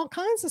 nuns, all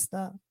kinds of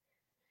stuff.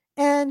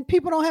 And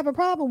people don't have a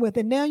problem with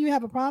it. Now you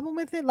have a problem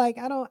with it? Like,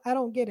 I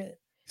don't get it.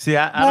 See,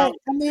 I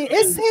mean,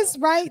 it's his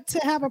right to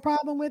have a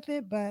problem with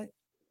it, but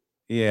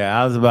yeah,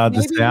 I was about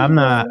to say I'm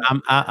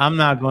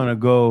not going to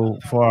go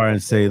far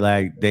and say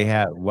like they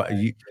have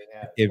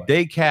if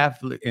they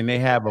Catholic and they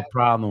have a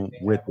problem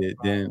with it,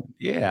 then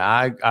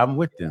yeah, I'm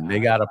with them. They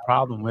got a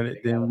problem with it,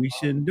 then we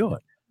shouldn't do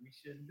it.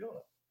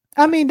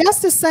 I mean,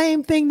 that's the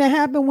same thing that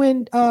happened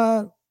when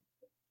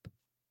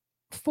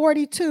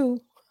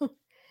 42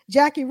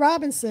 Jackie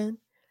Robinson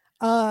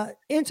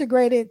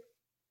integrated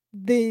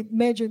the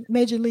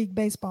Major League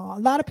Baseball. A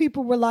lot of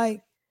people were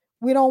like,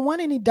 we don't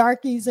want any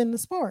darkies in the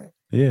sport.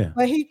 Yeah.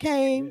 But he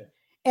came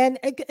and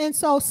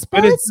so sports.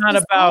 But it's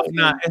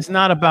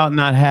not about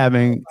not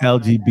having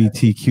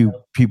LGBTQ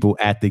people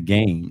at the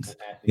games.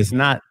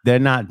 They're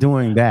not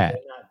doing that.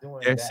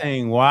 They're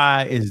saying,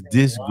 why is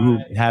this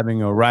group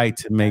having a right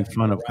to make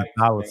fun of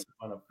Catholicism?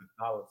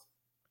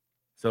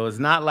 So it's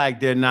not like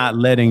they're not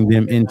letting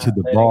them into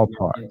the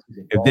ballpark.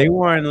 If they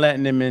weren't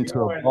letting them into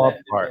a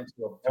ballpark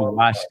to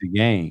watch the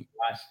game,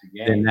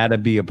 then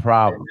that'd be a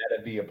problem.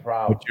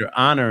 But you're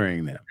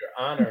honoring them.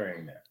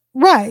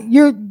 Right.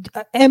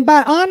 And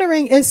by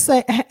honoring it's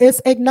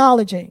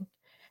acknowledging,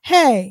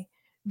 hey,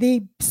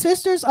 the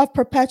Sisters of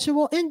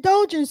Perpetual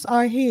Indulgence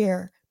are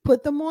here.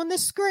 Put them on the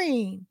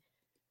screen.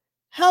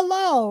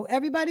 Hello,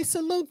 everybody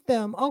salute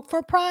them. Oh,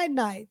 for Pride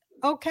Night.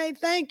 Okay,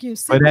 thank you.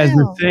 But at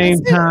the same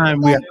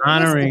time, we're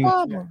honoring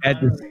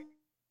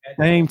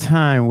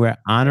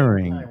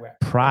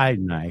Pride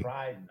Night.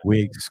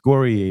 We're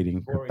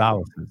excoriating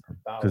Catholicism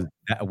because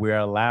we're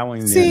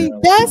allowing them. See,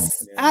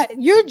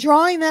 you're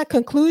drawing that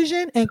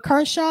conclusion, and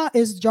Kershaw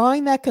is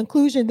drawing that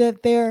conclusion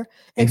that they're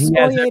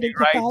excoriating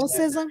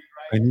Catholicism.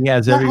 And he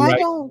has every right.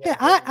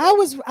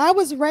 I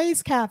was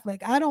raised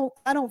Catholic. I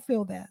don't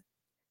feel that.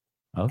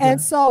 Okay.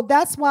 And so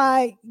that's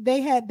why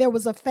there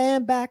was a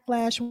fan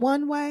backlash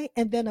one way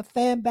and then a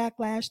fan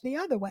backlash the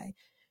other way.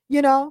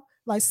 You know,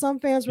 like some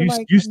fans were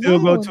like, you still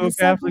go to a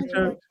Catholic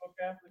church?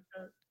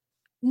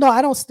 No,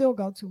 I don't still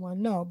go to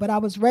one. No, but I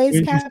was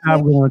raised Catholic.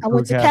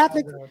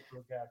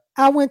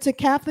 I went to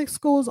Catholic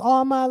schools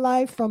all my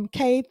life from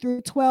K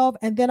through 12.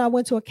 And then I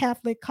went to a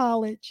Catholic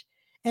college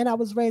and I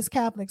was raised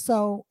Catholic.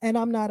 So, and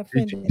I'm not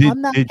offended.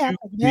 I'm not Catholic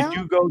now. Did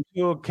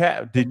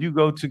you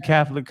go to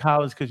Catholic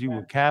college because you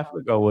were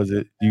Catholic, or was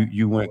it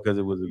you went because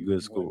it was a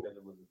good school?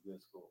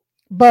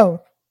 Both.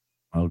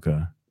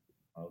 Okay.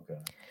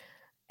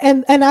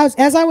 And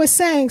as I was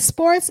saying,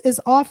 sports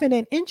is often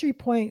an entry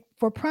point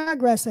for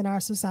progress in our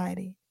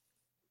society.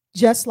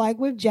 Just like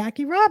with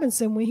Jackie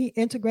Robinson when he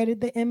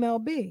integrated the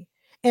MLB.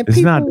 And it's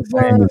not the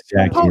same as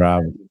Jackie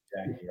Robinson.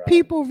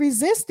 People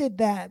resisted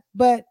that,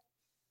 but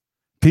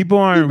people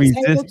aren't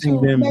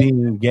resisting them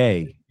being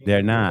gay.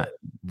 They're not.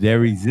 They're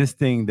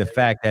resisting the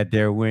fact that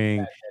they're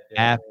wearing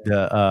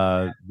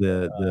the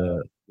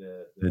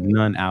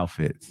nun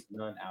outfits.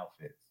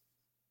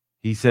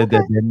 He said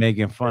that they're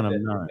making fun of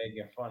nun.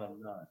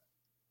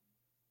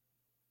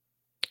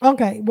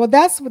 Okay, well,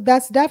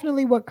 that's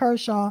definitely what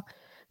Kershaw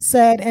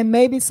said, and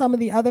maybe some of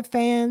the other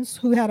fans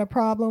who had a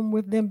problem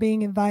with them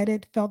being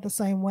invited felt the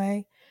same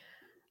way.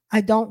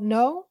 I don't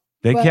know.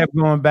 They kept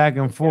going back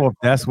and forth.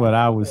 That's what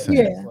I was saying.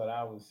 Yeah.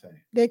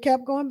 They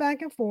kept going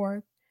back and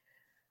forth.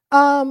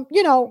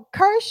 You know,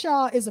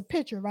 Kershaw is a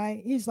pitcher,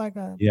 right? He's like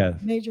a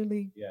major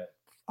league. Yes.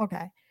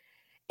 Okay.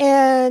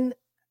 And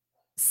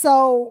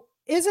so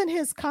isn't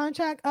his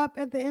contract up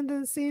at the end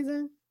of the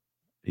season?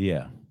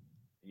 Yeah.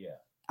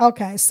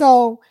 Okay.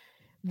 So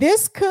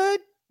this could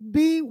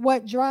be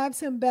what drives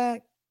him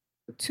back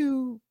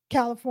to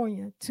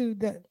California,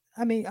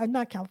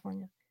 not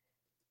California,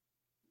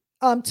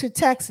 to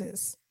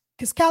Texas.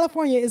 Because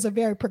California is a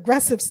very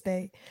progressive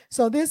state.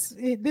 So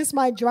this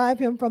might drive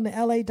him from the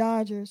LA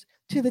Dodgers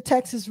to the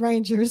Texas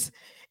Rangers.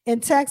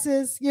 In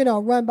Texas,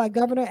 run by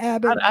Governor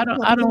Abbott.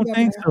 I don't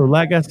think so.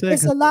 Like I said,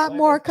 it's a lot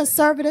more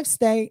conservative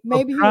state.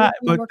 Maybe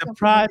the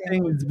pride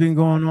thing has been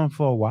going on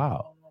for a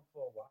while.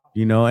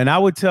 And I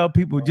would tell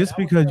people, just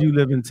because you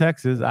live in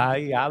Texas,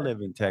 I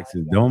live in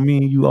Texas, don't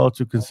mean you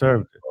ultra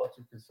conservative.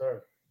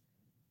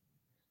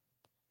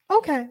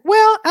 Okay.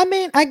 Well, I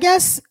mean, I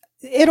guess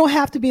it'll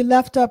have to be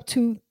left up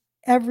to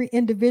every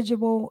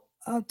individual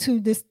to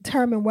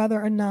determine whether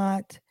or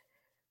not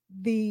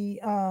the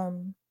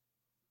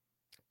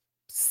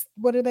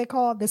what are they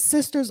called? The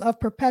Sisters of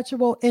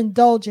Perpetual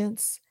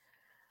Indulgence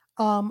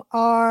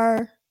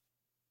are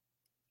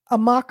a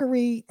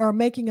mockery or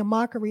making a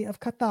mockery of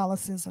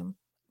Catholicism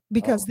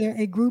because they're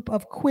a group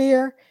of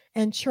queer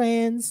and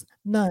trans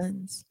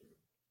nuns.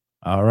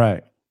 All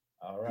right.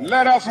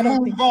 Let us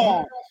move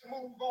on.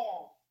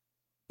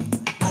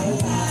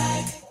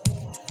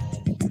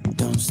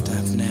 Don't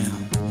stop now.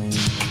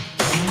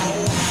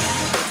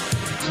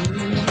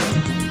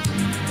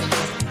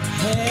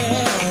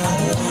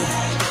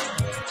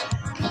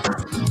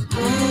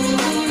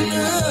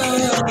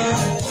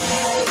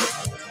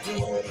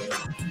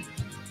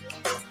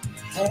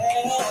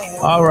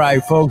 All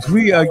right, folks,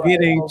 we are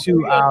getting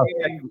to our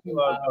second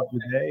plug of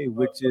the day,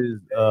 which is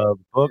a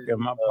book, and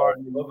my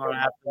partner is going to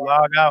have to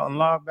log out and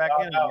log back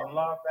in.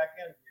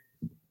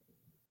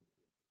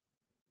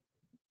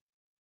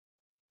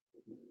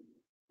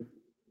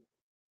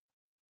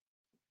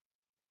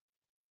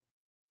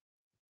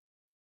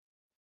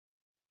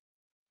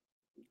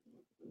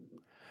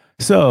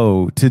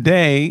 So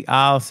today,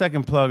 our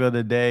second plug of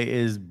the day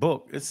is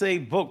book. It's a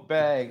book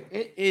bag.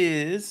 It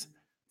is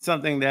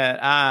something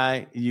that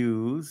I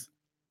use.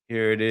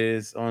 Here it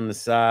is on the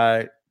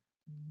side.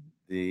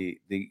 The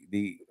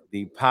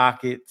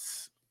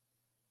pockets.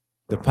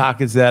 The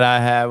pockets that I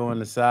have on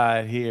the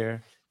side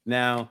here.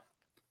 Now,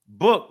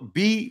 book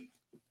B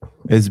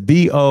is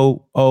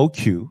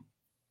BOOQ.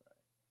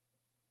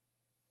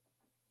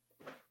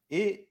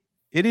 It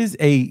is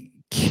a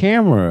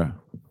camera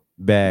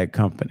bag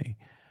company.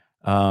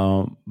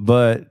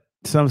 But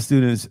some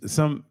students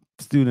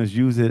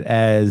use it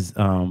as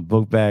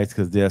book bags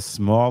because they're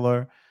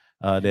smaller.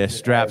 Their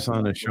straps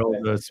on the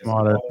shoulder are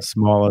smaller.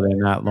 They're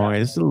not long.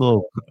 It's a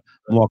little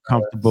more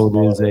comfortable.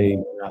 There's a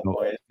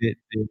fit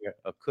there,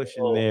 a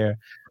cushion there.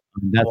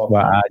 That's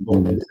why I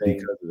use it,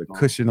 because of the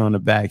cushion on the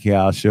back here.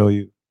 I'll show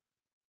you.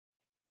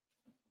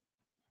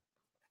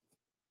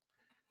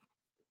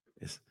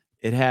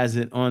 It has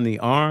it on the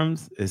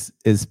arms.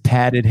 It's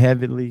padded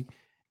heavily.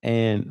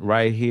 And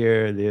right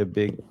here, there are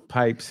big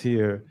pipes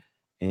here.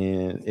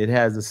 And it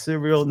has a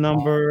serial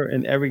number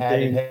and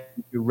everything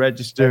to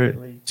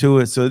register to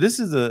it. So this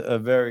is a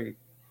very,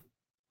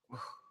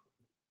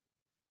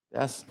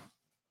 that's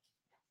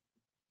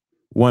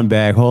one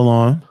bag. Hold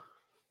on.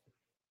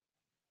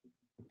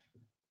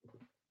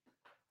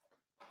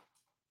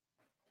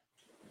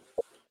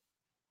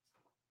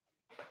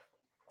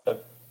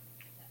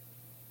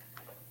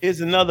 Here's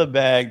another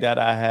bag that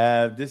I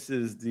have. This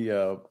is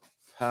the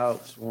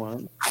pouch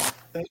one.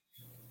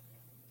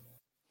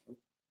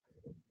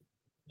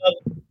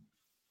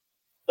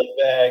 The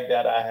bag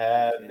that I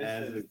have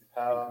has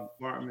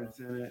compartments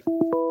in it.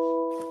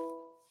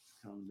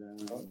 Come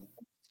down.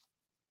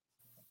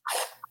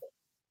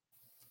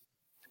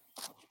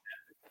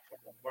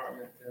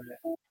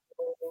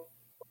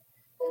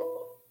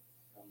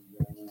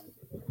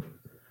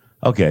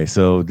 Okay,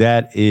 so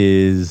that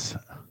is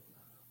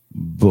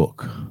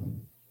book.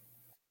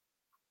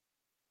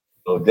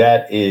 So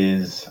that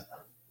is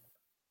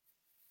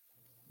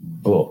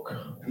book.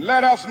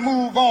 Let us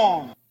move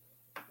on.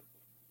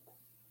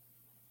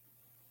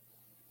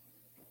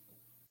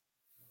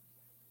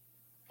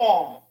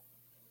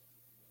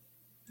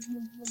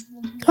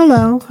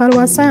 Hello, how do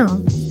I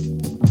sound?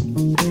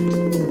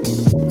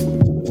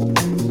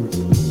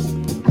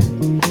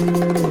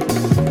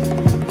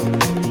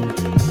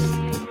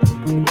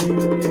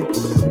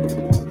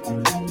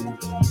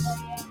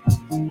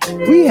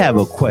 We have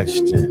a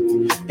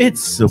question.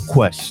 It's a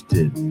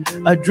question.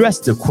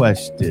 Address the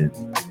question.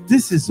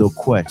 This is a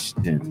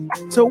question.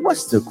 So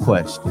what's the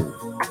question?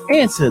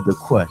 Answer the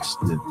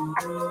question.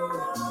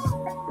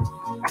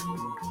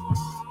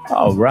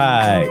 All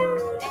right.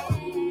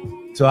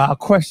 So our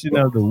question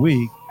of the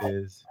week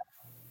is,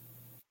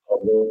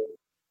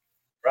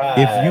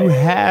 if you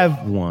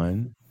have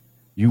one,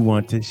 you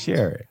want to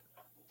share it.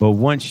 But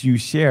once you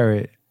share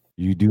it,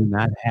 you do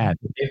not have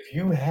it. If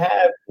you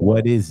have,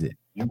 what is it?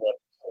 You want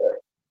to share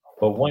it.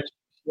 But once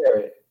you share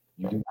it,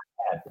 you do not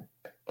have it.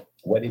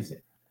 What is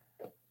it?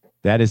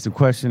 That is the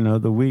question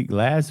of the week.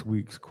 Last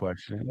week's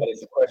question. That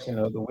is the question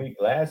of the week.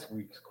 Last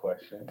week's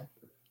question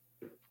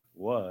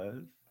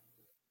was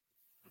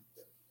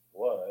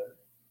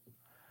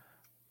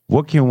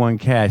what can one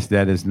catch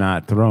that is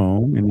not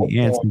thrown? And the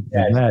answer to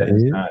that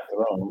is not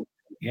thrown.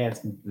 The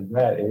answer to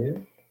that is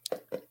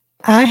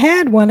I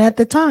had one at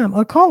the time,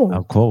 a cold.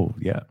 A cold,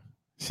 yeah.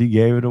 She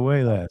gave it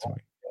away last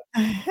week.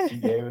 She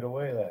gave it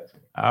away last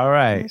week. All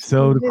right. Yes,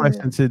 so she the did.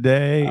 question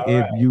today,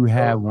 if you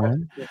have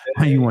one,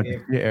 how you want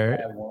to share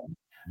it,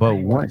 but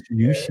once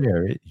you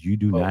share it, you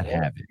do not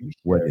have it.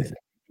 What is it?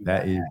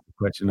 That is the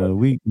question of the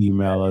week.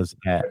 Email us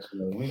at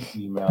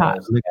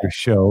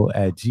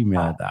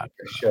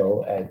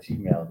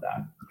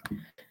hotliquorshow@gmail.com.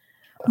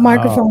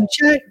 Microphone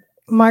check.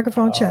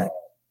 Microphone check.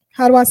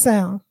 How do I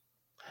sound?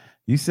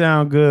 You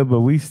sound good, but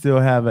we still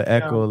have an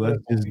echo.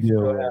 Let's just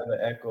deal with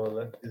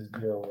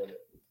it.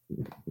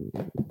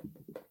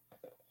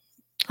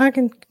 I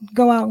can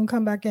go out and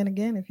come back in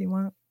again if you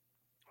want.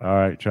 All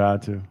right, try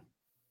to.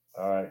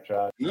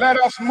 Let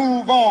us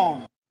move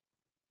on.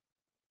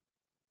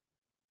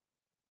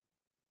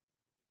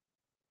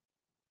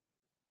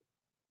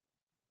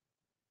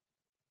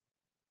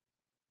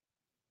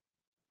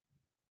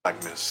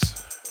 Blackness,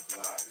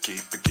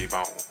 keep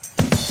on.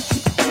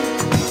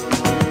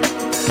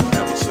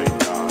 Never say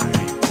die,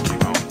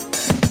 keep on.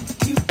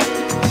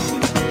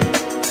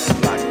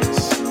 Blackness,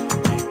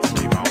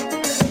 keep on.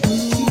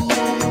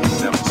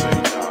 Never say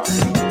die,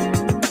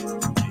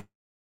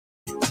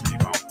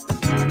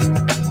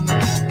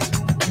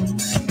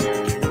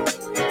 keep on.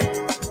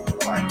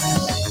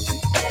 Blackness,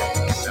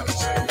 never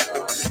say die.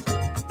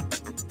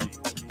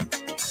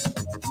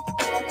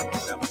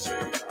 Never say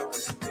die.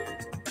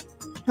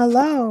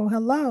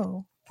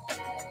 Hello.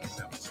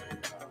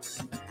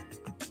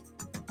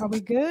 Are we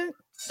good?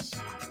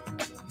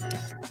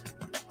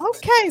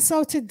 Okay,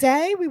 so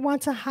today we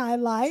want to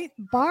highlight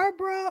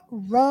Barbara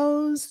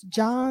Rose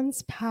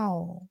Johns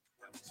Powell.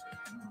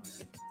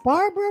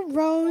 Barbara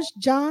Rose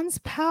Johns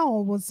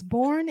Powell was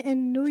born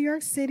in New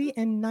York City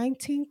in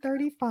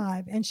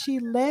 1935, and she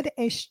led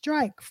a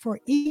strike for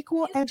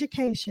equal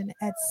education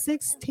at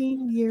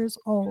 16 years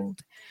old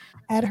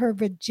at her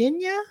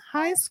Virginia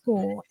high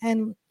school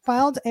and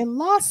filed a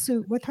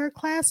lawsuit with her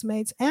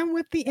classmates and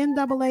with the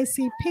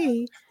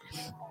NAACP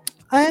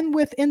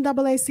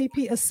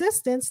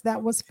assistance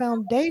that was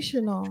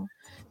foundational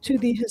to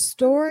the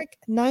historic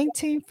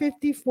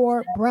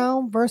 1954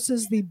 Brown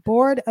versus the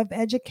Board of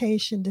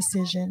Education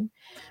decision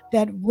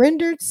that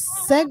rendered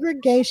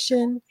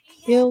segregation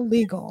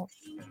illegal.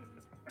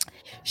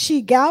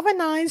 She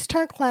galvanized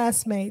her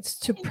classmates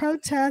to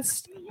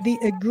protest the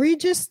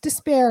egregious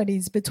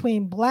disparities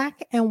between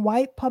Black and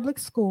white public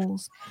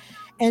schools,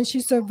 and she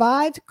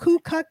survived Ku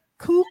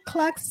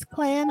Klux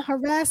Klan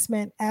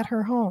harassment at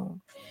her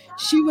home.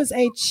 She was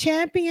a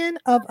champion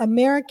of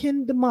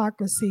American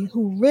democracy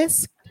who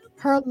risked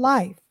her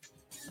life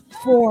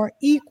for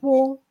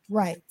equal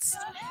rights.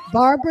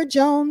 Barbara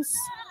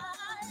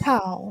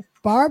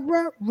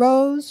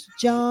Rose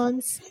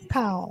Johns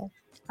Powell,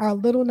 our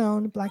little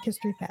known Black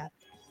History fact.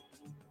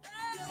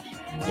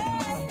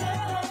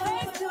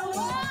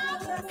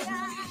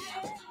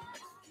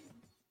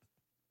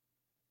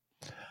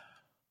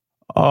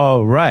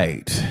 All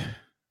right.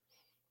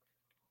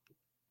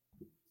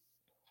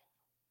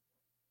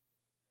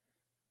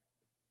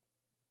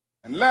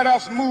 And let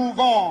us move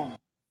on.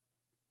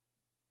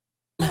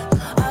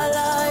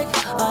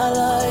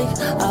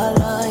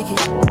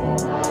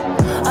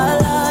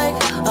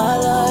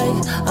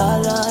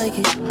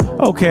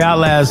 Okay, our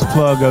last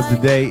plug of the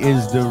day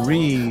is The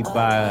Read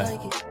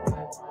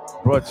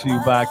brought to you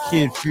by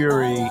Kid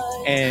Fury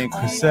and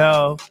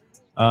Chriselle.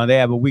 They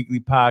have a weekly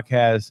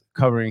podcast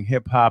covering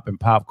hip hop and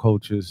pop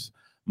culture's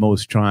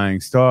most trying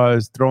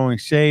stars, throwing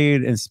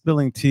shade and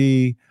spilling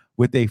tea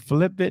with a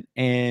flippant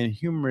and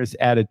humorous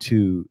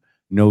attitude.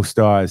 No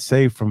star is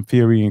safe from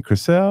Fury and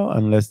Chriselle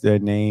unless their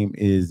name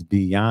is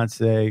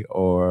Beyonce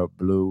or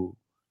Blue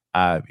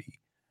Ivy.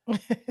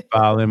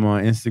 Follow them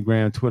on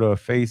Instagram, Twitter, or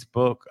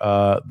Facebook.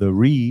 The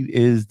Read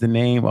is the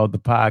name of the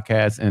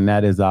podcast, and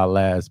that is our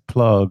last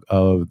plug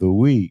of the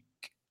week.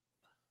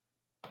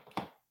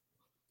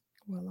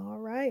 Well, all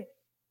right.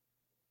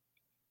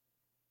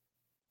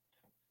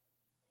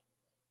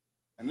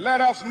 And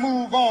let us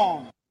move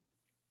on.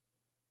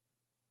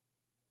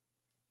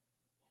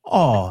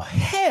 Oh,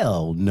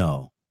 hell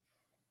no.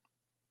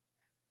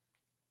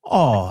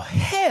 Oh,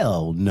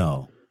 hell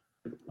no.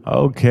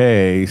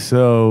 Okay,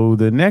 so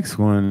the next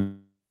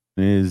one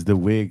is The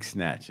Wig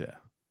Snatcher.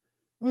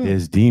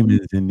 There's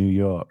demons in New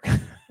York.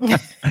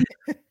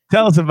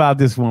 Tell us about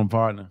this one,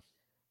 partner.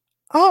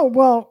 Oh,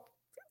 well,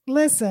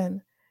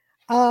 listen.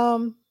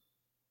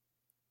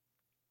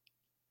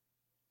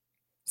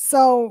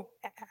 So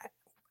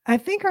I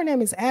think her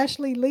name is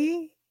Ashley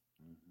Lee.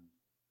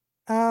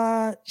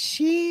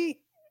 She,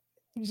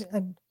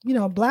 a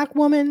Black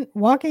woman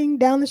walking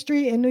down the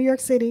street in New York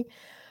City,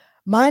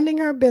 minding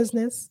her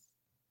business.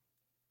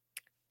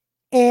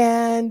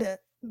 And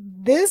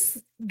this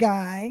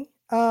guy,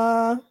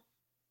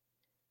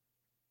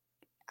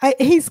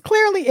 he's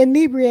clearly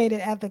inebriated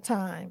at the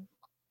time,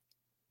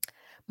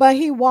 but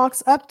he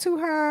walks up to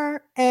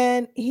her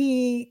and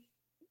he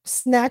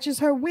snatches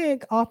her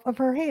wig off of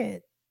her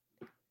head.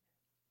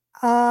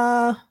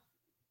 And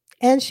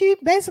she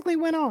basically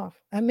went off.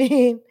 I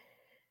mean,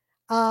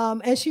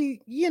 and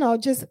she,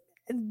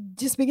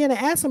 just began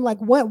to ask him, like,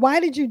 why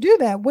did you do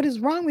that? What is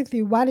wrong with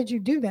you? Why did you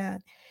do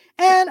that?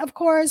 And of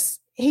course,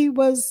 he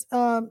was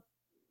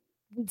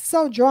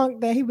so drunk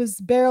that he was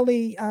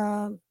barely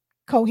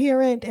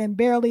coherent and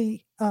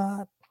barely,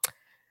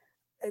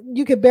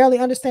 you could barely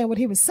understand what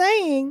he was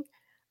saying.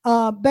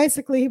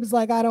 Basically, he was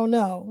like, I don't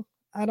know.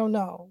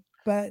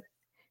 But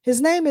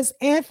his name is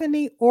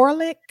Anthony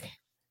Orlich,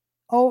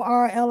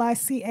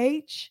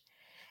 Orlich,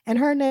 and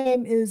her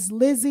name is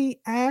Lizzie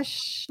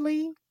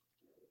Ashley.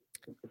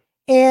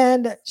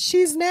 And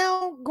she's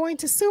now going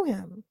to sue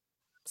him.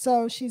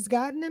 So she's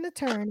gotten an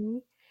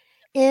attorney.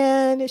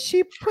 And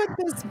she put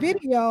this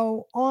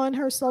video on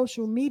her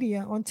social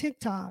media on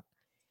TikTok.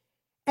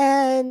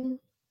 And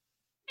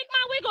take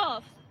my wig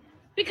off.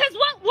 Because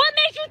what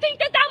made you think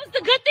that was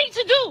the good thing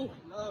to do?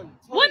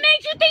 What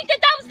made you think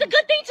that was the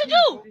good thing to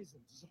do?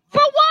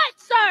 For what,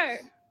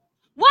 sir?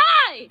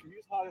 Why?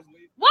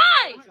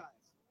 Why?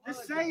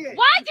 Just say it.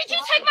 Why did you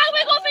take my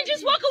wig off and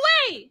just walk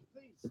away?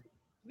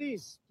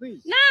 Please.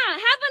 Nah,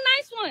 have a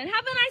nice one.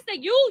 Have a nice day.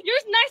 You're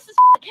nice as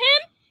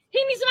him.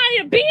 He needs somebody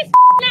to beat his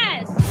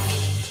ass.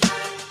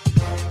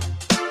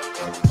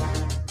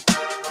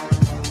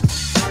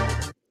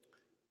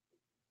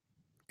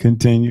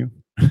 Continue.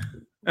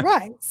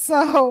 Right.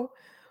 So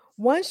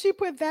once she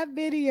put that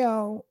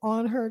video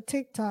on her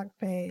TikTok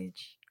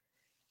page,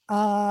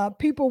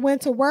 people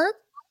went to work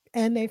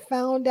and they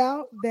found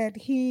out that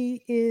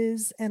he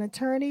is an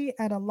attorney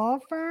at a law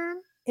firm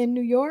in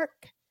New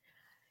York.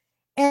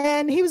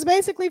 And he was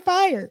basically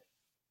fired.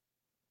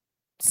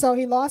 So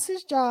he lost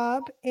his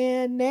job.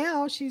 And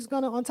now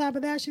on top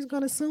of that, she's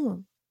going to sue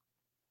him.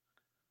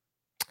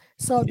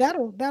 So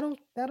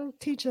that'll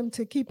teach him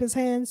to keep his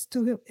hands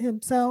to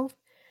himself.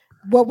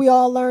 What we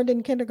all learned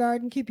in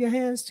kindergarten: keep your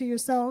hands to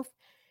yourself.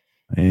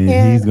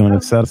 And he's going to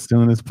settle as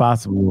soon as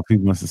possible if he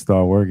wants to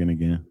start working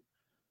again.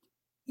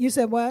 You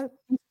said what?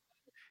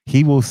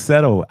 He will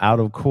settle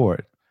out of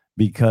court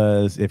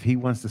because if he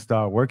wants to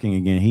start working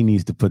again, he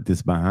needs to put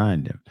this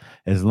behind him.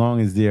 As long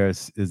as there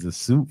is a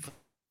suit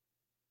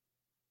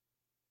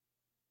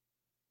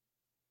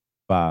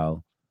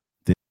file.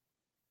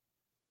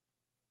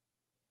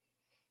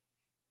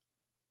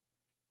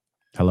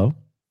 Hello?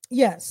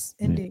 Yes,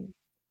 indeed.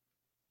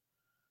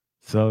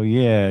 So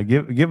yeah,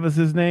 give us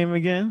his name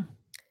again.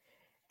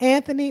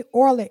 Anthony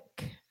Orlich,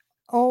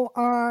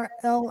 Orlich.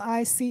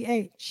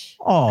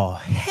 Oh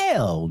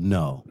hell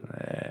no!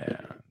 Yeah,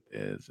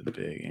 there's a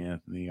big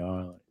Anthony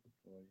Orlich.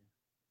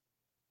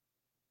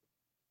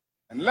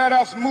 And let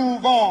us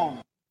move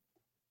on.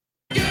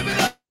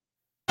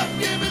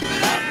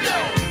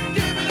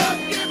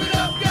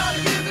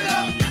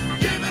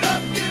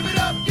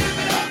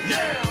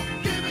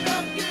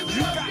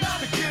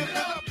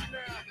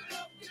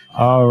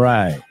 All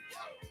right.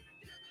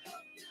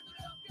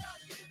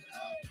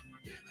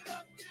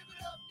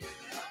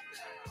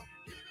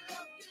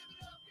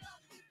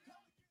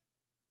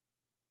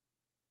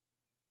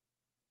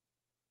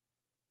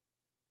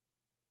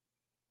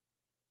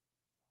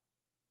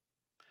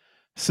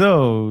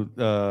 So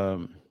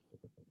the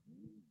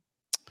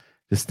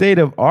state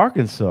of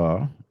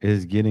Arkansas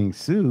is getting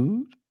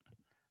sued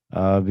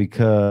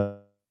because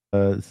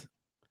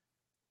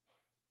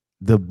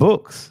the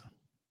books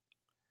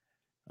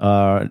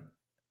are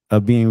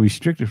being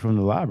restricted from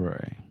the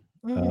library.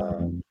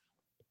 And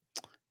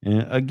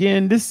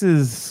again,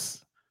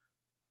 it's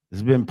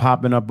been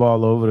popping up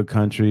all over the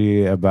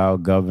country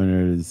about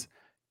governors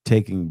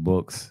taking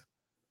books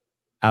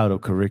out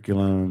of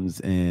curriculums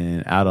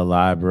and out of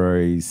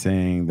libraries,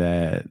 saying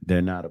that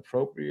they're not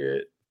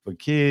appropriate for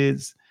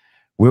kids.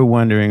 We're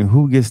wondering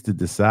who gets to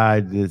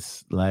decide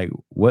this, like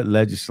what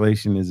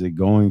legislation is it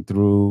going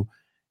through?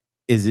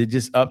 Is it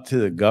just up to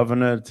the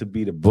governor to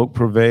be the book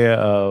purveyor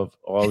of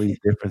all these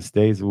different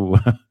states?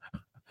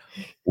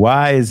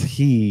 Why is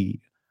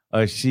he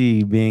or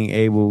she being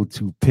able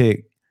to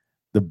pick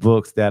the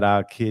books that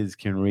our kids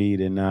can read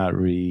and not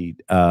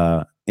read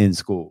in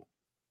school?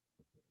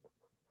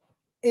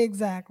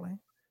 Exactly.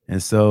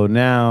 And so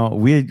now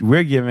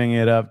we're giving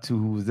it up to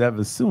who's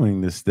ever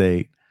suing the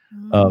state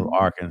of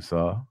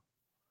Arkansas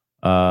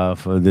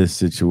for this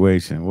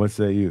situation. What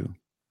say you?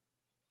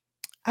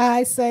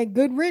 I say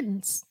good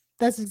riddance.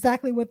 That's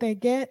exactly what they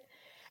get.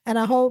 And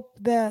I hope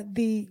that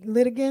the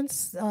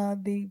litigants,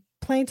 the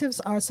plaintiffs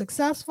are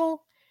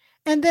successful.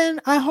 And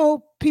then I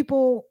hope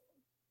people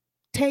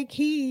take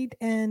heed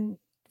and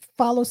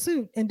follow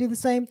suit and do the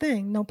same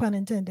thing. No pun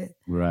intended.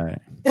 Right.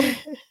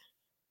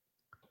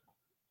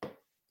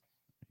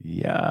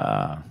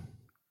 Yeah.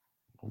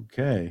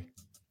 Okay.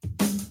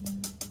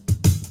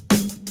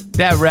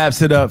 That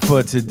wraps it up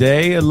for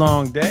today. A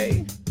long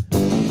day.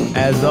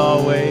 As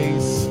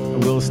always,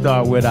 we'll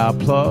start with our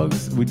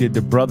plugs. We did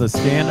the Brother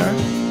Scanner.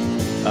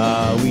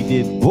 We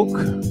did book.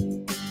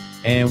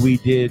 And we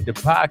did the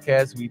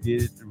podcast. We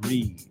did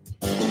read.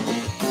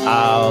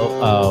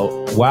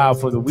 Wow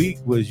for the week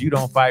was You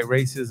Don't Fight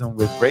Racism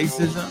with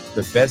Racism.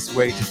 The best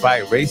way to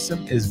fight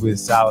racism is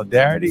with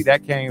solidarity.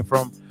 That came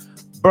from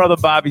Brother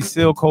Bobby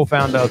Seale,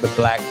 co-founder of the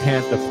Black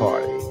Panther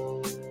Party.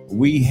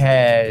 We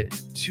had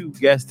two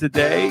guests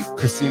today,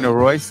 Christina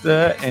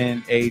Royster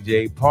and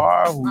AJ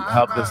Parr, who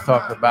helped us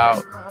talk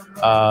about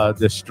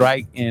the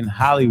strike in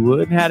Hollywood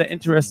and had an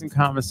interesting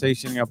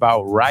conversation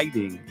about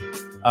writing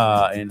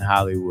in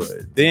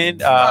Hollywood. Then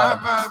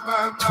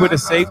Twitter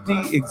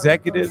safety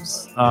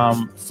executives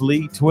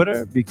flee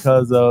Twitter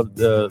because of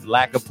the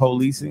lack of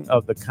policing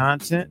of the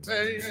content.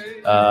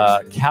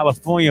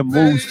 California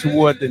moves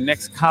toward the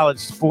next college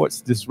sports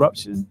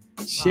disruption,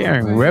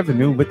 sharing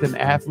revenue with an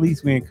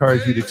athletes. We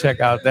encourage you to check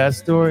out that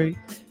story.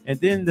 And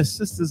then the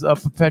Sisters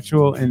of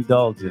Perpetual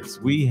Indulgence.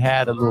 We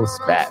had a little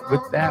spat with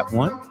that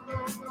one.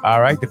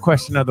 All right, the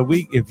question of the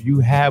week: if you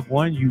have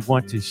one, you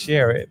want to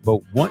share it,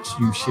 but once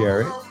you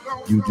share it,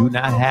 you do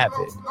not have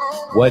it.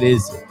 What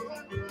is it?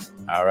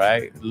 All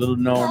right. Little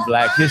known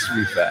Black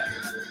history fact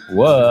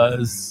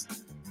was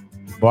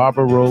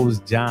Barbara Rose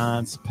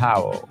Johns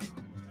Powell.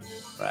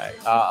 Right.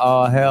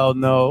 Hell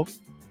no.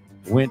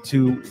 Went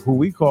to who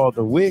we call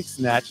the wig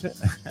snatcher.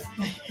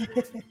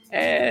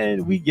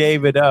 And we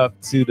gave it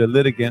up to the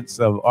litigants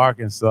of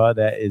Arkansas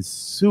that is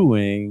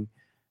suing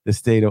the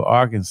state of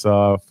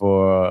Arkansas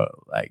for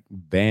like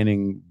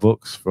banning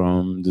books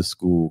from the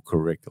school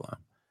curriculum.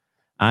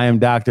 I am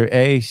Dr.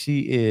 A.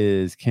 She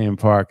is Kim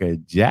Parker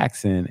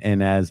Jackson.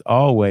 And as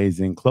always,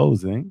 in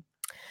closing,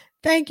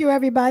 thank you,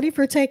 everybody,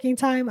 for taking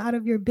time out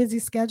of your busy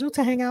schedule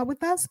to hang out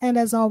with us. And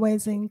as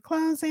always, in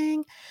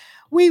closing,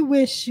 we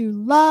wish you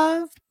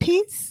love,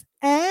 peace,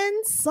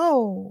 and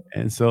soul.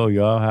 And so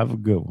y'all have a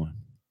good one.